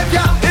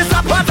behavior is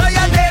a part of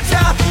your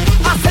nature,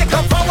 I say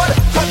come forward,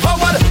 come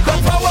forward,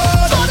 come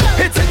forward.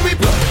 It's in we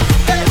blood,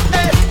 hey,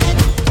 hey,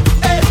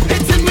 hey.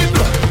 It's in we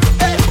blood,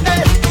 hey,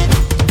 hey,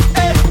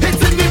 hey.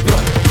 It's in we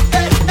blood,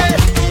 hey, hey,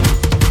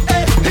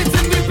 hey. It's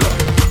in we blood,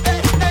 hey,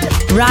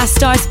 hey.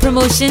 Rastars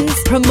Promotions,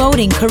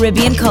 promoting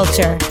Caribbean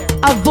culture.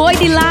 Avoid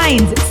the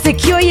lines.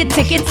 Secure your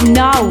tickets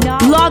now.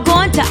 Log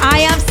on to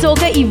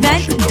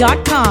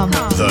iamsocaevents.com.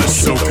 The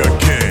Soca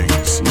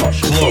Kings.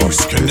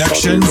 Close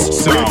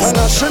Connections Sound.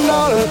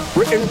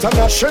 We're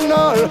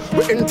international,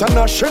 we're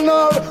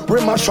international,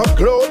 we mash up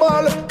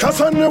global.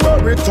 Cause anywhere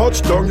we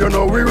touch down, you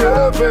know we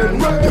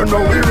raving, you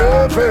know we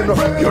raving,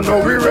 you know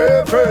we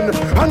raving.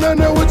 And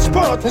then with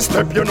spot and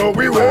step, you know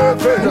we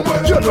waving,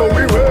 you know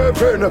we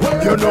waving,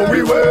 you know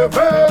we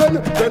waving.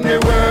 Then we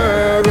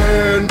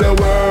wearing the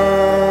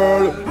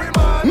world.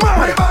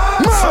 Mad,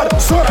 mad,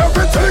 so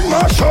everything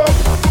mash up.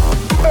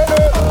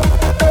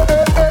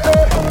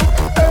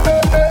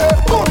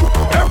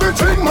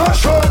 Everything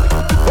mash up.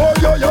 Oh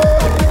yo yo,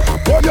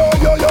 oh yo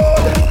yo yo,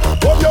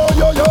 oh yo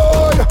yo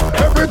yo.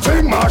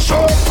 Everything mash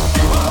up.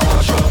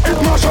 It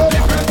mash up.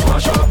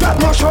 That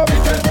mash up.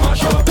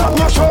 That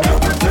mash up.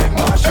 Everything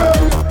mash up.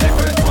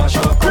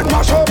 It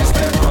mash up.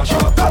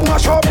 That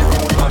mash up.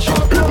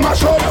 It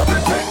mash up.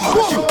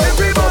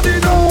 Everybody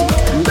know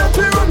that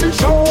we run the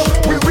show.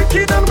 We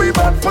wicked and we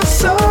bad for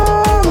some.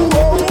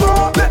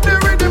 Let the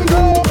rhythm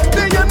go.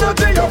 The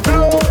energy of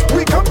flow.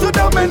 We come to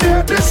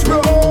dominate this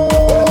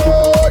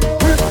road.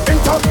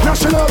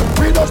 International,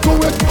 we just do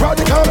it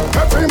radical.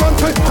 Every man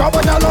fit, grab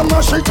a gal and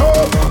mash it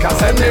up.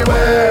 Cause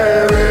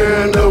anywhere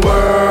in the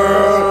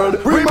world,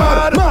 we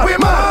mad, we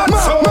mad,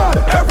 so mad.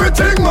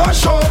 Everything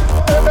mash up.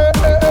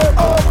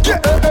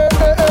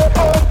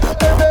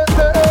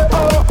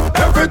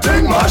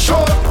 Everything mash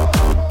up.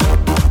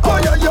 Oh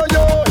yeah, yeah,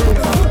 yeah.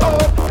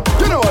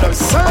 You know what I'm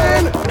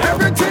saying?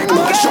 Everything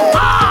mash up.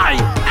 I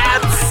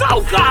am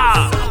Soca.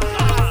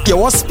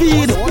 Your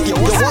speed.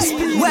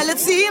 Well, it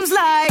seems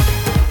like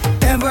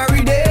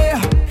every day,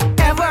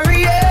 every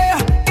year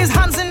is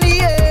hands in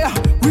the air.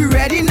 We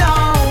ready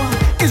now.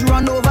 Is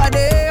run over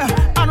there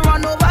and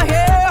run over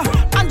here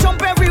and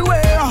jump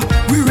everywhere.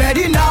 We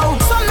ready now.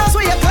 Some knows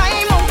where you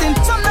climb mountain,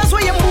 some knows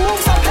where you move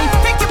something.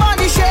 Make your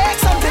body shake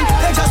something.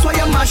 They just where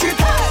you mash it.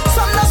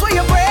 Some knows where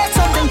you break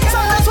something.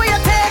 Some knows where you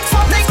take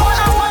something. All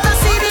I want to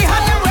see the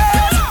hand and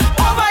raise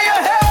over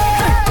your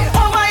head,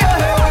 over your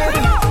head,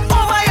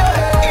 over your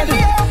head,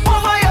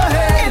 over your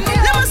head.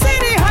 Let me see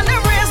the hand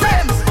and raise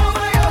them.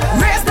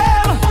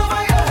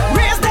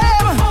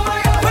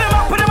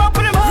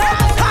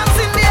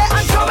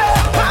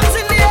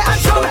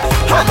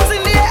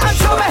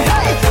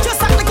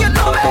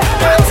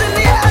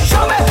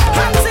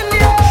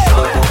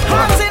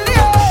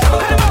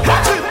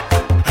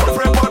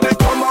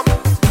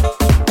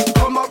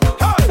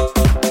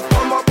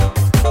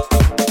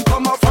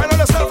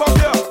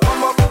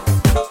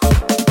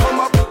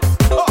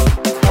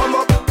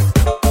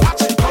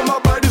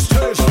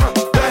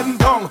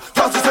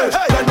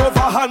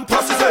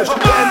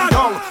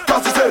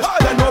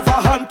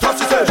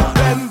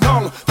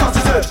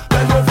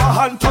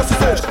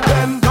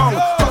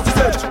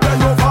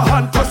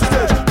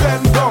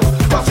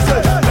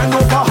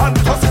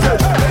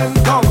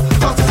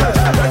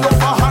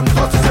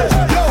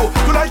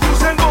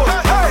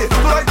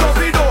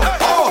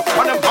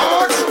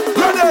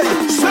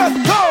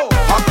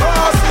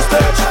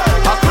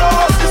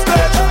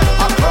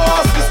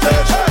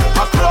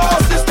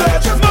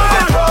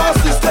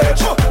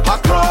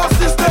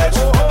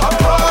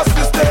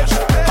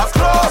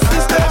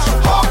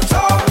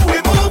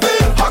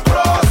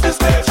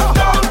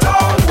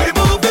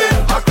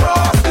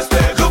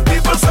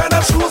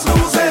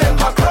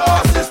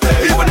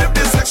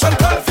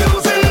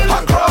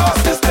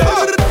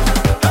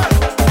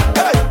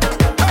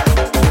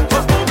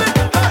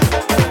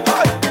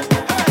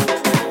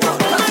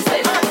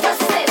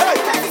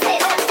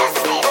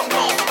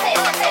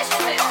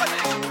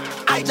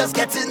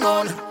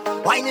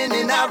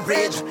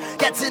 age,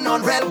 getting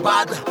on real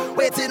bad,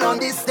 waiting on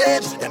this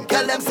stage. Them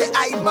girl them say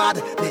I'm mad,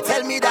 they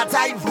tell me that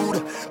I'm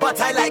rude, but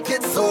I like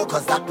it so,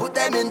 cause that put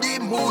them in the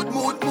mood.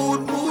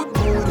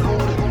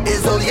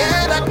 It's all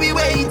yeah that we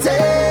waited,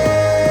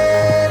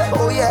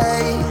 oh yeah,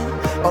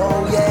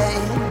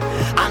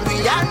 and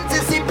we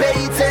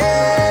anticipated,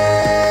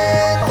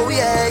 oh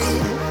yeah,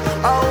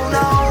 oh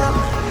no,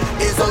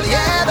 it's all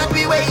yeah that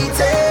we waited.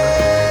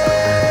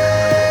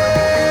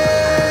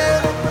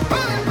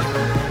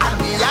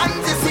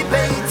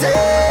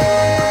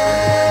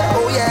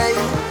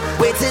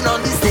 Waiting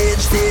on the stage.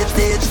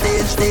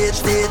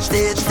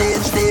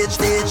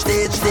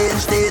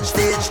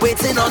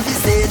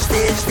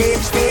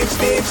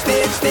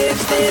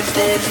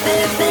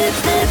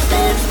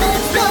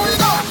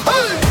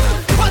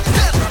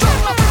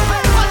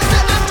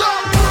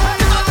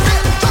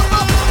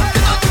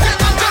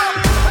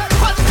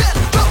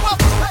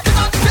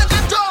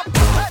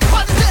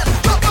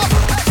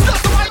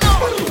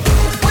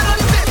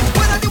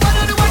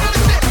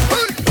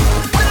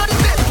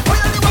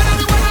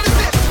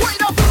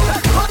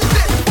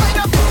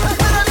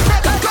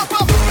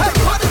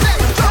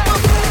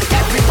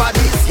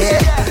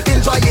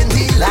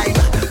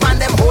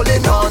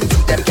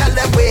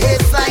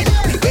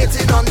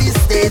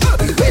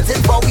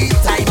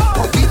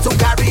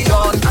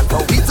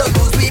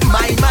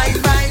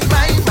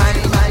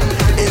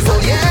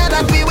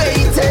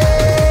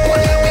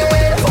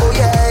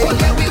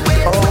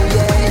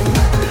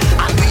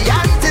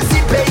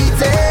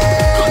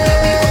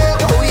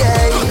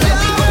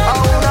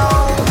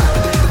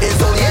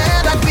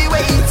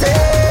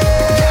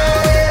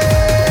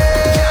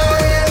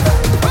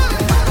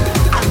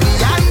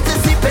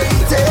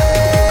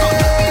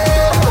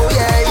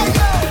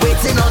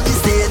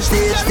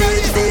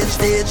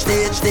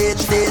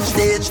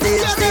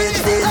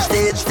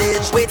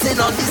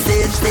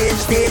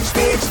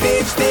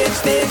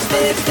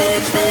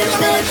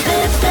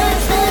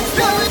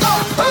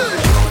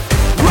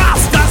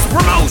 Rastas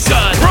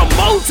Promotion,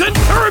 promoting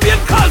Caribbean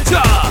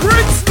culture,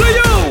 brings to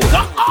you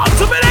the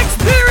ultimate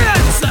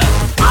experience.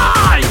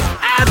 I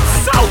am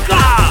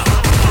Soca.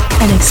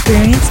 An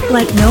experience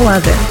like no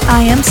other.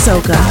 I Am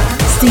Soca,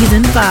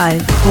 Season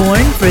 5,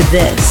 Born for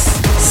This.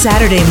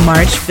 Saturday,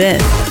 March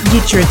 5th.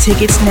 Get your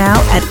tickets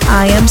now at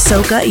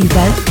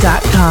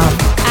IamSocaEvent.com.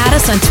 Add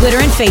us on Twitter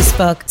and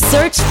Facebook.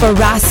 Search for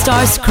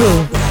Rastar's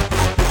Crew.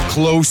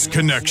 Close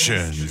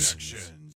Connections.